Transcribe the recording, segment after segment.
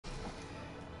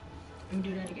Let me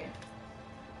do that again.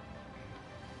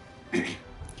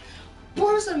 Boy,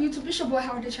 what's up, YouTube? It's your boy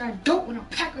Howard the Try Dope, and I'm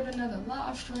back with another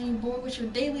live stream, boy, with your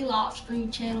daily live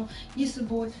stream channel. Yes,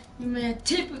 boy, your man,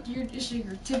 this is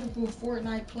your typical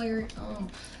Fortnite player,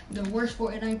 the worst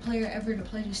Fortnite player ever to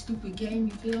play this stupid game.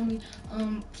 You feel me?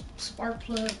 Spark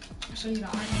plug. I'll show you the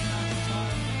item.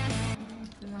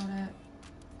 You know that.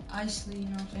 Isley, you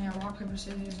know what I'm saying? Rock paper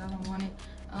scissors. I don't want it.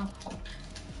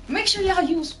 Make sure y'all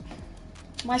use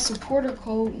my supporter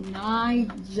code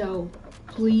NIJO,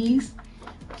 please,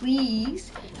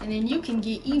 and then you can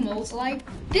get emotes like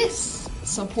this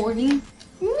supporting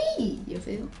me. You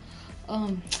feel?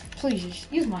 Please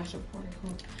just use my supporter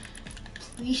code.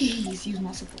 Please use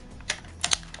my support.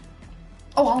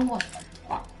 Oh, I won.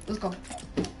 Alright, let's go.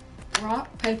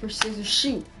 Rock, paper, scissors,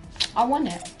 shoot. I won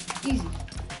that. Easy.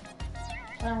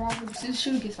 Rock, paper, scissors,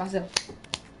 shoot against myself.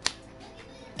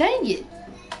 Dang it.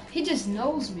 He just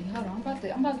knows me. Hold on, I'm about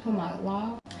to put my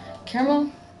live camera.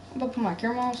 I'm about to put my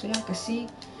camera on so y'all can see.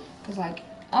 Cause like,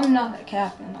 I'm not a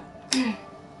captain. Like,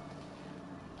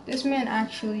 this man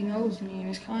actually knows me, and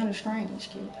it's kind of strange,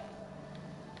 kid.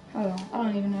 Hold on, I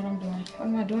don't even know what I'm doing. What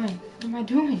am I doing? What am I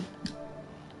doing?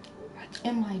 What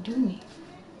am I doing?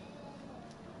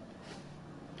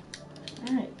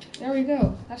 All right, there we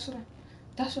go. That's what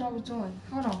I was doing.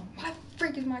 Hold on, why the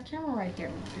freak is my camera right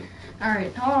there? All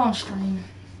right, hold on, stream.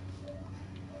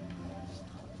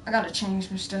 I gotta change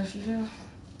some stuff, you feel?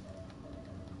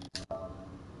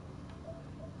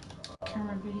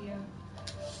 Camera video.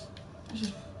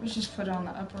 Let's just put it on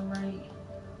the upper right.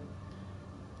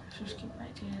 Let's just keep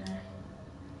right there.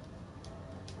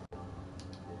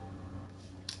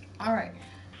 Alright.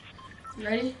 You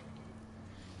ready?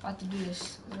 About to do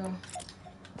this. Let's go.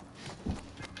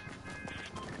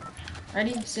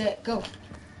 Ready, set, go.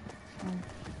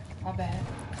 My bad.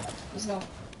 Let's go.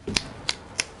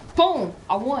 Boom!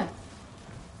 I won.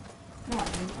 No, I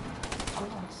didn't. I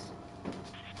lost.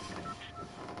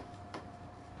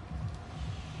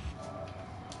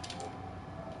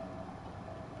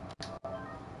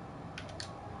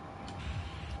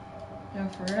 Yo,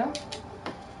 for real?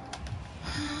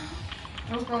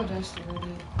 Let's go, Dusty,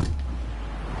 really.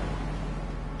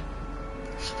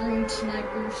 Stream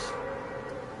snipers.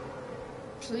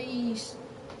 Please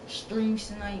stream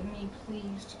snipe me,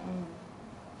 please.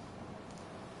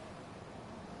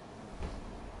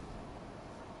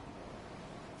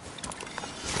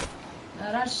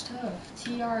 Now that's tough.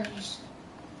 TR is.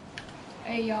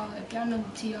 Hey y'all, if y'all know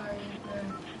what TR is, bro,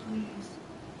 please.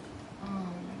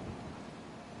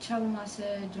 Tell them I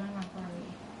said join my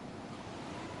party.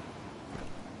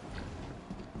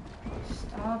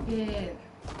 Stop it.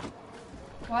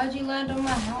 Why'd you land on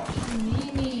my house, you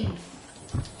meanie?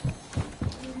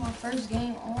 This is my first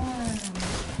game on.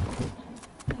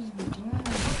 What is you doing?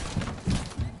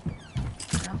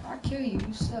 Now if I kill you,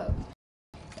 you suck.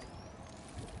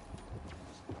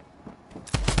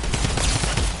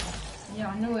 Yeah,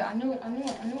 I knew it.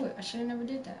 I should've never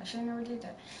did that.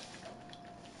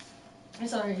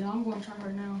 It's alright, y'all. I'm going to try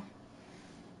her now.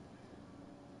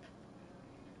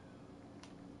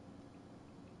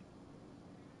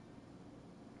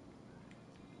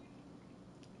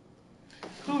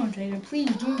 Come on, Jaden.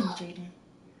 Please join me, Jaden.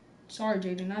 Sorry,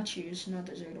 Jaden. Not you. It's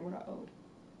another Jaden. What I owe.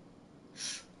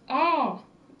 Oh!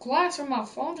 Glass on my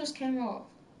phone just came off.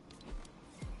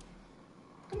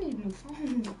 I need a new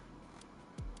phone.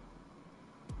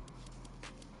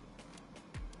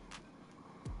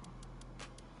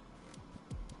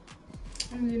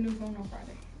 I'm gonna get a new phone on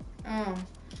Friday.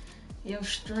 Yo,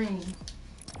 stream.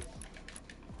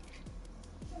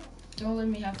 Don't let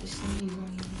me have to sneeze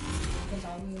on you, because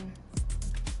I will.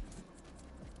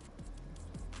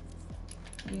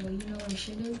 Yo, you know what I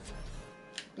should do?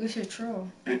 We should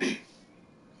troll.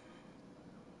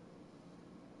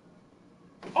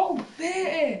 Oh,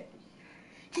 bad!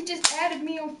 He just added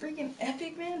me on freaking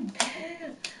Epic, man.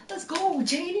 Bad. Let's go,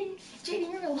 Jaden.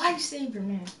 Jaden, you're a lifesaver,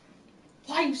 man.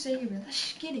 Lifesaver.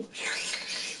 Let's get it.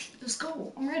 Let's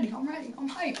go. I'm ready. I'm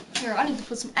hyped. Here, I need to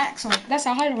put some axe on. That's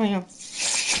how hyped I am.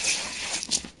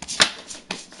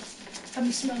 I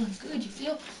be smelling good, you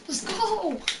feel? Let's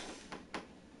go.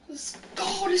 Let's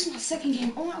go. This is my second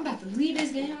game. Oh, I'm about to leave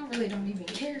this game. I really don't even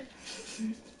care.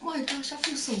 Oh my gosh, I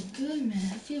feel so good, man.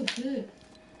 I feel good.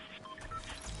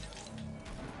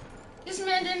 This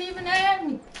man didn't even add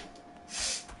me.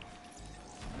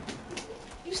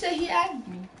 You said he added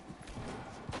me.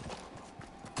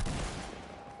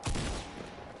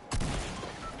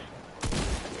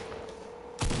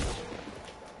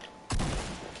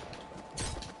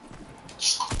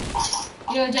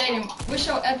 Yo, Jaden, what's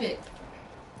your epic?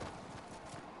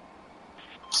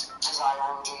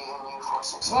 Desire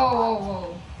DNU460.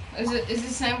 Whoa. Is it the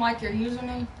same like your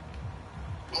username?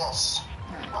 Yes.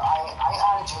 Right.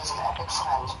 I added you as an epic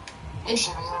friend. You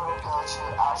should be able to go to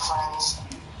our friends,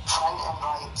 friend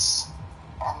invites,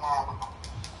 and then...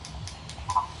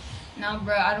 No,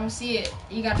 bro, I don't see it.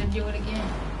 You got to do it again.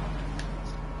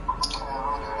 Okay,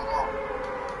 we'll do it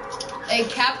again. A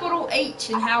capital H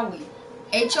in Howie.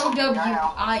 HOWIE.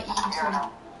 Alright.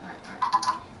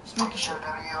 Just making sure.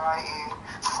 HOWIE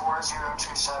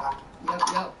 4027.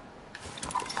 Yep.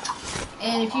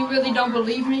 And if you really don't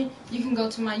believe me, you can go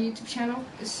to my YouTube channel.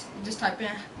 Just type in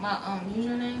my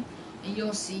username, and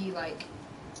you'll see like.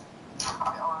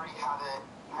 I already have it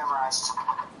memorized.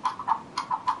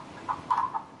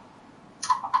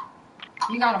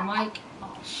 You got a mic?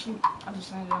 Oh shoot! I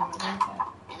just landed on the red tag.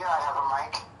 Yeah, I have a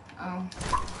mic. Oh,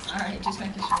 all right. Just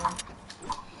making sure.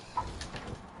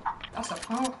 That's a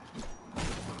pump.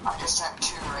 I just sent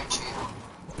 2 right to you.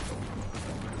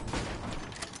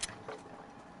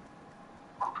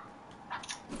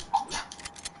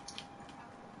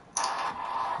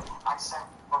 I sent.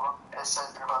 It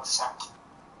says they're both sent.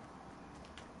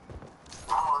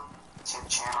 I'm on the YouTube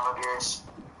channel of yours.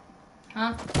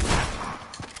 Huh?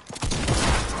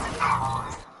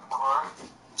 Or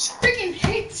Freaking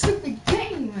hate this stupid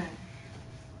game, man.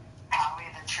 Howie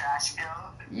the Trash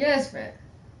Goat. Yes, man.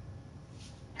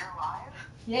 You're live?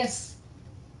 Yes.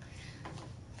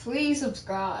 Please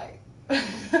subscribe.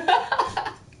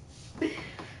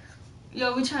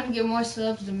 Yo, we trying to get more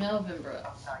subs to Melvin, bro.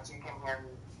 I'm sorry, you can hear me.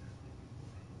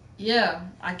 Yeah,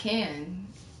 I can.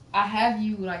 I have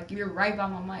you, like, you're right by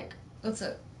my mic. What's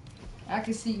up? I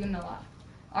can see you in the live.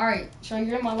 Alright, so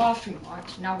you're in my live stream.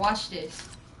 Watch. Now watch this.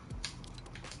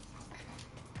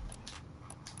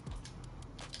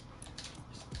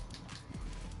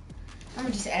 I'm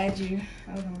gonna just add you.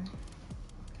 Hold on.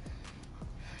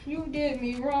 You did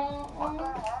me wrong. What the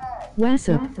heck? What's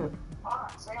up? Hold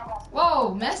on, say I'm not-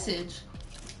 Whoa, message.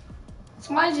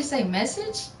 Somebody just say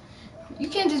message? You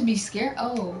can't just be scared.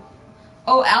 Oh,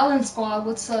 Allen Squad,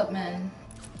 what's up, man?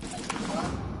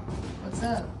 What's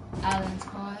up, Allen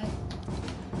Squad?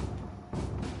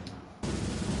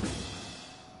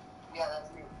 Yeah,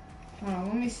 that's me. Hold on,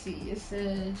 let me see. It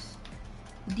says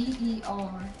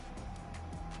DER.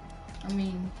 I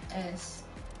mean S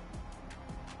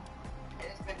It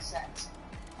has been sent.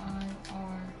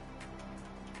 IR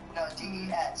No,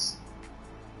 DES.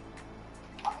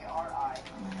 IRI.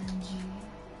 ING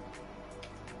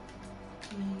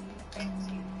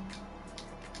EM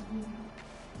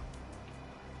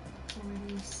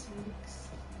 46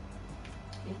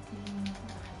 15.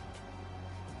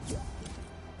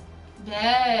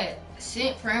 That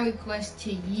sent friend request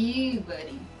to you,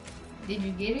 buddy. Did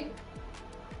you get it?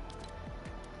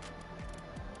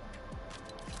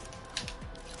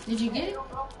 Did you get it?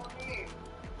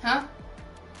 Huh?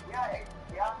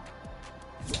 Yeah.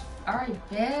 Alright,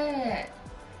 bet.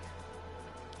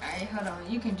 Alright, hold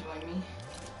on. You can join me.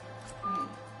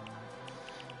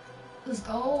 Let's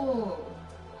go.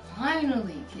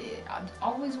 Finally, kid. I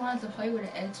always wanted to play with an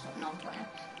Xbox. No, I'm playing.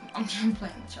 I'm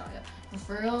playing with y'all, yeah. But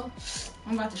for real,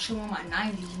 I'm about to show them my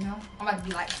 90s, you know? I'm about to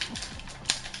be like,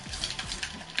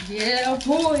 yeah,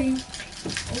 boy.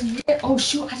 Oh yeah. Oh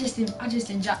shoot, I just invited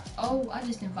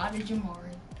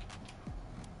Jamari.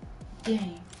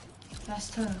 Dang. That's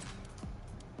tough.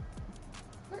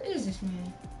 Where is this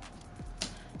man?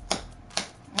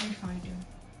 Let me find him.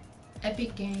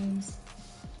 Epic Games.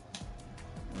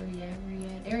 Where he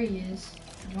at? There he is.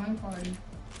 Join party.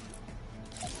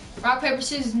 Rock, paper,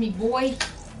 scissors me, boy.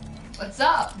 What's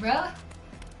up, bruh?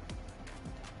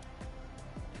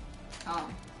 Oh.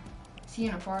 Is he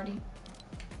in a party?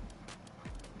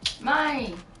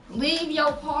 Mine, leave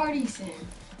your party, Sam.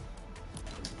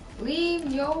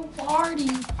 Leave your party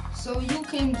so you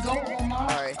can go on my.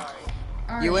 Alright.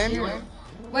 Alright, You in? yeah.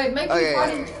 Wait, make Okay, me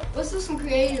party. yeah. Let's do some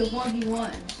creative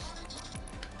 1v1.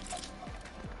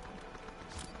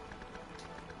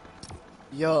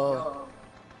 Yo.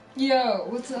 Yo,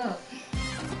 what's up?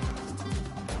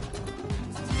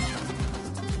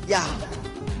 Yeah.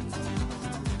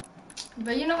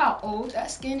 But you know how old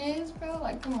that skin is, bro?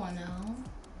 Like, come on now.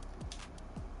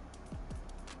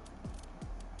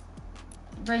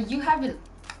 Bro, you haven't.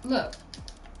 Look.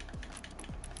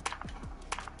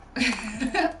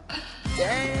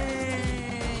 Dang.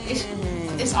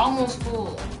 It's almost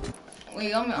full.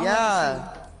 Wait, I'm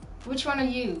Yeah. Which one are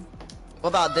you? What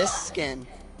about this skin?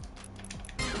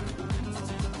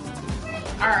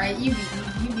 Alright, you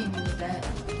beat me with that.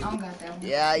 I don't got that one.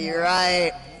 Yeah, you're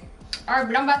right. Alright,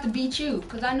 but I'm about to beat you,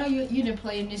 because I know you didn't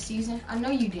play in this season. I know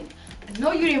you didn't. I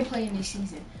know you didn't play in this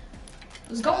season.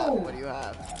 Let's go. What do you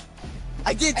have?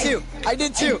 I did too. I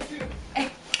did too.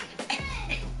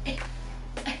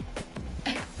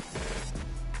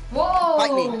 Whoa!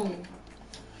 Fight me.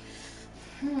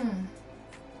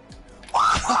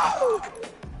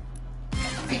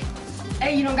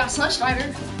 Hey, you don't got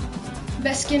Sunstrider.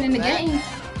 Best skin in the Bet. game.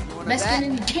 You wanna Best bet? skin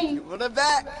in the game. You wanna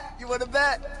bet? You wanna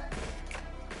bet?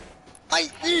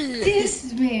 Fight me.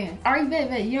 This man. Alright,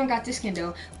 bet. You don't got this skin though.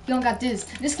 You don't got this.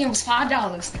 This skin was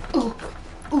 $5. Ooh,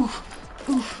 ooh,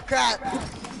 ooh, Crap.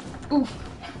 ooh,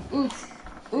 ooh,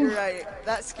 You're ooh. right.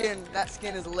 That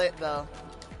skin is lit though.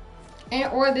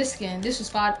 And or this skin. This was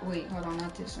 $5. Wait, hold on,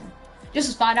 not this one. This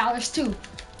was $5 too.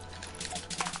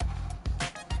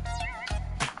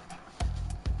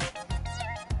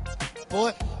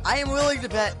 Boy, I am willing to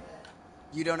bet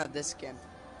you don't have this skin.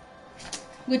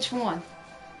 Which one?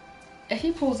 If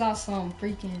he pulls out some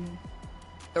freaking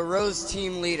The Rose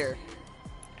team leader.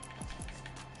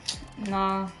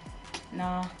 nah,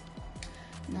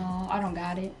 I don't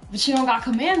got it. But you don't got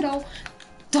Commando.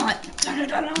 Dun, dun, dun,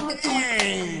 dun, dun,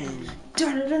 dun.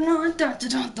 Dun, dun, dun, dun, dun,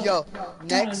 dun, dun. Yo, Dun,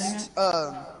 next,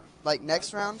 dun, like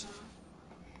next round.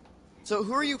 So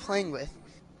who are you playing with?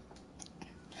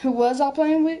 Who was I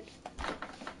playing with?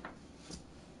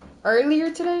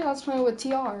 Earlier today, I was playing with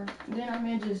TR. Then I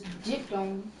man just dipped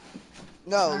on me.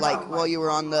 No, like while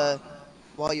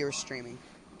you were streaming.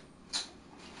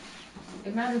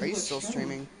 It matters Are you what still stream.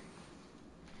 streaming?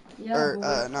 Yeah, Or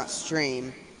boy. not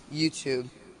stream, YouTube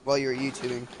while you were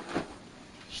YouTubing.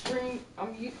 Stream.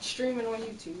 I'm streaming on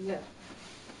YouTube. Yeah.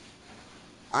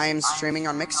 I am streaming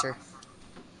on Mixer.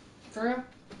 For real?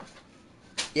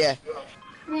 Yeah.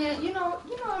 Man, you know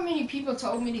how many people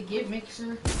told me to get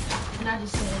Mixer, and I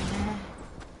just said, nah.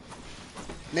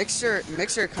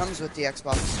 Mixer comes with the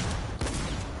Xbox.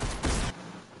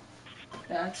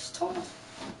 That's tough.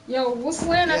 Yo, what's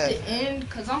land at Yeah. the end?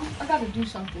 Cause I gotta do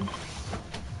something.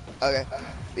 Okay.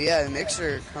 But yeah,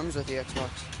 Mixer comes with the Xbox.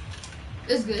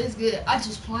 It's good. I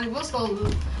just played. Let's go,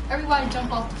 Luke. Everybody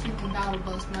jump off the freaking battle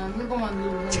bus, man. We're going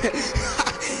Loot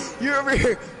Lake. You're over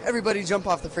here. Everybody jump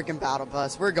off the freaking battle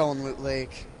bus. We're going Loot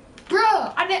Lake.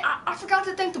 Bruh, I forgot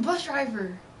to thank the bus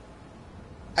driver.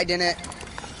 I didn't.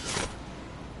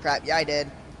 Crap, yeah I did.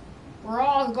 We're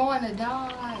all going to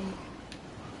die.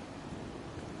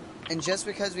 And just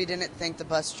because we didn't thank the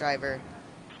bus driver,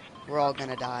 we're all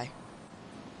gonna die.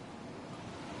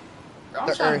 Bro, I'm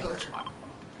The trying to Earth. go try.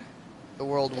 The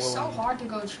world It's will so end. hard to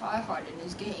go try hard in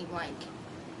this game. Like,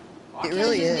 why It can't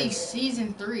really just be is.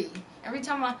 season 3? Every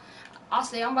time I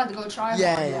say I'm about to go try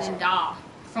Yeah, hard yeah. and then die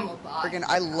from a bot. Friggin'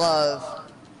 I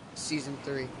love season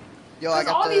 3. Yo, I Because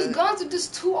got all the. these guns are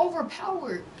just too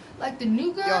overpowered. Like the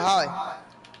new guns. Yo, Holly.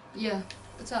 Yeah.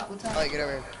 What's up? Holly, get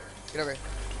over here. Get over here.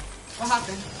 What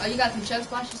happened? Oh, you got them chug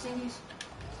splashes thingies?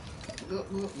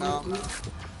 No.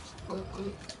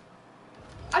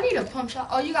 I need a pump shot.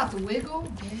 Oh, you got the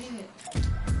wiggle? Yeah.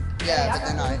 Yeah, I but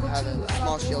then got I the wiggle have too. a I got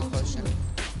small the shield wiggle potion. too.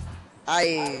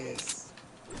 Nice.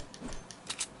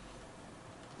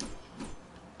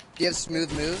 Do you have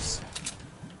smooth moves?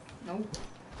 Nope.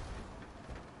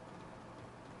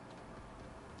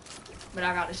 But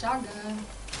I got a shotgun.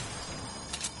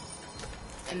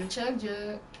 And a chug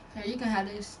jug. Here, you can have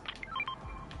this.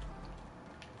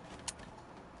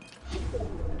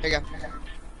 Here you go.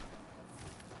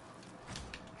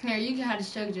 Here, you can have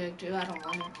this chug jug too. I don't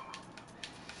want it.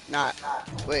 Not.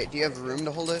 Wait, do you have room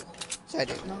to hold it? Yes, I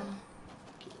do. No.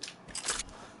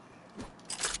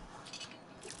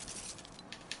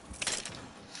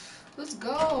 Let's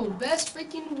go. Best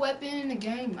freaking weapon in the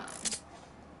game, man.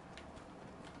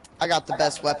 I got the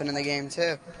best weapon in the game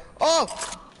too. Oh!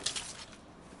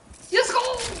 Let's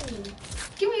go.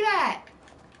 Give me that.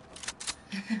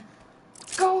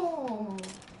 Go.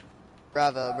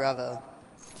 Bravo, bravo.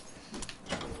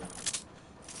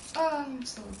 Oh, I'm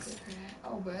so good for that.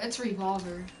 Oh, bro, it's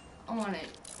revolver. I want it.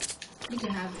 You can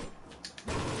have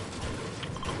it.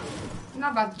 You're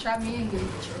not about to trap me in here,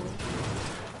 control.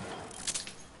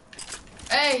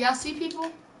 Hey, y'all see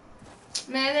people?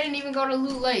 Man, they didn't even go to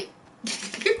Loot Lake.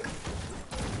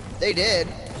 They did,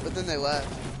 but then they left.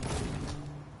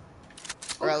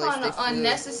 Or What at least kind they of flew.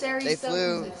 unnecessary They stuff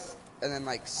flew is this? and then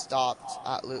like stopped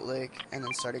at Loot Lake and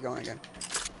then started going again.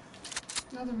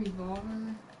 Another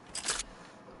revolver.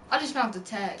 I just found the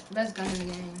tag. Best gun in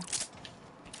the game.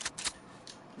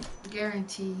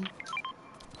 Guarantee.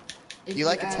 If You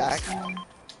like ask attack? me.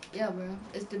 Yeah, bro.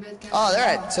 It's the best gun. Oh, they're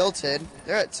at Tilted.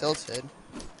 They're at Tilted.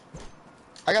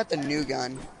 I got the new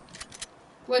gun.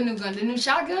 What new gun? The new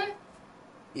shotgun?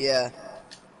 Yeah.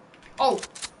 Oh.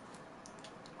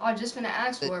 I was just gonna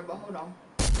ask for it, but hold on.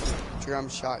 Drum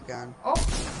shotgun. Oh.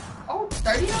 Oh,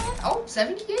 39? Oh,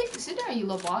 78? Sit down, you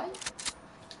little boy.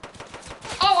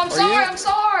 I'm sorry. I'm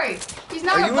sorry. He's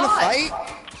not Are a you in a bot. fight?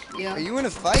 Yeah. Are you in a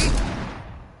fight?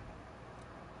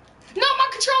 No, my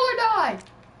controller died.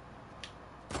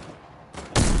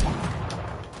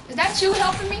 Is that you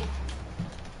helping me?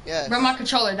 Yes. Bro, my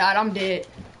controller died. I'm dead.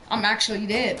 I'm actually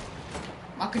dead.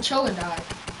 My controller died.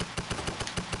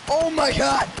 Oh my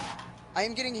god! I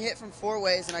am getting hit from 4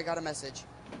 ways and I got a message.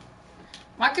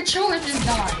 My controller just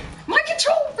died. My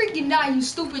controller freaking died, you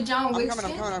stupid John Wick. I'm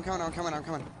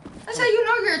coming. That's how you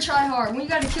know you're a tryhard, when you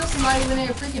gotta kill somebody when they're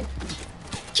freaking...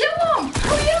 Kill him!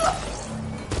 Hurry up!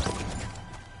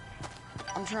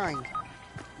 I'm trying.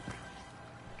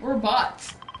 We're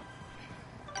bots.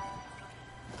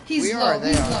 He's We low. are, they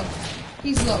He's are. low.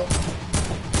 He's low.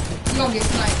 You gonna get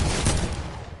sniped.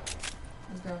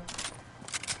 Let's go.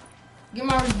 Get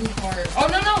my reboot card. Oh,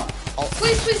 no. Oh.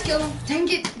 Please kill him. Dang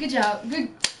it. Good job. Good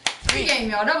game,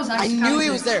 y'all. That was I actually knew he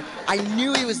was there. I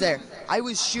knew he was there. I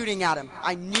was shooting at him.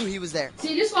 I knew he was there.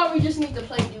 See, this is why we just need to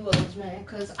play duos, man.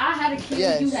 Because I had a kill,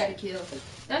 Yes. you had a kill.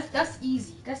 That's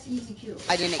easy. That's easy kill.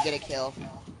 I didn't get a kill.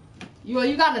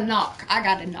 You got a knock. I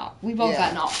got a knock. We both Yeah.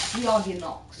 got knocks. We all get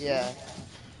knocks. Yeah.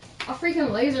 I freaking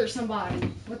lasered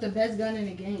somebody with the best gun in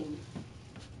the game.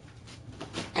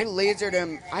 I lasered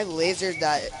him. I lasered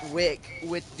that Wick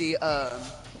with the,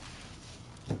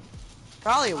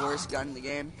 probably the worst gun in the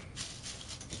game.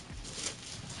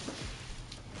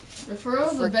 But for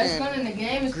real, the best Frickin' gun in the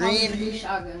game is green- probably the blue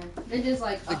shotgun. They just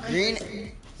like The green-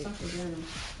 something guns.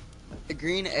 The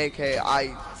green AK,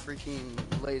 I freaking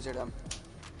lasered him.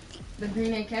 The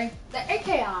green AK. The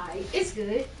AKI, it's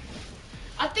good.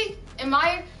 I think,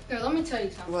 here, let me tell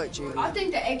you something. What, JD? I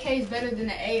think the AK is better than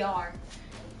the AR.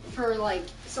 For like,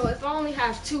 so if I only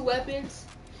have 2 weapons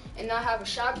and I have a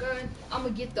shotgun, I'm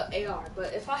gonna get the AR.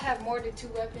 But if I have more than 2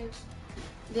 weapons,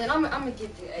 then I'm gonna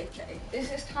get the AK.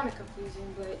 It's kind of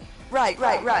confusing, but. Right,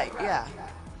 yeah.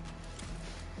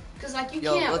 Cause like you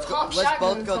Yo, can't let's pump both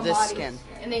shotgun go this somebody skin.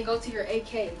 and then go to your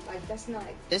AK. Like that's not.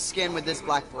 This skin with this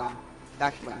back bling.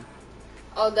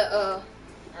 Oh,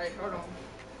 alright, hold on.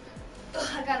 Ugh,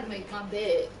 I gotta make my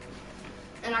bed.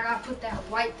 And I gotta put that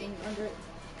white thing under it.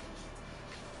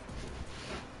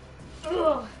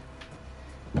 Ugh.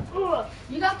 Ugh.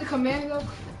 You got the commando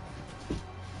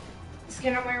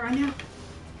skin I'm wearing right now?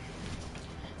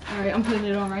 Alright, I'm putting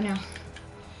it on right now.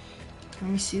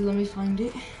 Let me see, let me find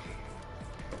it.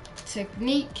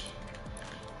 Technique.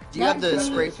 Do you have the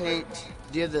spray paint?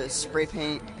 Do you have the spray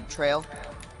paint trail?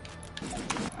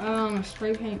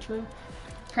 Spray paint trail?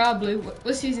 Probably.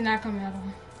 What season that come out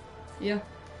on? Yeah,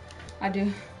 I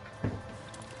do.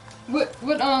 What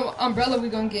umbrella we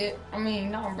gonna get? I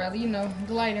mean, not umbrella, you know,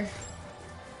 glider.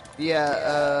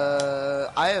 Yeah,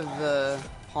 I have the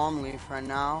palm leaf right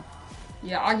now.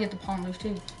 Yeah, I'll get the palm leaf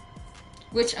too.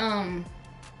 Which,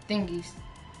 thingies?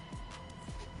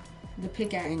 The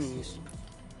pickaxe. Thingies.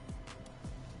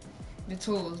 The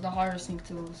tools, the harvesting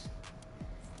tools.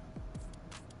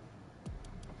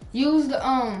 Use the,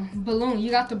 balloon. You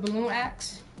got the balloon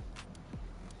axe?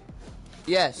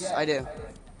 Yes, I do.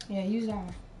 Yeah, use that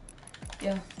one.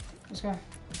 Yeah, let's go.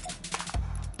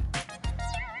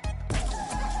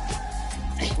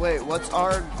 Wait, what's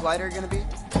our glider gonna be?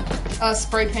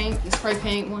 Spray paint. The spray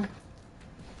paint one.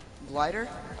 Glider?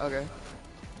 Okay.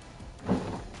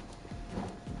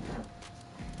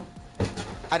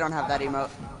 I don't have that emote.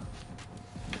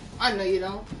 I know you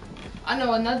don't. I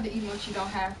know another emote you don't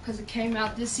have because it came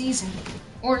out this season.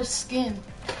 Or skin.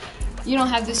 You don't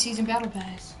have this season battle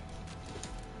pass.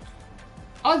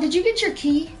 Oh, did you get your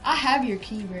key? I have your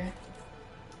key, bruh.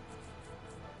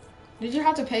 Did you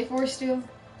have to pay for it still?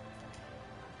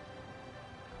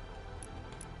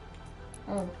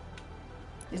 Oh.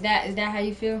 Is that how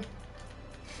you feel?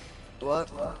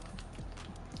 What?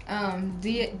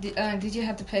 Did you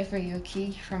have to pay for your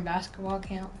key from basketball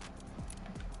camp?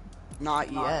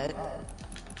 Not yet.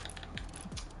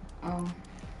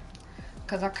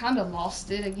 Cause I kind of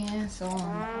lost it again, so.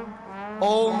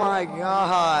 Oh my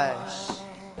gosh.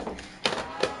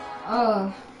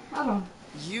 I don't.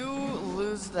 You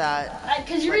lose that.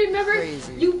 Cause you like remember,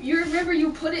 crazy. you remember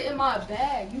you put it in my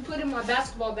bag. You put it in my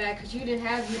basketball bag cause you didn't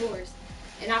have yours,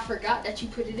 and I forgot that you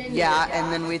put it in. Yeah, there.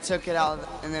 and then we took it out.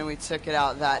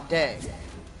 That day.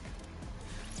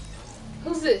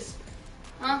 Who's this?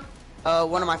 Huh?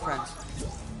 One of my friends.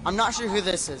 I'm not sure who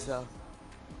this is though.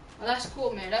 Oh, that's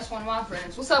cool, man. That's one of my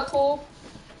friends. What's up, Cole?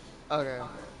 Okay.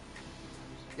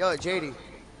 Yo, JD.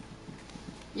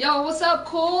 Yo, what's up,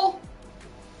 Cole?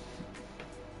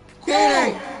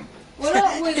 JD. What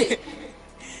up with it?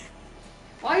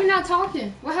 Why are you not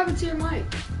talking? What happened to your mic?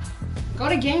 Go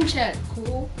to game chat,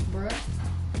 cool, bruh.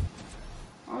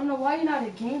 I don't know why you're not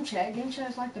in game chat. Game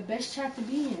chat is like the best chat to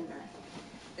be in, man.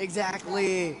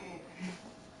 Exactly.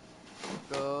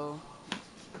 Go.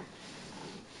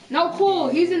 No, cool.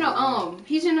 He's in a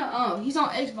he's on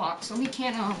Xbox, so he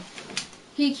can't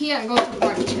go to the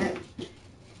party chat.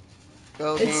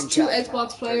 Go It's game two chat. Xbox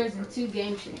players and two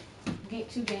game chat.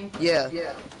 Two game. Yeah.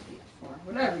 Yeah. Or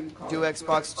whatever you call Two it.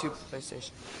 Xbox, two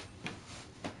PlayStation.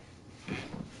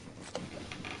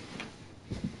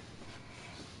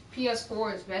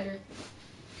 PS4 is better,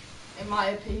 in my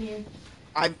opinion.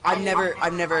 I've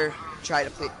never tried to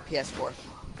play PS4.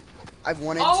 I've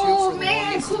wanted to Oh for the man,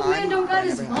 longest Cool time. Man don't but I got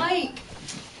his never have. mic.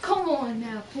 Come on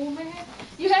now, Cool Man.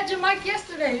 You had your mic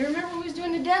yesterday. You remember we was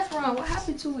doing the death run? What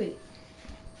happened to it?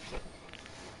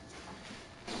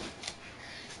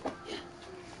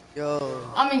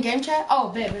 Yo. I'm in game chat. Oh,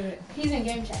 bet. He's in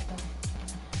game chat though.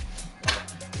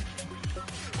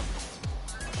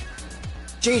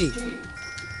 JD.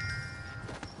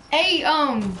 Hey,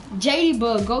 JD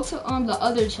Bug, go to the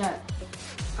other chat.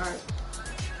 Alright.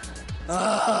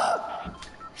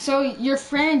 So your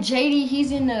friend JD,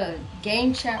 he's in the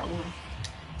game chat one.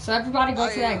 So everybody go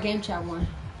to that game chat one.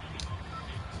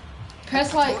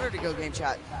 Press I like, told her to go game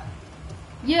chat.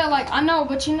 yeah, like I know,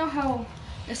 but you know how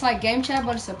it's like game chat,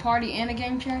 but it's a party and a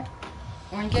game chat,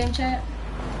 or in game chat.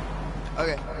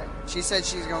 Okay. She said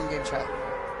she's going game chat.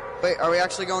 Wait, are we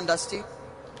actually going Dusty?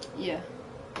 Yeah.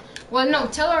 Well, no,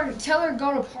 tell her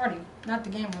go to party, not the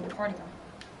game or the party guy.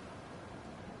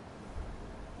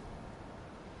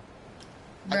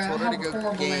 I told her to have a go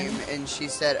horrible game, name. and she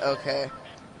said okay.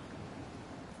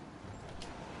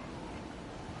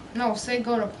 No, say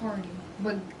go to party,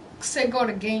 but say go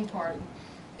to game party.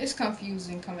 It's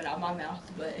confusing coming out my mouth,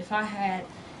 but if I had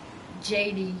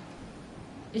JD,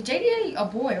 is JD a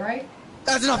boy, right?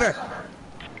 That's not fair.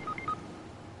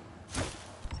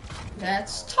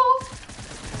 That's tough.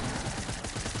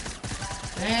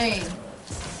 Dang.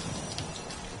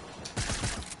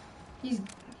 He's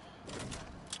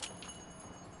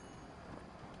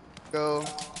Go.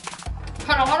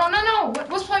 hold on, no.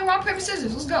 Let's play rock paper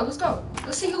scissors. Let's go.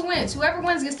 Let's see who wins. Whoever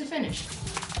wins gets to finish.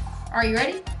 Are you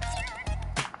ready?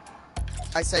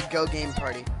 I said go game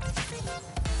party.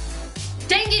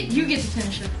 Dang it, you get to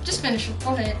finish it. Just finish it.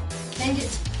 Go ahead. Dang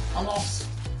it, I lost.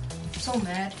 I'm so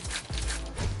mad.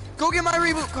 Go get my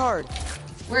reboot card.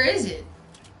 Where is it?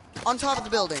 On top of the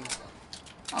building.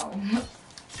 Oh.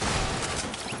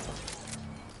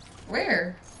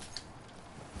 Where?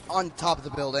 On top of the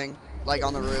building. Like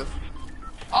on the roof.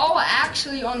 Oh,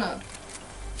 actually on the...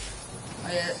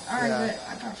 Oh, yeah. Alright, Yeah. good.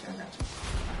 I got you.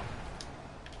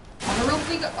 On the roof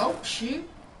we go... Oh, shoot.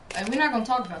 Hey, we're not gonna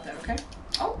talk about that, okay?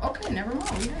 Oh, okay, never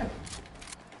mind. We have it.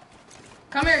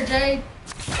 Come here, Jade.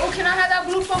 Oh, can I have that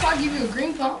blue pump? I'll give you a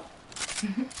green pump.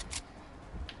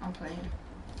 I'm playing.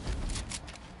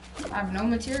 I have no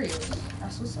materials.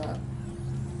 That's what's up.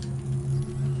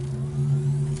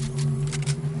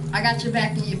 I got your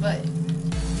back in your butt.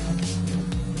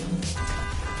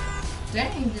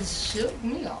 Dang, this shook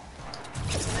me off.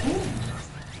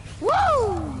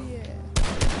 Woo!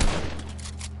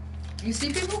 You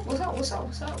see people? What's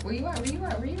up? Where you at?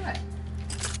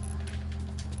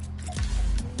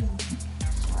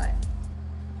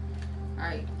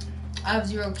 Alright. I have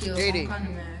 0 kills, so I'm 80. kinda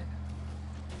mad.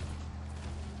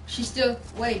 She still,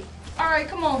 wait. Alright,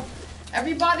 come on.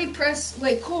 Everybody press,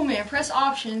 wait, Cool Man, press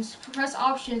options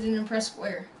and then press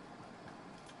square.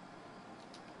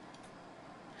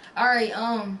 Alright,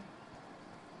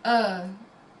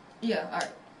 yeah, alright.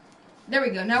 There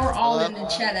we go, now we're all in the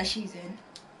chat that she's in.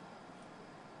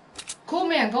 Cool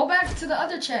Man, go back to the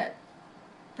other chat.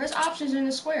 Press options in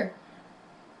the square.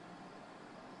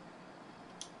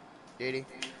 80.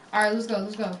 Alright, let's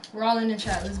go. We're all in the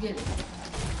chat, let's get it.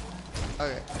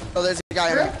 Okay. Oh, there's a guy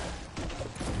in Bro? there.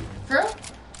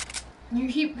 Bro?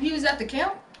 He was at the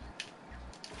camp?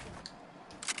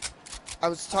 I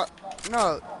was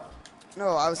No,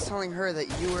 I was telling her that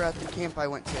you were at the camp I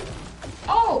went to.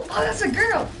 Oh, that's a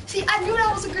girl. See, I knew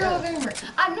that was a girl gamer.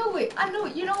 I knew it.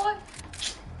 You know what?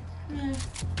 Man,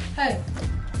 hey.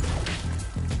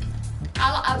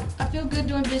 I feel good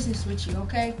doing business with you,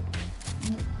 okay?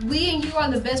 We and you are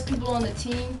the best people on the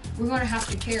team. We're gonna have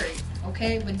to carry,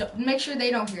 okay? But make sure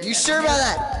they don't hear You that. sure about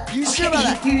that? You sure about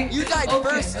that? You died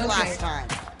first Okay. last time.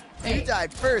 Hey. You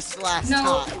died first last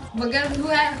No, time. but guess who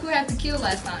had to kill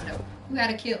last time though? Who had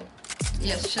a kill?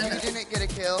 Yes, shut You up. didn't get a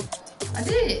kill. I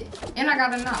did, and I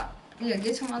got a knock. Yeah,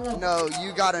 get to my level. No,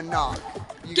 you got a knock.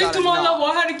 You Get got to a my knock. level.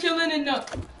 I had a kill and a knock.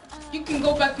 You can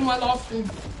go back to my live stream.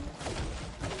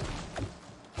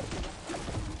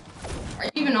 Are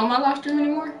you even on my live stream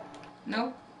anymore?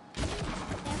 No.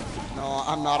 No,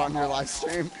 I'm not on your live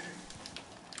stream.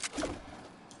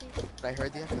 But I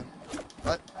heard the echo.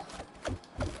 What?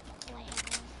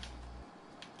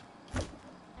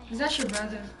 Is that your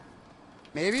brother?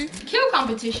 Maybe? Kill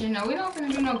competition. No, we don't gonna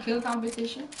do no kill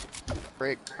competition.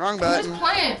 Break. Wrong I'm button. just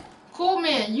playing. Cool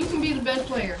Man, you can be the best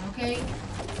player, okay?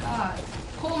 God.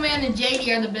 Cool Man and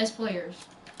JD are the best players.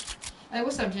 Hey,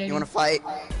 what's up, JD? You wanna fight?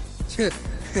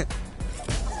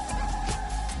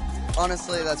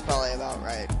 Honestly, that's probably about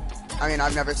right. I mean,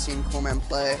 I've never seen Cool Man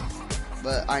play,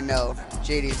 but I know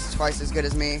JD's twice as good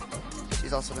as me.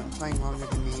 She's also been playing longer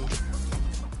than me.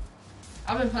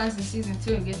 I've been playing since season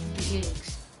 2 to get the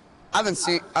gigs.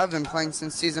 I've been playing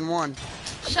since season 1.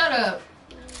 Shut up.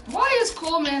 Why is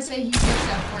Cool Man say he sucks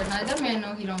at Fortnite? That man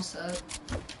know he don't suck.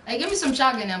 Hey, give me some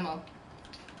shotgun ammo.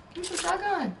 Give me some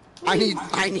shotgun. I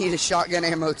need a shotgun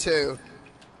ammo too.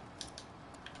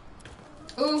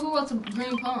 Ooh, who wants a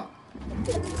green pump?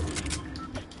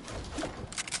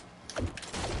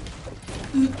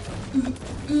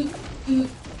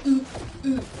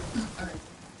 Alright.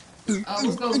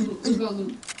 Let's go loot. Let's go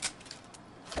loot.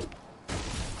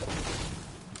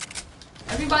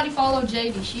 Everybody follow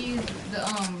JD. She's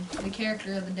the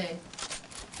character of the day.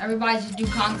 Everybody just do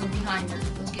conga behind her.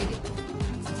 Let's get it.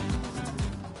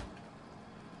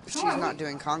 She's not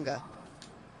doing conga.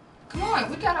 Come on,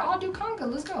 we gotta all do conga.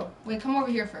 Let's go. Wait, come over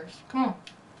here first. Come on.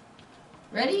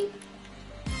 Ready?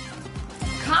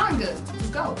 Conga. Let's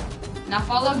go. Now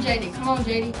follow JD. Come on,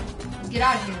 JD. Let's get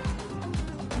out of here.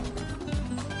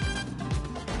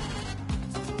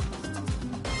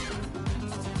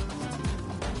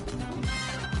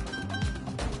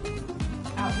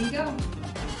 Out we go.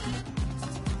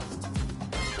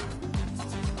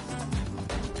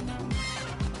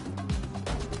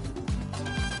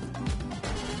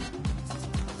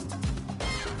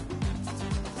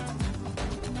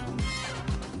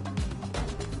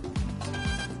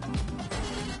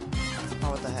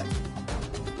 Oh, what the heck?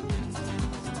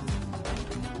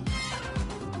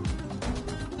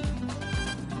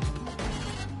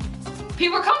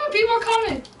 People are coming. People are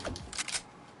coming.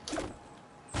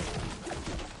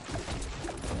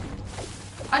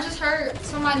 I just heard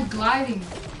somebody gliding.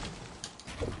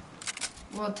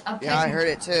 Well, Yeah, I heard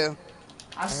it too.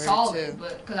 I saw it it, too.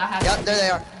 but because I have. Yep, there they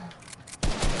are.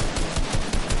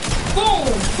 Boom!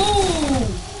 Boom!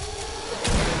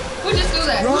 Who just do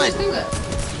that? Who Run. just do that?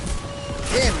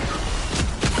 Him.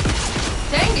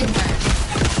 Dang it, man!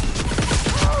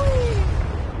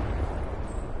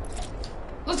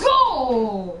 Let's go!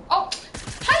 Oh,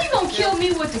 how you gonna kill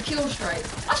me with the kill strike?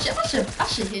 I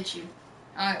should hit you.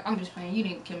 Alright, I'm just playing. You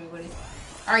didn't kill me with it.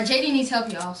 Alright, JD needs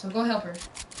help, y'all, so go help her.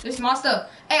 This is my stuff.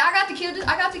 Hey, I got the kill.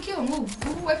 I got the kill. Move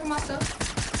away from my stuff.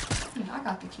 Yeah, I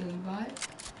got the kill, you bud.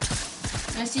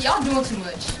 Man, see, y'all doing too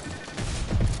much.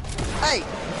 Hey.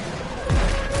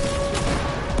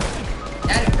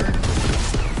 That hurt.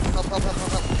 Help, help, help,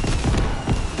 help, help.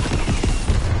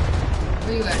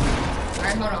 Where you at?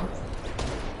 Alright, hold on.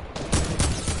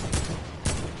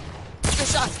 Good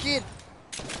shots, kid.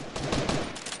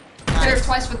 Hit her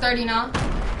twice for 39.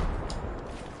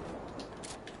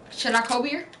 Should I Kobe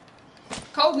her?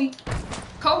 Kobe.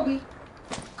 Kobe.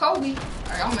 Kobe.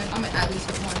 Alright, I'm at least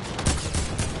hit one.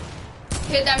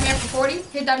 Hit that man for 40.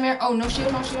 Hit that man. Oh, no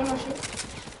shield, no shield, no shield.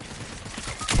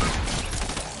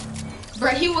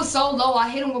 Bruh, he was so low, I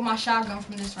hit him with my shotgun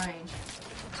from this range.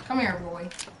 Come here, boy.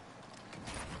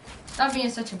 Stop being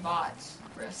such a bot.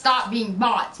 Bruh, stop being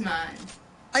bots, man.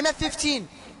 I'm at 15.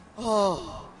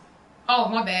 Oh. Oh,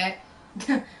 my bad.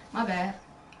 My bad.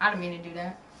 I didn't mean to do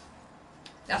that.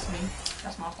 That's me.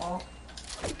 That's my fault.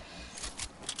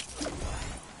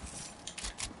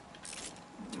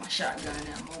 My shotgun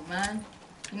ammo, man.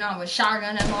 You know, with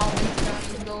shotgun ammo, I wasted on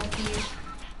these little kids.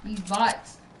 These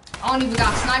bots. I don't even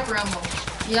got sniper ammo.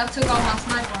 Yeah, I took all my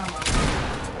sniper ammo.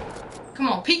 Come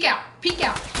on, peek out. Peek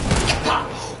out. Peek out.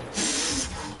 Pop.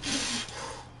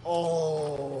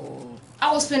 Oh.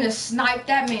 I was finna snipe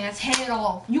that man's head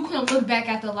off. You couldn't look back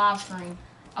at the live stream.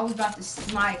 I was about to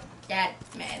snipe that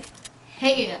man's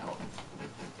head off.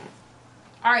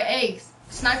 Alright, eggs.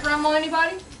 Sniper ammo,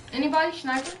 anybody? Anybody?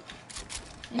 Sniper?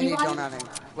 Anybody? I don't have any.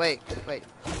 Wait.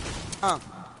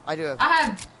 I do have. I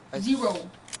have 0.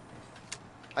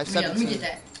 I have Yeah, let me 17. get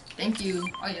that. Thank you.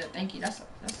 Oh yeah, thank you. That's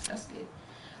good.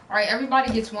 Alright,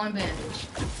 everybody gets 1 bandage.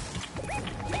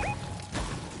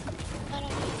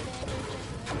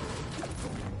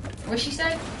 What'd she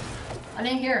say? I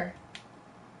didn't hear her.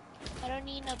 I don't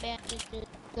need no bandages.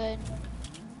 Good.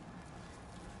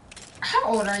 How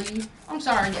old are you? I'm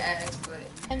sorry to ask, but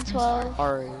I'm 12.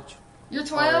 Our age. you're Our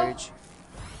 12? age.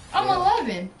 I'm Yeah.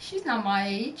 11. She's not my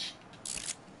age.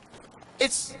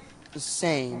 It's the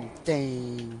same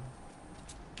thing.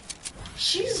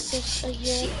 She's It's a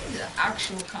year. she's an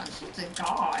actual she's a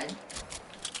god.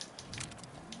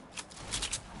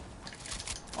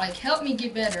 Like, help me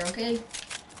get better, okay?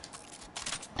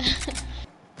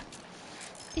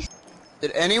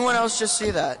 Did anyone else just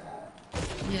see that?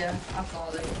 Yeah, I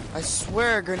saw it. I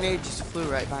swear a grenade just flew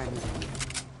right by me.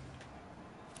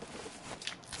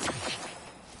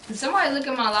 Can somebody look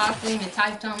at my live stream and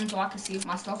type something so I can see if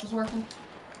my stuff is working?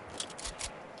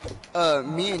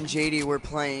 Me and JD were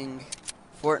playing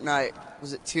Fortnite,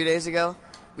 was it 2 days ago?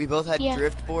 We both had Yeah.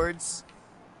 drift boards.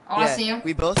 Oh, I see him.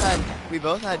 We both had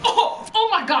Oh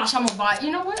my gosh, I'm a bot.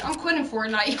 You know what? I'm quitting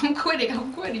Fortnite. I'm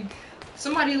quitting.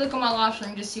 Somebody look at my live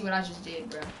stream just see what I just did,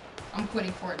 bro. I'm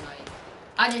quitting Fortnite.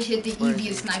 I just hit the Where is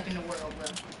easiest he? snipe in the world, bro.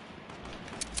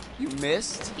 You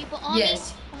missed? People on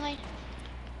Yes. me. Behind.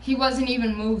 He wasn't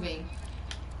even moving.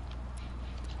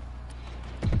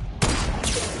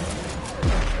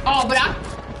 Oh, but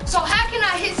so how can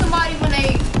I hit somebody when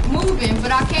they moving,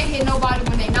 but I can't hit nobody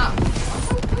when they not moving?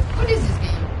 What is this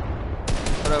game?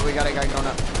 Hold up, we got a guy going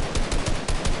up.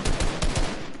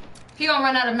 He gonna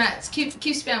run out of mats. Keep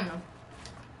spamming him.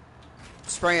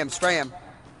 Spray him.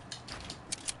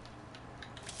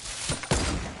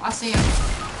 I see him.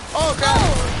 Oh god!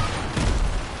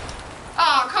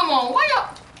 Oh, come on. Why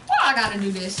I gotta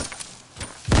do this?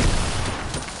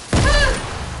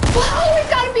 Well, I always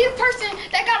gotta be the person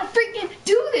that gotta freaking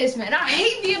do this, man. I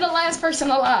hate being the last person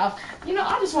alive. You know,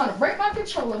 I just want to break my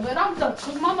controller, but I'm done.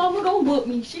 Cause my mama gonna whoop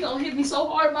me. She gonna hit me so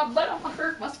hard in my butt, I'm gonna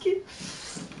hurt my skin.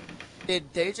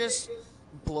 Did they just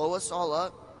blow us all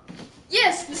up?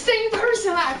 Yes, the same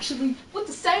person actually, with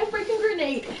the same freaking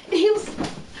grenade. And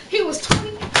he was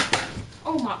 20.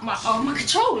 Oh my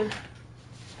controller.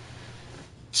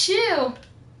 Chill.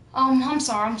 I'm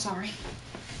sorry, bruh.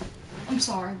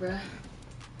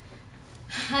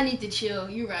 I need to chill.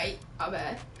 You're right. My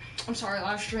bad. I'm sorry,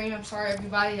 live stream. I'm sorry,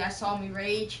 everybody that saw me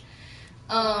rage.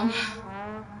 I'm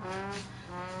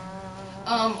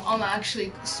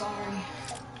actually sorry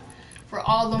for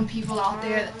all them people out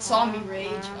there that saw me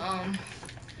rage.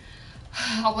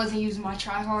 I wasn't using my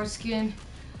tryhard skin.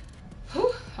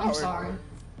 Whew, I'm sorry.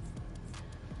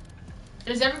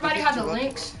 Does everybody have the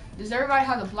links? Does everybody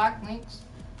have the black links?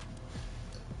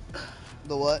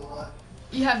 The what?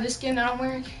 You have this skin that I'm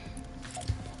wearing?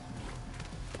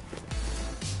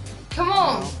 Come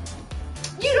on.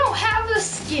 You don't have the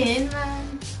skin,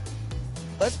 man.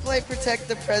 Let's play Protect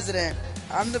the President.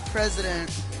 I'm the president.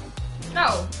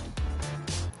 No.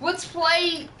 Let's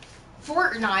play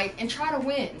Fortnite and try to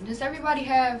win. Does everybody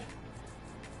have...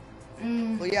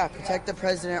 Well, yeah, Protect the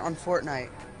President on Fortnite.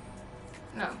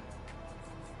 No.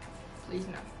 Please,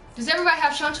 no. Does everybody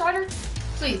have Sunstrider?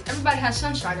 Please, everybody has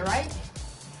Sunstrider, right?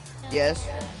 Yes.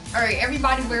 Alright,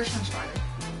 everybody wear Sunstrider.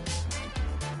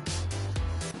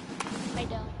 I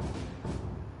don't.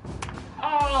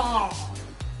 Oh,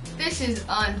 this is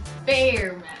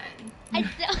unfair, man. I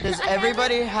don't. Does I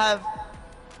everybody have...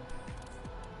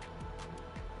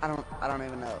 I don't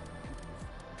even know.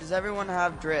 Does everyone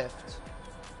have drift?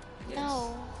 Yes.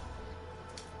 No.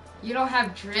 You don't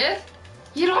have drift?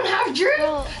 You don't have drift?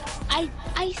 Bro,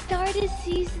 I started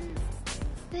season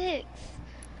 6.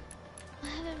 I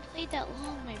haven't played that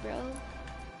long, my bro.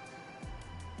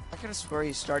 I could have swore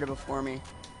he started before me.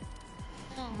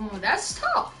 No. Oh, that's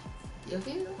tough. You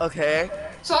feel? Okay.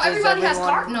 So Does everybody has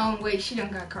everyone- cart. No, wait, she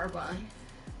done got carbine.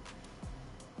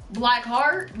 Black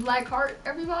heart,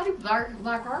 everybody.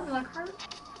 Black heart.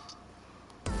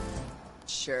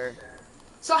 Sure.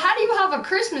 So how do you have a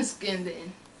Christmas skin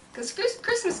then? Cause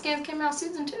Christmas skins came out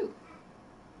season 2.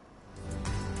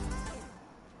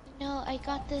 No, I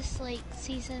got this like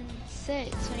season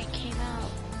 6 when it came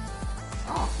out.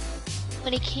 Oh,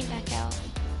 When it came back out.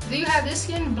 do you have this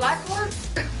skin, black heart?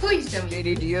 Please tell me.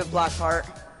 JD, do you have Black Heart?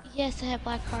 Yes, I have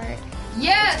Black Heart.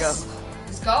 Yes.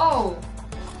 Let's go.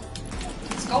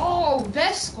 Let's go.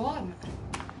 Best squad, man.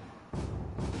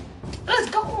 Let's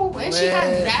go. And she has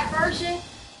Lit. that version.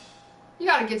 You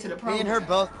gotta get to the pro. Me and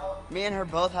her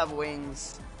both have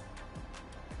wings.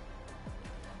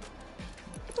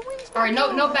 All right,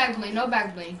 no back bling, no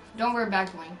back bling. Don't wear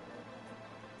back bling.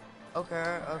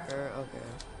 Okay.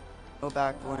 No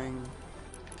back bling.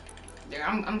 There,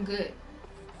 I'm good.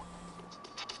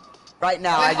 Right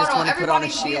now, Wait, I just hold on, want to put on a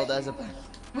everybody- shield as a...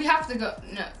 We have to go.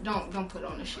 No, don't put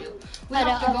on the shield. We I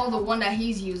have to don't- go the one that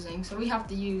he's using. So we have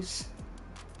to use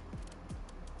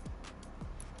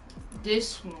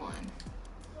this one.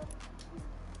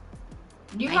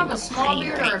 Do you have a small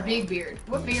beard or a big beard?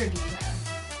 What beard do you have?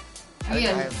 Oh,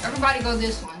 yeah, everybody go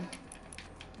this one.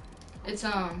 It's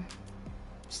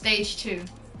stage 2.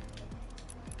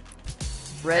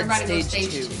 Red Everybody go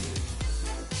stage 2.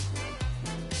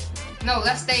 No,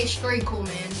 that's stage 3, cool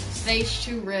man. Stage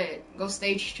 2 red. Go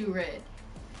stage 2 red.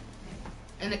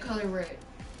 And the color red.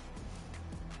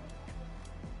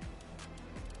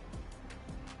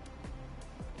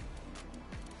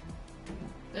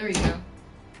 There we go.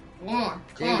 One more.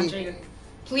 Come on, Jada.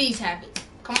 Please have it.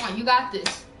 Come on, you got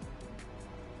this.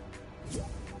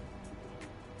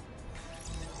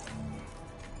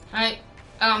 Alright.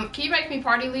 Can you make me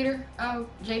party leader,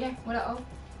 Jada? What up?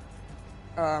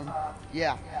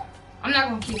 Yeah. I'm not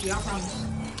gonna kick you, I promise.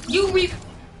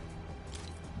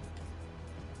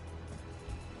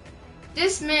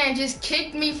 This man just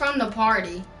kicked me from the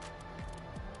party.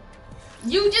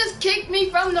 You just kicked me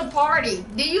from the party.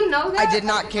 Do you know that? I did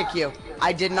not kick you.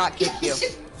 I did not kick you.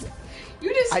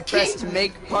 You just I pressed kicked me.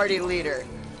 make party leader.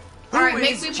 Alright, Who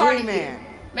make is me party J-Man? leader.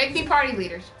 Make me party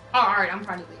leaders. Oh, alright, I'm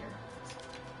party leader.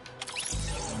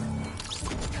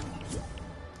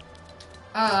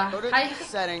 Go to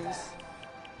settings.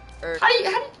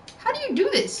 How do you do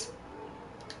this?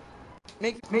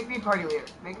 Make me party leader.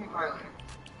 Make me party leader.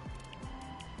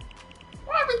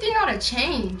 Well, everything ought to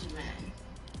change, man.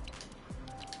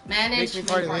 Manage. Make me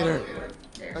party leader.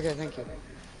 There. Okay, thank you.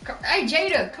 Hey,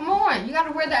 Jada, come on. You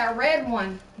gotta wear that red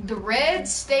one. The red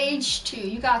stage 2.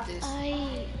 You got this.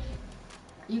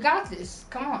 You got this.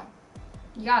 Come on.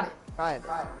 You got it. Right.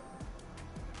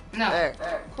 No. There.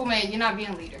 Cool, man. You're not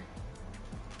being leader.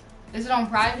 Is it on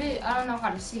private? I don't know how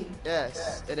to see.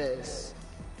 Yes, it is.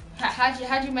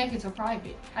 How'd you make it to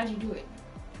private? How'd you do it?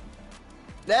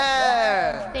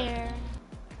 There. There.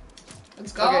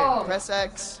 Let's go. Okay, press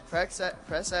X. Press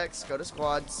X. Go to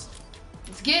squads.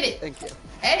 Let's get it. Thank you.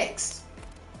 X.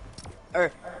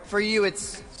 Or for you,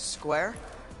 it's square.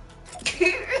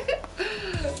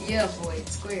 Yeah, boy.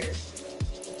 It's square.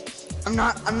 I'm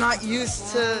not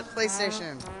used to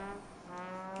PlayStation.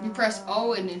 You press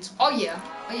O and it's oh yeah.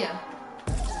 Oh yeah.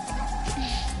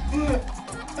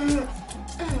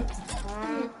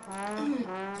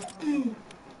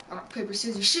 Rock, paper,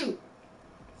 scissors, shoot.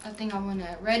 I think I won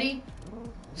that. Ready,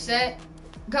 set,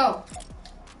 go.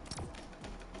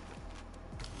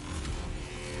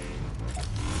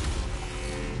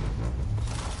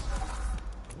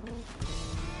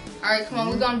 Alright, come on,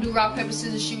 we're gonna do rock, paper,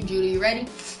 scissors, shoot, Judy. You ready?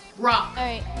 Rock,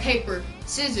 Alright. paper,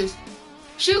 scissors,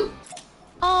 shoot.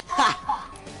 Oh.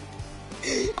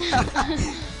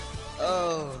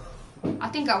 Oh. I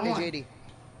think I won. Hey, JD.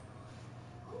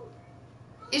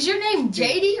 Is your name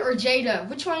JD or Jada?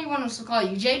 Which one you want us to call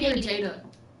you? JD or Jada?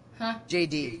 Huh?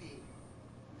 JD.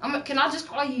 Can I just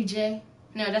call you Jay?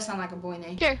 No, that sounds like a boy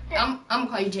name. Sure. I'm gonna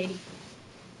call you JD.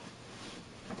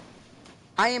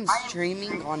 I am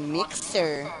streaming on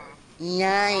Mixer.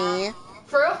 Yay.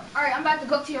 For real? Alright, I'm about to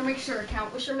go to your Mixer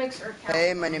account. What's your Mixer account?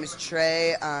 Hey, my name is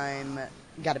Trey. I'm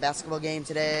got a basketball game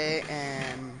today,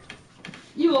 and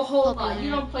You a whole lot.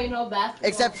 You don't play no basketball.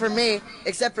 except for me,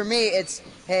 it's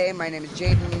hey, my name is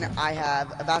Jaden. I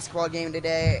have a basketball game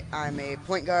today. I'm a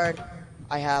point guard.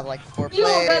 I have like 4 plays. You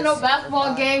don't got no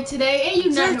basketball game today, and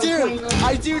you not no point guard.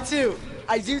 I do too.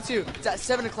 It's at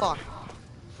 7 o'clock.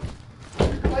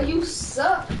 Oh, you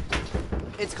suck.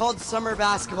 It's called summer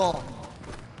basketball.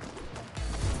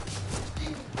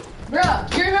 Bruh,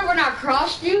 do you remember when I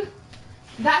crossed you?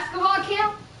 Basketball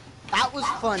camp? That was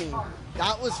funny.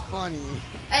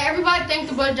 Hey, everybody thank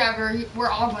the bus driver. We're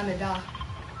all gonna die.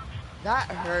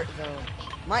 That hurt though.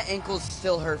 My ankles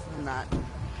still hurt from that.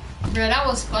 Bruh, that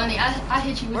was funny. I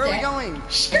hit you with Where that. are we going?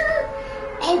 Sure.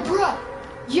 Oh, bruh.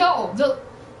 Yo,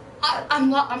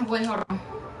 I'm wait, hold on.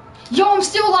 Yo, I'm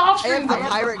still live I have streaming. the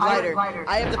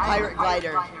pirate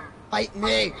glider. Fight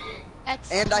me.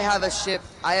 And I have a ship.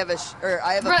 I have a Bruh,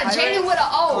 pirate Jaden with an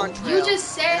O. contrail, You just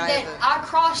said and that I I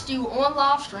crossed you on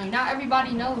live stream. Now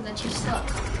everybody knows that you suck.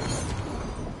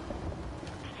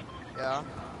 Yeah.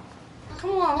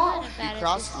 Come on, Mom. Bad at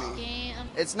crossed this me. game.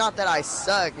 It's not that I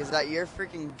suck. It's that you're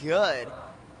freaking good.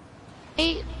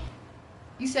 Hey,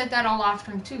 You said that on live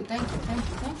stream too. Thank you.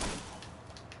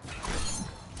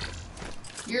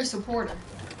 You're a supporter.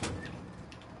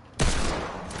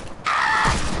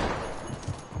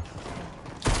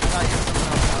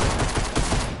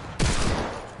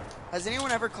 Has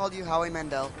anyone ever called you Howie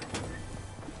Mandel?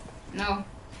 No.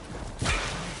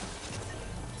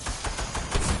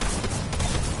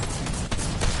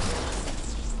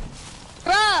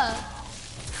 bruh.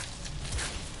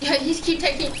 Yeah, you just keep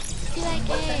taking. See that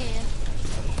game?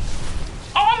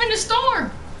 Oh, I'm in the storm.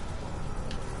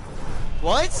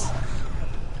 What?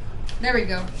 There we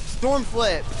go. Storm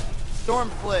flip.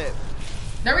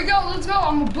 There we go. Let's go.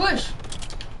 I'm a bush.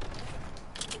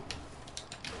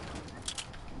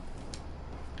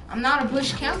 I'm not a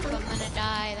bush camper. I'm gonna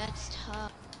die. That's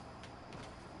tough.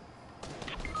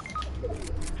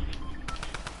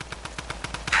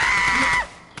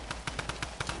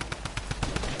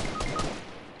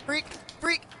 Freak.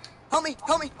 Help me.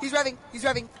 He's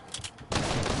revving.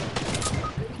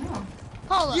 Come on.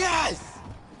 Hold up. Yes.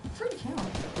 Freak him.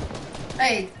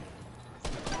 Hey,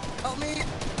 Help me!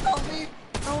 Help me!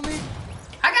 Help me!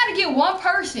 I gotta get one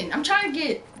person. I'm trying to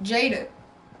get Jada.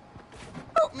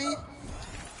 Help me!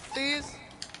 Please!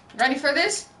 Ready for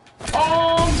this?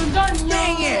 Oh, I'm done.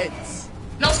 Dang it!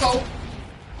 No scope.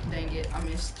 Dang it, I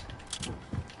missed.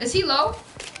 Is he low?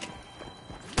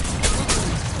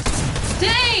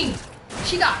 Dang!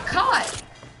 She got caught.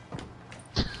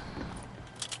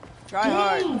 Try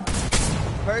hard.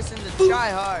 Person to try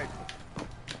hard.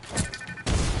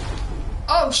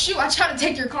 Oh shoot, I tried to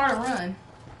take your car to run.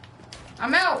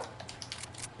 I'm out.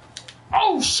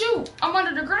 Oh shoot, I'm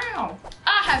under the ground.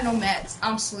 I have no mats,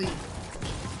 I'm asleep.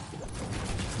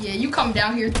 Yeah, you come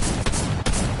down here.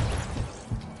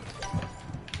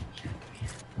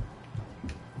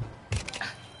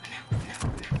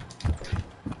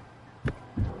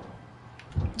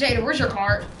 Jada, where's your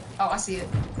card? Oh, I see it.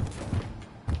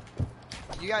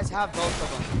 You guys have both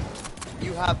of them.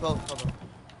 You have both of them.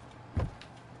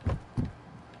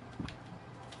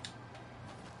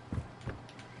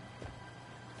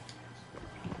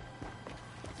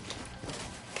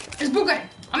 It's Bouquet.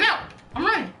 I'm out. I'm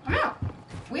running. I'm out.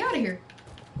 We out of here.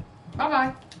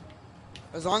 Bye-bye.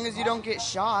 As long as you don't get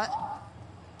shot.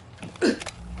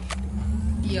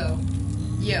 Yo.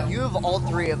 Yo. You have all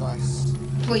three of us.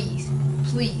 Please.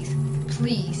 Please.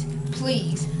 Please.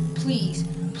 Please. Please.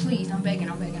 Please. I'm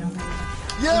begging. I'm begging. I'm begging.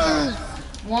 Yes!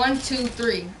 1, 2,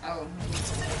 3. Oh.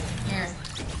 Here.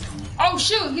 Oh,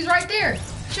 shoot. He's right there.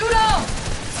 Shoot him.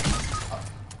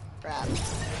 Crap.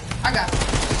 I got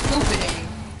stupid aim.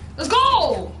 Let's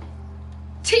go.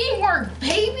 Teamwork,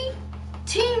 baby.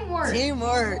 Teamwork.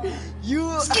 Teamwork.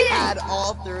 You had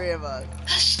all three of us.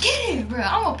 Let's get it, bro.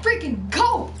 I'm a freaking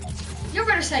GOAT. You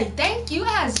better say thank you. I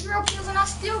had 0 kills and I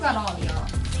still got all of y'all.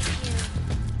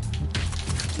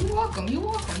 You're welcome. You're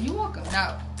welcome. You're welcome.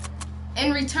 Now,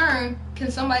 in return,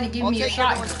 can somebody give me a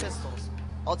shot? I'll take everyone's pistols.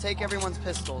 I'll take everyone's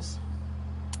pistols.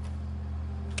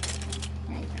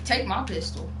 Take my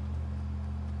pistol.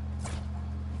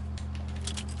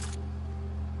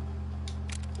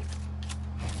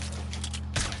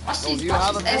 Well, if you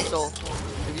have a pistol,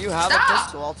 if you have a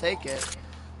pistol, I'll take it.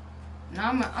 No,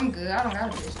 I'm good. I don't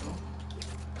got a pistol.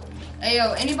 Hey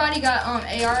yo, anybody got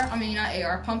AR? I mean not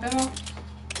AR, pump ammo?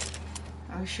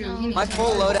 Oh shoot, he needs my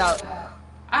full loadout.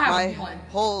 I have My one.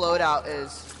 whole loadout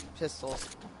is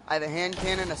pistols. I have a hand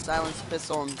cannon, a silenced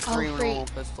pistol, and 3 normal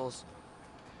pistols.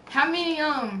 How many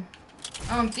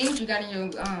things you got in your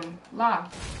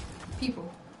loft?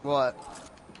 People. What?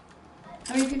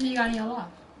 How many people you got in your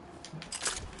loft?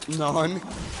 None.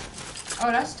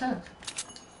 Oh, that's tough.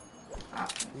 Yeah,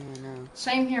 no.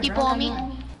 Same here. People on me.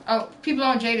 Oh, people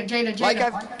on Jada.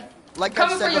 Like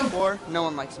I've said before, no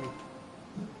one likes me.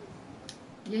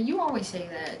 Yeah, you always say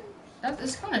that.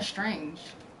 It's kind of strange.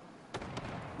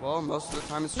 Well, most of the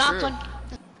time it's Knocked true. one.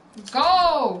 Let's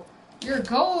go. You're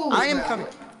gold. I am coming.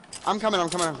 I'm coming. I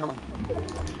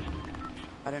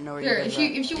didn't know where Here, you guys were.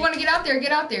 if you want to get out there,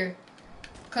 get out there.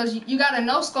 Cause you got a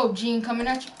no scope gene coming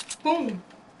at you. Boom.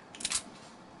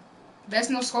 Best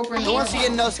no scoper in the Who world. wants to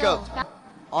get no scope?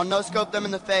 I'll no scope them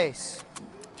in the face.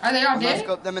 Are they all I'll no dead?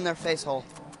 scope them in their face hole.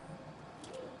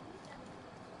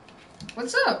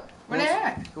 What's up? Where they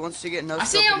at? Who wants to get no I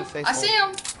see scope in him. the face I hole? see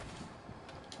him.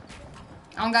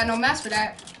 I don't got no mask for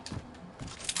that.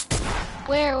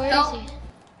 Where is Help. he?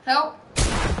 Help.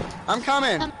 I'm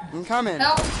coming. I'm coming.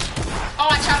 Help. Oh,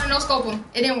 I tried to no scope him.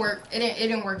 It didn't work. It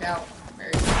didn't work out.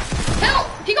 Very good. Help!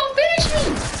 He gonna finish me.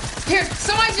 Here,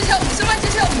 somebody just help me. Somebody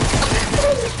just help me.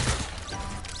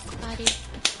 Body.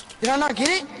 Did I not get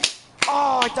it?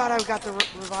 Oh, I thought I got the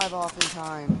revive off in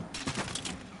time.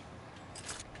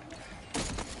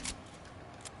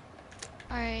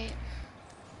 Alright.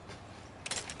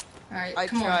 Alright, I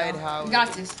come tried, on. Howard. You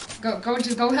got this. Just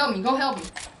go help me. Go help me.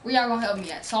 Where y'all gonna help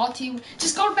me at? Salty?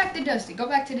 Just go back to Dusty. Go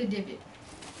back to the divot.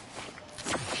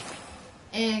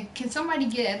 And can somebody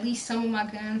get at least some of my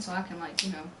guns so I can, like,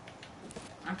 you know,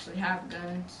 actually have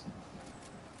guns?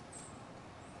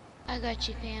 I got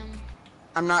you, Pam.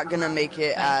 I'm not gonna make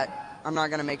it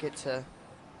to.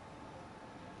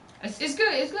 It's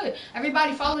good. It's good.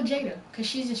 Everybody follow Jada, cause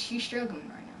she's struggling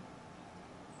right now.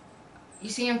 You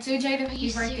see him too, Jada? Are you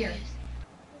He's right serious?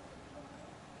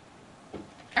 there.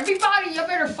 Everybody, you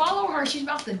better follow her. She's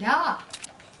about to die.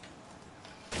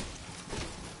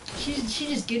 She's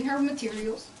just getting her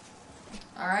materials.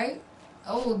 All right.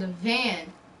 Oh, the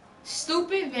van.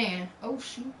 Stupid van. Oh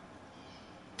shoot.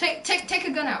 Take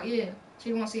a gun out. Yeah. So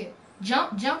you won't see it.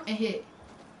 Jump, and hit.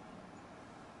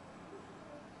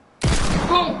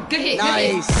 Boom. Good hit.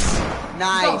 Nice. Good hit.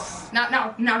 Nice.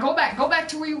 Go. Now go back. Go back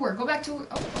to where you were. Go back to where.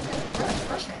 Oh, okay.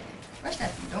 Rush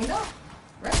that. Don't die.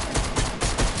 Rush that.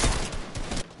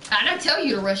 I didn't tell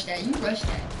you to rush that. You rushed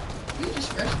that. You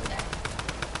just rushed that.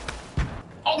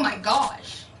 Oh my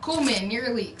gosh. Cool man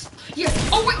nearly. Yeah.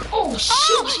 Oh wait. Oh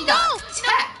shoot. She got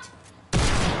tapped.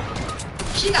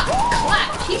 She got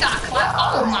clapped. He got clapped.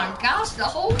 Oh my gosh. The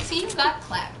whole team got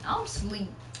clapped. I'm asleep.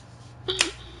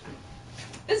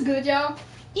 It's good, y'all.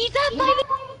 He's up by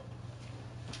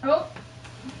Oh.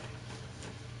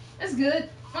 It's good.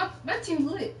 My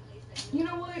team's lit. You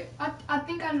know what? I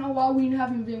think I know why we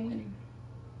haven't been winning.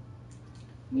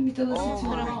 We need to listen Oh to it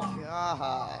my all.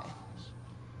 god.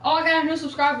 Oh, I got a new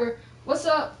subscriber. What's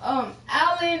up,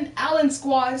 Alan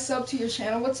Squad, sub to your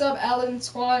channel. What's up, Alan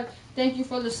Squad? Thank you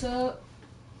for the sub.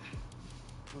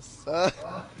 What's up?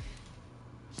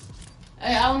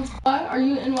 Hey, Alan Squad, are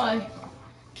you in my...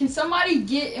 Can somebody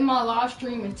get in my live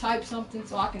stream and type something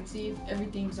so I can see if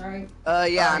everything's alright?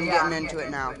 Yeah, I'm getting into it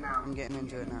now. I'm getting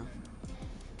into it now.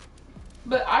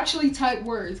 But actually type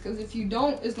words, because if you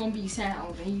don't, it's going to be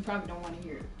sound, and you probably don't want to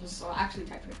hear it. Just so actually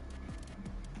type it.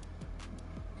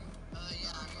 Yeah,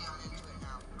 I'm getting into it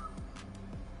now.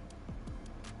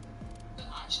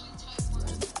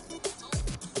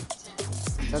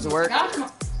 Does it work? Gosh,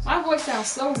 my voice sounds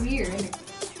so weird.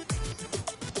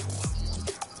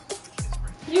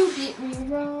 You did me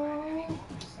wrong.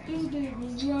 You did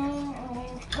me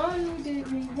wrong. Oh, you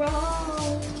did me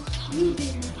wrong. You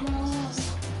did me wrong.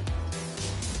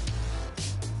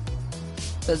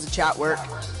 Does the chat work?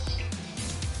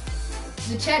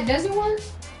 The chat doesn't work?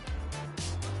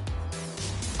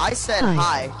 I said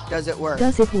hi. Does it work?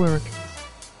 Does it work?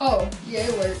 Oh, yeah,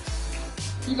 it works.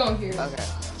 You gonna hear it. Okay.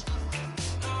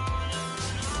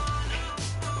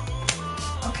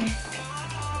 Okay.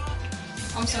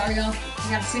 I'm sorry, y'all. I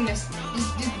gotta sing this.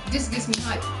 This gets me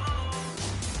hyped.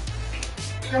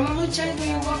 Grandma would change when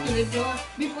you walk through the door.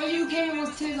 Before you came,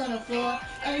 was tears on the floor.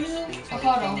 Hold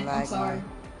on. I'm sorry.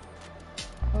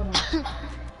 Hold on.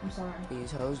 I'm sorry.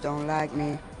 These hoes don't like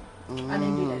me. I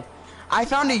didn't do that. I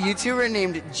found a YouTuber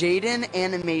named Jaden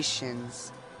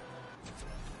Animations.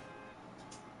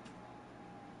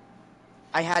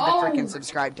 I had to freaking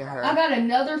subscribe to her. I got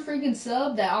another freaking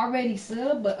sub that already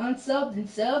subbed, but unsubbed and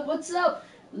sub. What's up?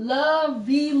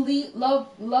 Lovely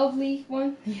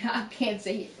one? Yeah, I can't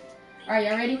say it. Alright,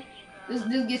 y'all ready? This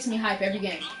gets me hype every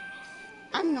game.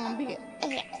 I'm gonna be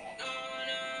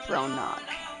pro not.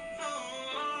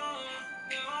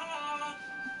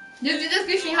 This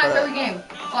gets me hype every game.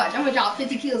 Watch, I'm gonna drop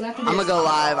 50 kills after this. I'm gonna go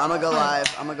live. I'm gonna go live.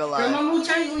 I'm gonna go live. Grandma who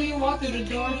changed when you walked through the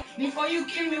door. Before you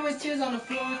came, there was tears on the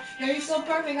floor. Girl, you so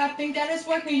perfect, I think that it's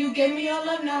working. You gave me your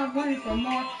love, now I'm running for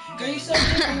more. Girl, you so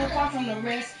different apart from the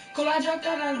rest. Cool, I dropped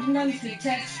out, I did nothing to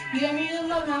text. You gave me your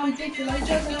love, now I'm thinking like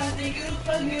Justin. I think you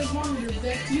plus me as one of the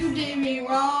best. You did me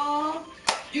wrong.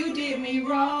 You did me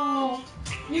wrong.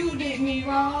 You did me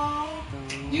wrong.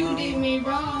 You did me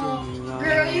wrong.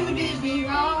 Girl, you did me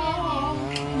wrong.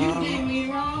 You did me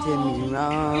wrong. Did me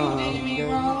wrong. You did me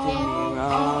wrong.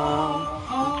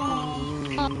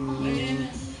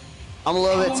 I'm a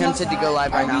little bit tempted to go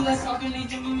live right now.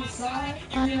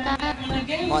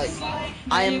 Like,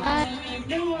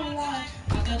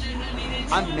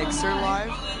 I'm Mixer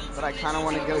live, but I kind of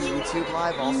want to go YouTube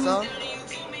live also.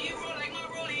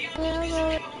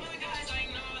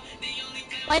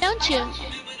 Why don't you?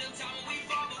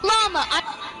 Llama,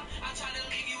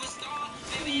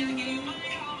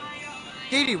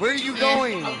 Katie, where are you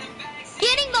going?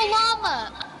 getting the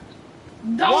llama.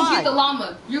 Don't Why? get the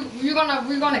llama.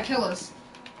 We're gonna kill us.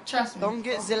 Trust me. Don't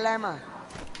get the llama.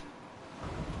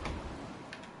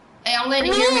 Hey, I'm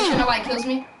letting here. Make sure nobody kills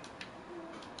me.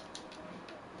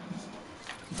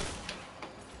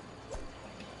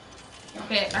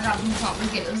 Okay, I got a blue pump.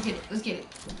 Let's get it.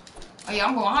 Oh yeah,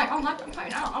 I'm going high. I'm high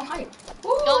now. I'm high.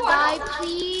 Woo, Don't I die, got-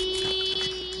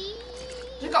 please.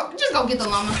 Just go get the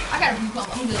llama. I got a blue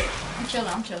pump. I'm good.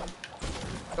 I'm chilling.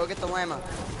 Go get the llama.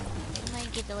 I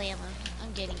might get the llama.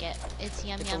 I'm getting it. It's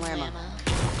yum Get the yum llama. llama.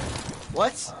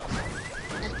 What?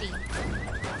 Nothing.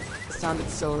 It sounded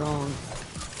so wrong.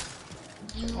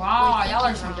 You Wow, were y'all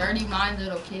are thinking some wrong. dirty mind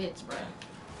little kids, bro.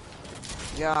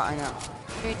 Yeah, I know.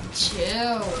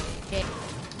 Chill.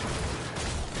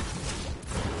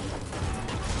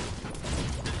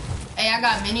 Hey, I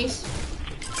got minis.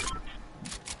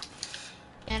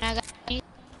 And I got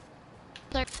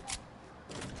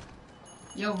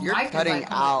Yo, You're Mike cutting is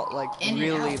like out like in and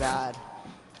really out. bad.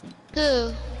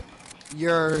 Who?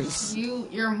 Yours.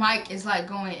 Your mic is like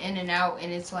going in and out,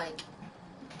 and it's like,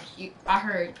 I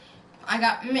heard, I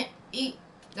got eat.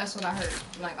 That's what I heard.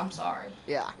 Like, I'm sorry.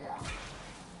 Yeah.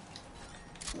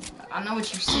 I know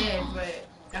what you said, but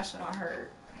that's what I heard.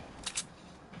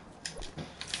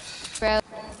 Bro.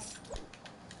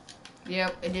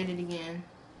 Yep, it did it again.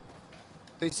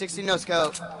 360 no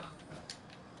scope.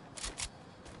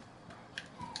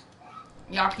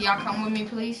 Y'all come with me,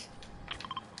 please?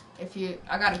 I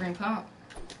got a green pump.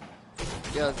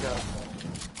 Yeah, let's go.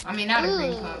 I mean, not a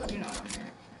green pump, you know what I'm saying.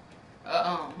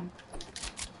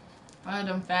 One of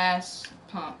them fast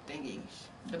pump thingies.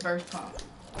 The burst pump.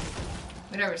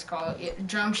 Whatever it's called.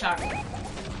 Drum shotgun.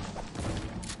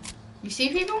 You see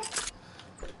people?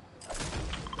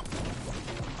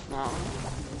 No.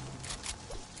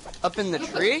 Up in the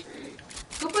tree?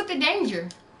 Who put the danger?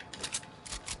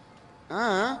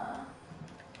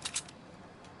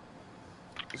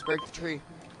 Let's break the tree.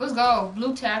 Let's go.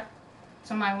 Blue tap.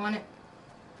 Somebody want it?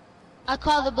 I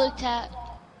call the blue tap.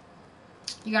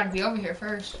 You gotta be over here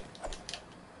first.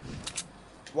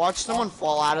 Watch someone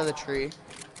fall out of the tree.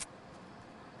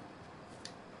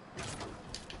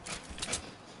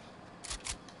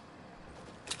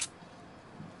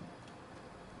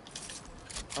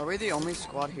 Are we the only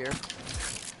squad here?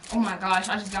 Oh my gosh,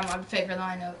 I just got my favorite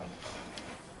lineup.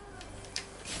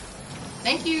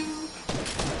 Thank you.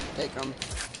 Take them.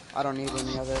 I don't need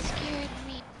any of it. Scared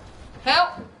me. Help!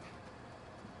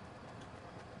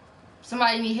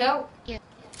 Somebody need help? Yeah.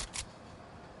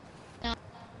 No.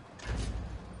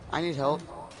 I need help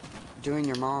doing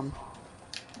your mom.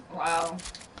 Wow.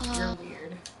 You're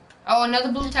weird. Oh,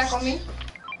 another blue tack on me?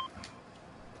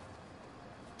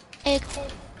 It,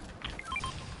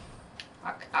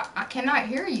 I cannot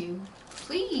hear you.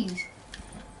 Please.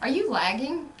 Are you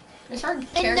lagging? Is her no,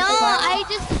 character I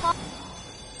just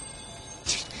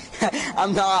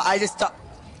I'm not. I just talk.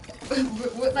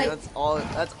 like, That's all.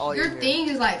 your You hear. thing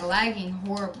is like lagging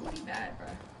horribly bad, bro.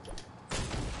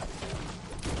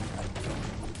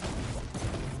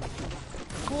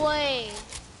 Boy,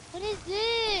 what is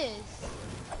this?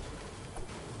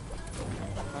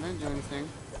 I didn't do anything.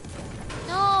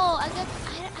 No, I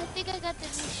think I got the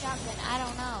new shotgun. I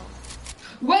don't know.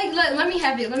 Wait, let me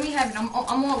have it. Let me have it. I'm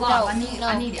on live. No, I need it. no,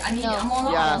 I need it. no. I'm on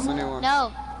live. Yeah, I'm that's a on- new one.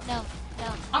 No.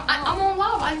 I'm on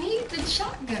live. I need the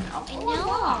shotgun. I'm on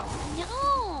live. No.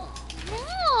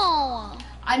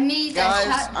 I need that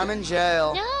Guys, shotgun. I'm in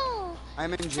jail. No.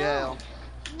 I'm in jail.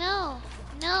 No.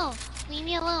 Leave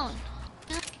me alone.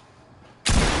 No.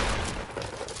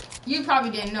 You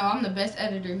probably didn't know. I'm the best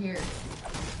editor here.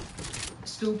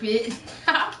 Stupid.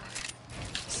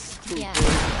 Yeah.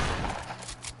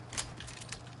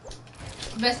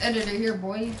 Best editor here,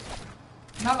 boy.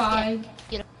 Bye bye.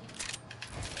 Yeah.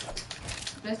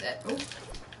 Best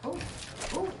oh.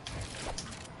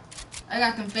 I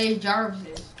got them Faye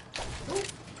Jarvises. Ooh.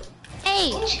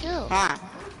 Hey, chill. Huh.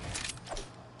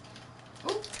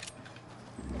 Ooh.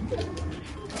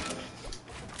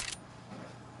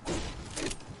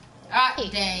 Ah,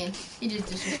 dang. He just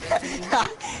disrespected me.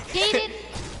 Gated.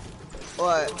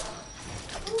 What?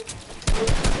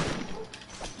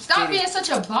 Stop being such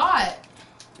a bot.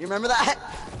 You remember that?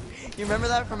 You remember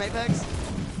that from Apex?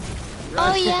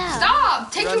 Oh yeah.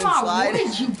 Stop taking Run and my slide.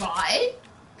 wood, you bot.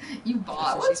 You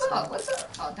bot. That's what What's she up? said. What's up?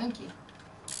 Oh, thank you.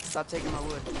 Stop taking my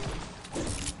wood.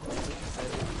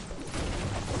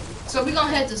 So we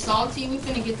gonna head to Salty. We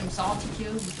finna get them salty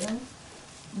kills. You done?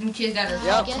 Them kids that are I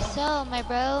Yep. guess so, my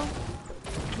bro.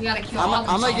 We gotta kill all them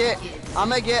I'm salty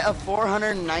gonna kids. get a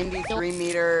 493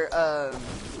 meter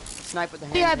snipe with the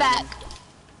hand. Be right back.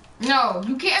 No,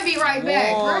 you can't be right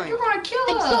back, bro. Boy. You're gonna kill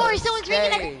I'm us. sorry, someone's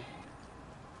ringing. Hey,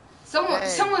 Hey.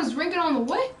 Someone's ringing on the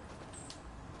what?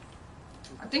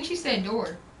 I think she said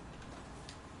door.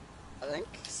 I think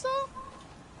so.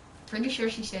 Pretty sure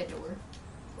she said door.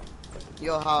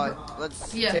 Yo, how?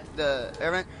 Let's Yeah. take the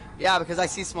airman. Yeah, because I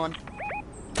see someone.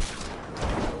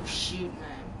 Oh shoot,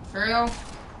 man. For real?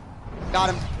 Got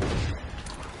him.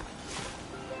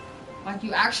 Like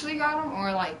you actually got him,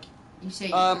 or like you say?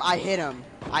 You I hit him.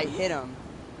 I hit him.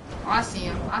 Oh, I see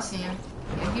him. I see him.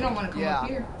 Yeah, he don't want to come Yeah. up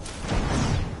here.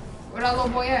 Where that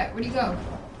little boy at? Where'd he go?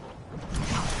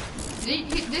 Did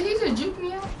he just juke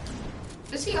me out?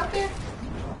 Is he up there?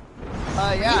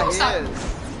 Yeah, don't he stop. is.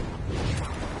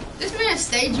 This man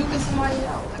stay juking somebody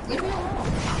out. Like, leave me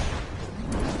alone.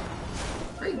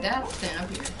 Freak that. I'm staying up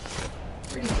here.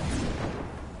 Where'd he go?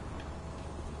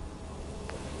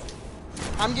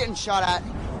 I'm getting shot at.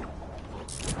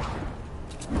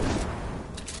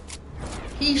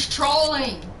 He's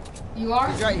trolling. You are?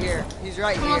 He's right here. He's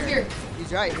right Come up here. here.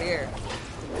 He's right here.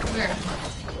 Where?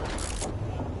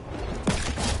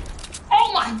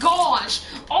 Oh my gosh!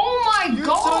 Oh my You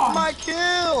gosh! took my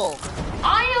kill.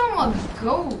 I am a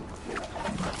goat.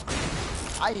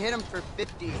 I hit him for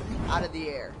 50 out of the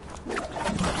air.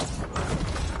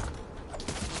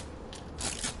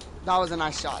 That was a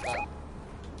nice shot, though.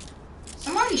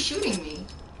 Somebody's shooting me.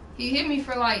 He hit me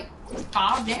for like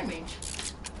 5 damage.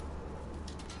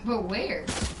 But where?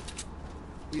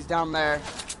 He's down there.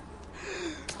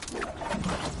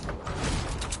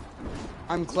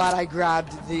 I'm glad I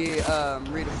grabbed the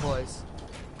redeploys.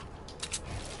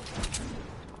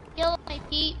 Kill my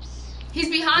peeps. He's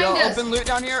behind Yo, us. open loot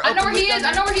down here. I know open where he loot is.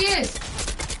 down I know here. where he is.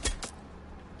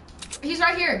 He's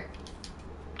right here.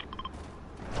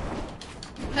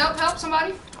 Help, help,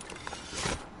 somebody.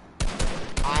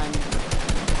 I'm...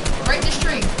 Break this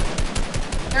tree.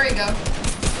 There you go.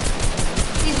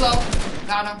 He's low.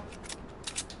 Got him.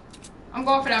 I'm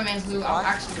going for that man's loot. I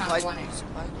actually kind of want it.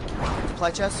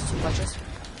 Supply chest. Supply chest.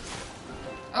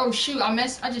 Oh shoot, I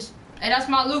missed. Hey, that's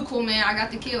my loot, cool man. I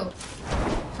got the kill.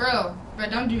 For real.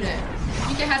 But don't do that.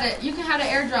 You can have the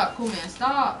airdrop, cool man.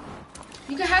 Stop.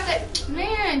 You can have that.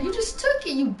 Man, you just took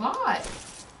it, you bot.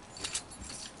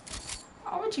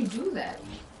 Why would you do that?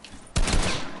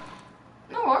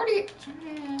 No, I already.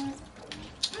 Man,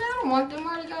 I don't want them.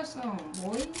 I already got some,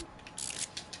 boy.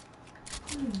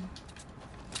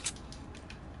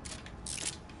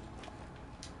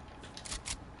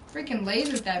 Freaking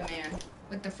lasered that man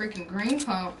with the freaking green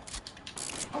pump.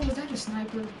 Oh, was that a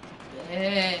sniper?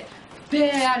 Yeah.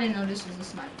 I didn't know this was a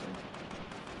sniper.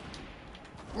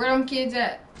 Where them kids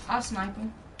at? I'll snipe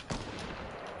them.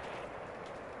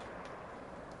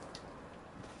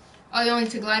 Oh, you only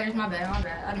took gliders? My bad.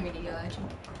 I didn't mean to yell at you.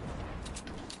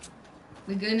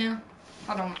 We good now?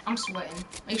 Hold on, I'm sweating.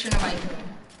 Make sure nobody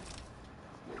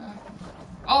good.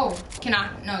 Oh, can I?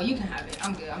 No, you can have it.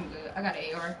 I'm good. I got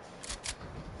an AR.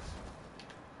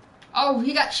 Oh,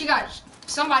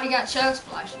 somebody got chug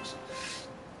splashes.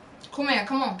 Cool man,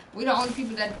 come on. We the only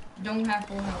people that don't have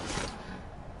full health.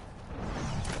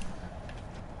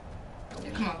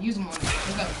 Yeah, come on, use them on me.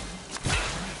 Let's go.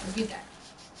 Let's get that.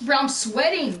 Bro, I'm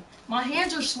sweating. My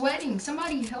hands are sweating.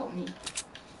 Somebody help me.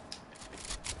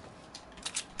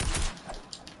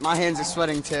 My hands are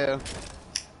sweating too.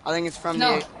 I think it's from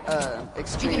the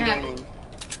extreme gaming.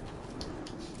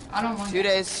 I don't want 2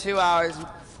 days, 2 hours,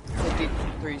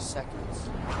 53 seconds.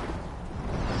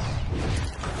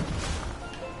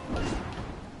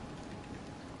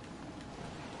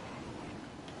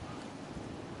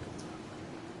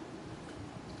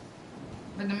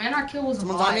 But the man I killed was a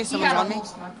Someone's bot. on me, someone's on me.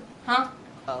 Huh?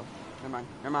 Oh,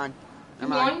 never mind.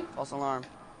 Going? False alarm.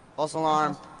 False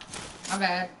alarm. My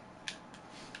bad.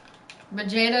 But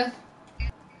Jada,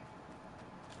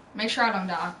 make sure I don't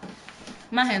die.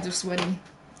 My hands are sweaty.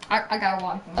 I gotta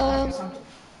walk them.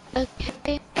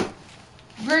 Okay.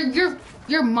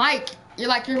 Your mic.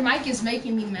 Your mic is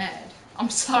making me mad. I'm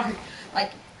sorry.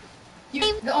 Like,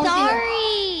 I'm the only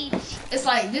sorry. It's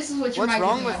like this is what your What's mic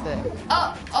wrong is with doing. it?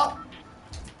 Oh.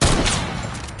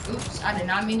 Oops, I did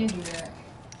not mean to do that.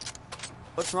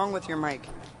 What's wrong with your mic?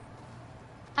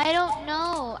 I don't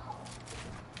know.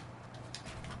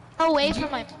 Away from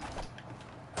my.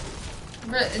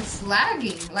 Bruh, it's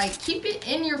lagging. Like, keep it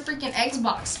in your freaking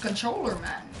Xbox controller,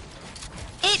 man.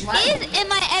 It is in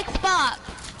my Xbox.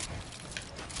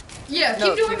 Yeah, No,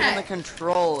 keep doing keep it that. on the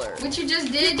controller. What you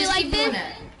just did, just like keep doing this?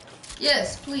 that.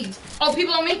 Yes, please. Oh,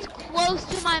 people on me? Close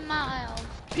to my mouth.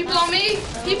 People on me?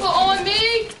 People on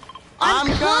me? I'm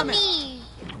coming. coming.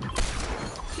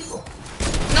 People.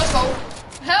 No scope.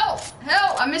 Help!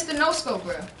 I missed the no scope,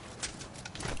 bro.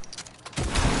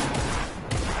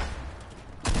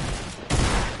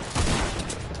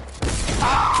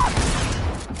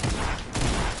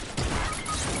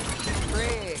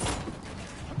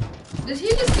 Did he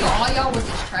just kill all y'all with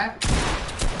his trap?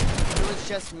 It was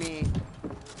just me.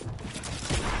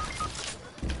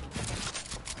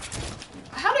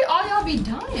 How did all y'all be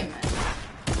dying, man?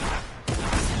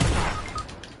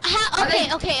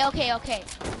 Okay.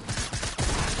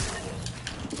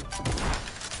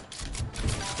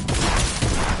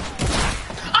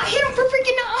 I hit him for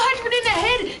freaking 100 in the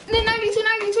head, and then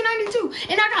 92,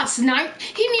 and I got sniped.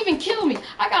 He didn't even kill me.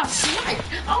 I got sniped.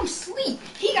 I'm asleep.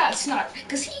 He got sniped,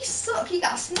 because he sucked. He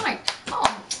got sniped.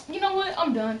 Oh, you know what?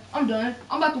 I'm done. I'm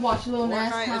about to watch Lil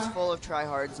Nas. Fortnite is full of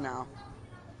tryhards now.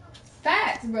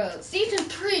 Facts, bro. Season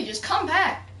 3, just come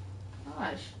back.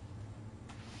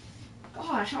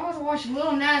 Gosh, I'm about to watch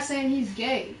Lil Nas saying he's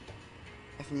gay.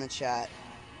 From the chat.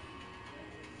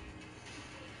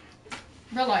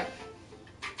 Bro, like,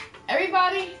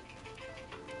 everybody,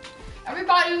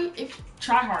 if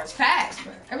tryhards, facts,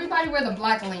 bro. Everybody wear the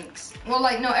black links. Well,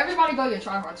 like, no, everybody go your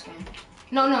tryhard skin.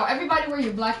 No, everybody wear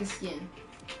your blackest skin.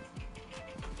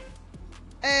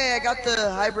 Hey, I got the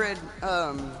hybrid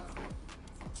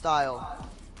style.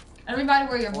 Everybody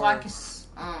wear your blackest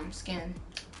skin.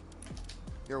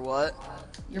 Your what?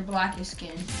 Your blackest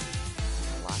skin.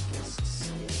 Blackest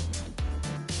skin.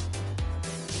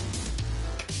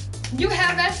 You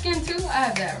have that skin too? I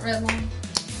have that red one.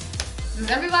 Does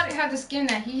everybody have the skin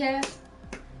that he has?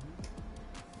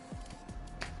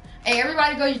 Hey,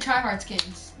 everybody go your tryhard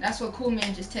skins. That's what Cool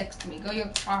Man just texted me. Go your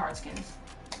tryhard skins.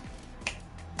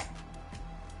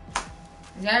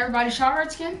 Is that everybody's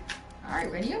tryhard skin?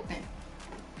 Alright, ready up then.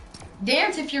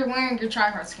 Dance if you're wearing your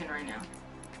tryhard skin right now.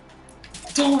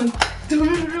 Dun,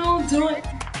 dun, dun, dun.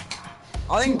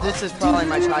 I think this is probably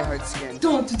my tryhard skin.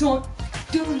 Dun, dun,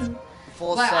 dun.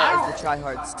 Full Like, set is the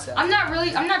tryhard set. I'm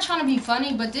not trying to be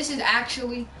funny, but this is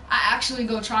actually, I actually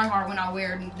go try hard when I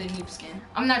wear the noob skin.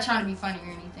 I'm not trying to be funny or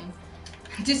anything.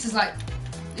 This is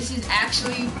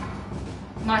actually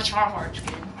my try hard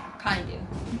skin, kinda.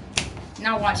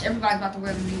 Now watch, everybody's about to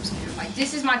wear the noob skin. Like,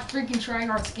 this is my freaking try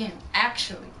hard skin,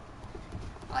 actually.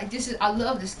 Like, this is, I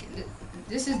love this skin.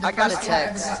 This is the I got a first skin I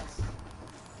ever text. got.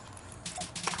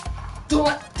 Do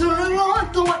it, do it.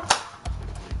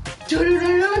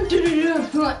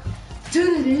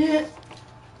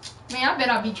 Man, I bet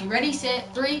I beat you. Ready,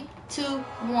 set, 3, 2,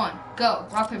 1, go.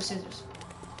 Rock, paper, scissors.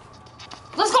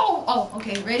 Let's go! Oh,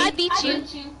 okay, ready? I beat you.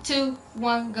 2,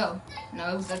 1, go.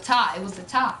 No, it was a tie. It was a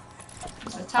tie. It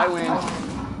was a tie. I win.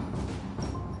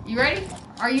 You ready?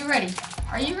 Are you ready?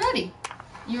 Are you ready?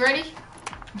 You ready?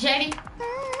 JD?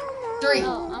 3,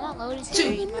 Oh, I'm on loading 2,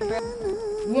 screen, my bro.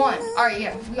 1. Alright,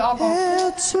 yeah, we all go.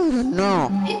 No.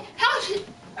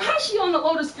 How's she on the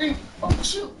loading screen? Oh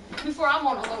shoot! Before I'm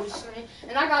on the loading screen,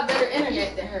 and I got better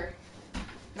internet than her.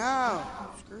 No.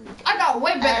 Screw you. I got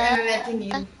way better internet than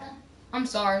you. I'm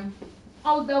sorry.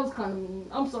 Oh, that was kind of mean.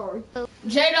 I'm sorry.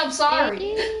 Jade, I'm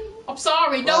sorry. I'm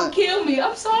sorry. Don't What? kill me.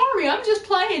 I'm sorry. I'm just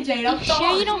playing, Jade. I'm You sorry.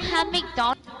 sure you don't have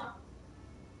McDonald's?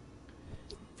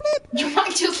 You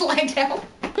might just lag out.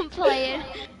 I'm playing.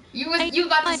 You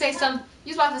about to say something. You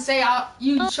was about to say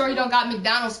you sure you don't got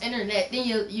McDonald's internet?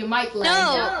 Then you might lag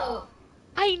out. No.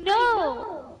 I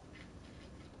know.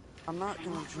 I'm not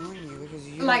gonna join you because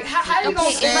you. Like how you gonna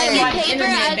Okay, if I say get like paper,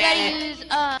 internet I bad gotta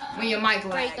use when your mic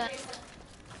ray lag? gun.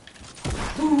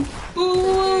 Boo,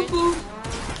 boo, boo.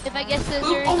 If I get scissors,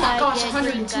 Oh my gosh, I get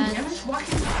 102 green damage. guns. Why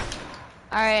can't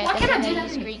Alright, Why I can't I think do I that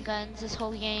use to me? green guns this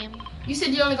whole game. you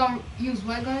said you only gonna use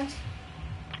what guns?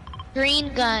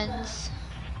 Green guns.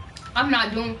 I'm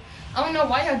not doing. I don't know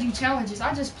why y'all do challenges.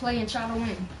 I just play and try to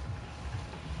win.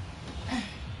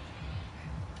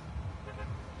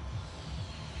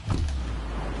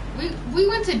 We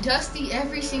went to Dusty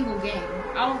every single game.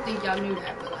 I don't think y'all knew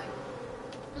that, but like,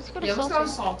 Let's go to yeah, let's go to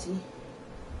Salty. Salty.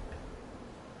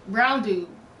 Brown dude.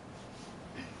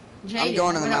 Jaden, I'm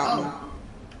going to the what up? mountain. Oh.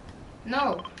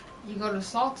 No, you go to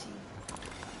Salty.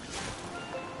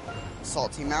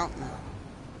 Salty Mountain.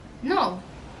 No,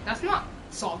 that's not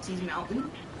Salty's mountain.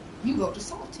 You go to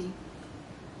Salty.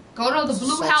 Go to the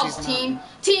blue Salty's house, team.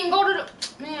 mountain. Team, go to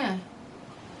the man.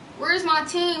 Where's my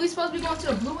team? We supposed to be going to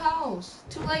the blue house.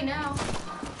 Too late now.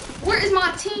 Where is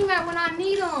my team at when I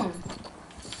need them?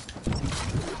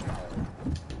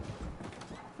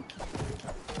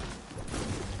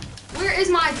 Where is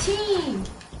my team?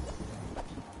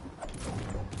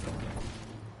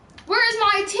 Where is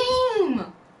my team?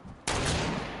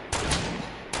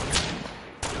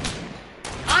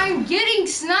 I'm getting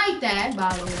sniped at,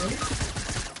 by the way.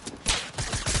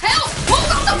 Help! Who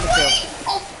got the plane?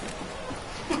 Oh,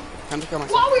 Time to kill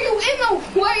myself. why were you in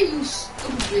the way, you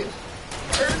stupid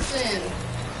person?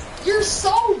 You're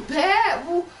so bad.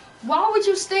 Why would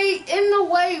you stay in the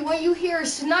way when you hear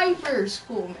snipers,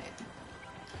 cool man?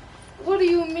 What do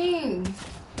you mean?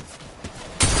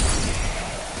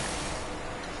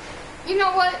 You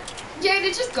know what?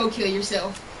 Jada, just go kill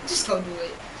yourself. Just go do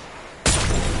it.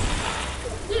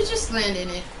 You just land in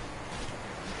it.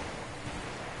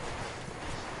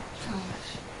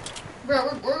 Gosh.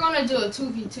 Bro, we're gonna do a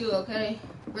 2v2, okay?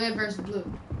 Red versus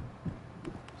blue.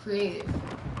 Creative.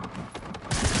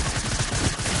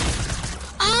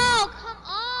 Oh, come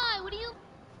on! What do you?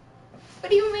 What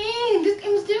do you mean? This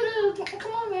game's doo-doo.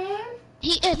 Come on, man.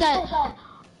 He is at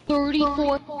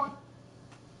 34.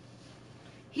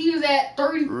 He was at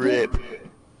 30. Rip.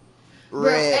 Bro,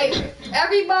 Rip. hey,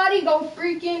 everybody go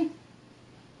freaking.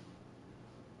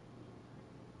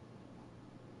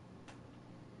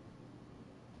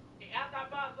 After I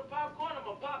buy some popcorn, I'm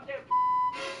gonna pop that.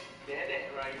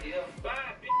 That right here. Bye,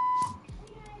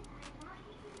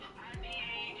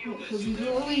 Cause you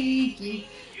go leaky.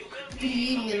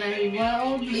 And I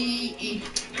won't bleed.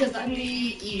 Cause I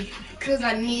need you. Cause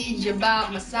I need you by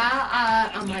my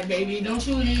side. I'm like, baby, don't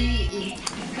you leave.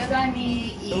 Cause I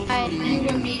need you. You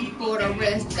and me for the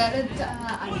rest of the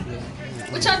time.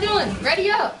 What y'all doing?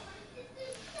 Ready up.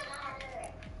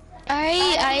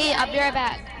 Alright, I'll be right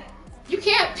back. You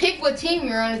can't pick what team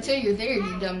you're on until you're there,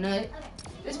 you dumb nut.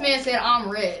 This man said I'm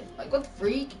red. Like, what the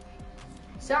freak?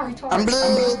 sound retarded. I'm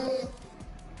blue.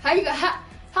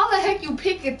 How the heck you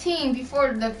pick a team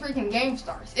before the freaking game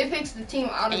starts? It picks the team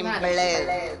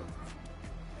automatically.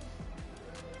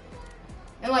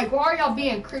 And like, why are y'all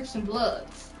being Crips and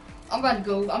Bloods? I'm about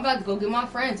to go get my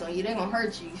friends on you. They gonna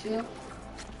hurt you. You feel?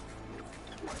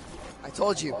 I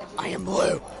told you, I am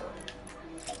blue.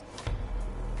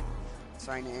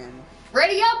 Sign in.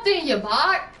 Ready up then, you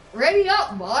bot. Ready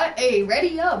up, bot. Hey,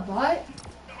 ready up, bot.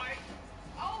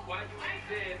 Why you ain't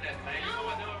saying that, man? You know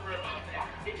what the number about that?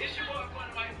 It's your boy,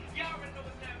 Fortnite. Y'all already know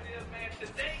what time it is, man.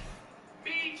 Today,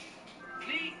 me,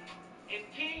 Neat, and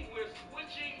King, we're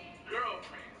switching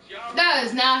girlfriends. Y'all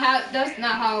That's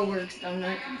not how it works, though.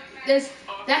 No.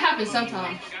 That happens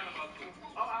sometimes.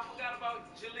 I forgot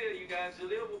about Jaleel, you guys.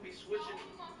 Jaleel will be switching.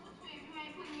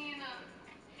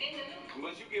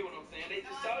 But you get what I'm saying. They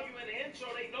just saw you in the intro.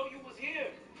 They know you was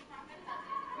here.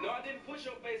 No, I didn't push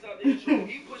your face out the intro.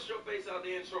 He pushed your face out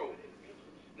the intro.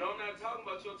 No, I'm not talking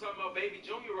about you. I'm talking about Baby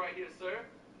Junior right here, sir.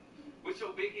 With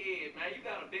your big head, man. You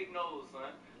got a big nose, son.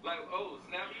 Like, oh,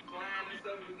 snap, you flying and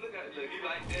stuff. Look at it. Look, you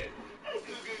like that.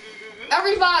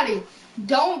 Everybody,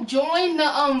 don't join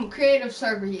the creative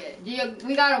server yet.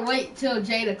 We gotta wait till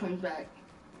Jada comes back.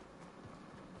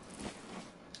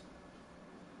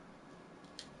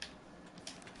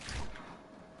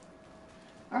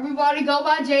 Everybody go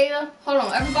by Jada. Hold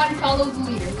on, everybody follow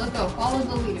the leader. Let's go, follow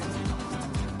the leader.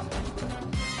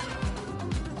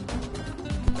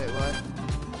 Wait, what?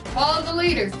 Follow the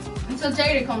leader until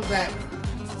Jada comes back.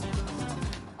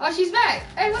 Oh, she's back.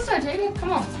 Hey, what's up, Jada?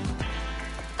 Come on.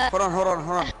 Hold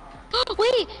on.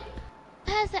 Wait.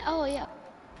 How's that? Oh, yeah.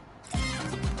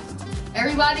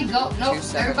 Everybody go. Nope.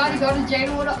 Everybody go to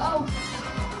Jaden with an O.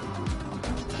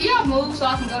 Can y'all move so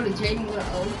I can go to Jaden with an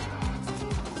O?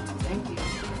 Thank you.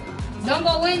 Don't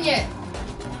go in yet.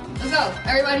 Let's go.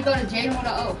 Everybody go to Jaden with an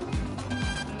O.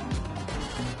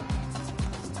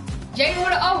 Jaden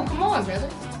with an O. Come on, brother.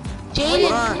 Jaden,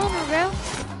 come on, bro.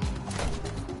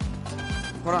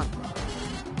 Hold on.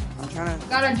 I'm trying to.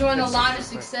 Gotta join the line of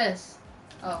success.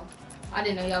 Oh, I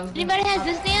didn't know y'all was. Anybody has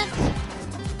this dance?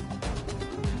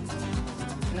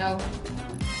 No.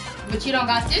 But you don't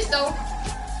got this though.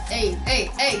 Hey,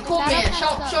 cool man.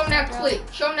 Show him that click.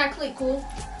 Show him that click, cool.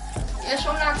 Yeah,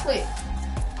 show him that click.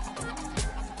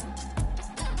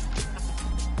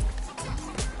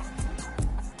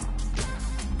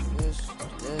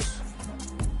 This.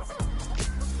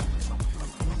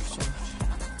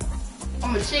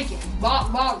 I'm a chicken.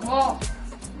 Walk.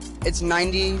 It's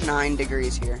 99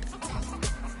 degrees here.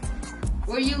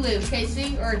 Where you live,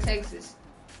 KC or Texas?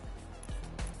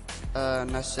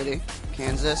 Nest City,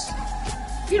 Kansas.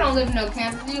 You don't live in no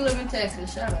Kansas. You live in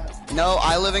Texas. Shut up. No,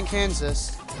 I live in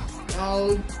Kansas.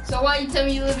 Oh, so why you tell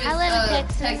me you live in I live in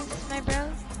Texas, Texas? my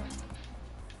bro.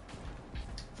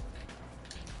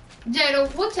 Jada,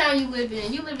 what town you live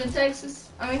in? You live in Texas?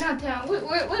 I mean, not town.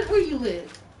 Where you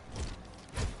live?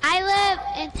 I live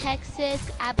in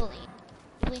Texas, Abilene.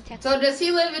 Texas. So does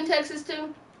he live in Texas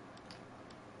too?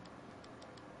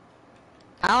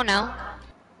 I don't know.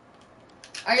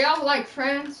 Are y'all like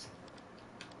friends?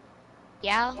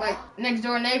 Yeah. Like next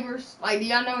door neighbors? Like do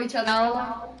y'all know each other?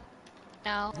 No.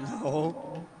 No.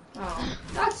 Oh,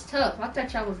 that's tough. I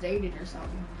thought y'all was dated or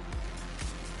something.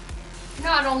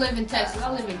 No, I don't live in Texas.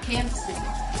 I live in Kansas City.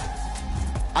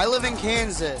 I live in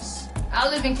Kansas. I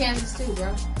live in Kansas too,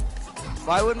 bro.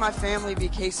 Why would my family be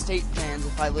K-State fans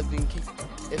if I lived in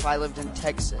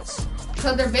Texas?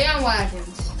 Cause they're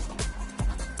bandwagons.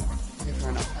 Okay, fair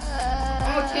enough.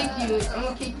 I'm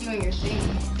gonna kick you in your seat.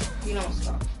 You don't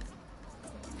stop.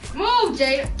 Move,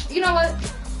 Jada. You know what?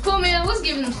 Cool, man. Let's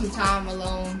give them some time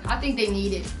alone. I think they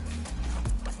need it.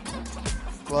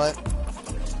 What?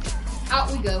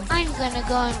 Out we go. I'm gonna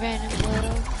go on random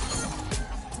world.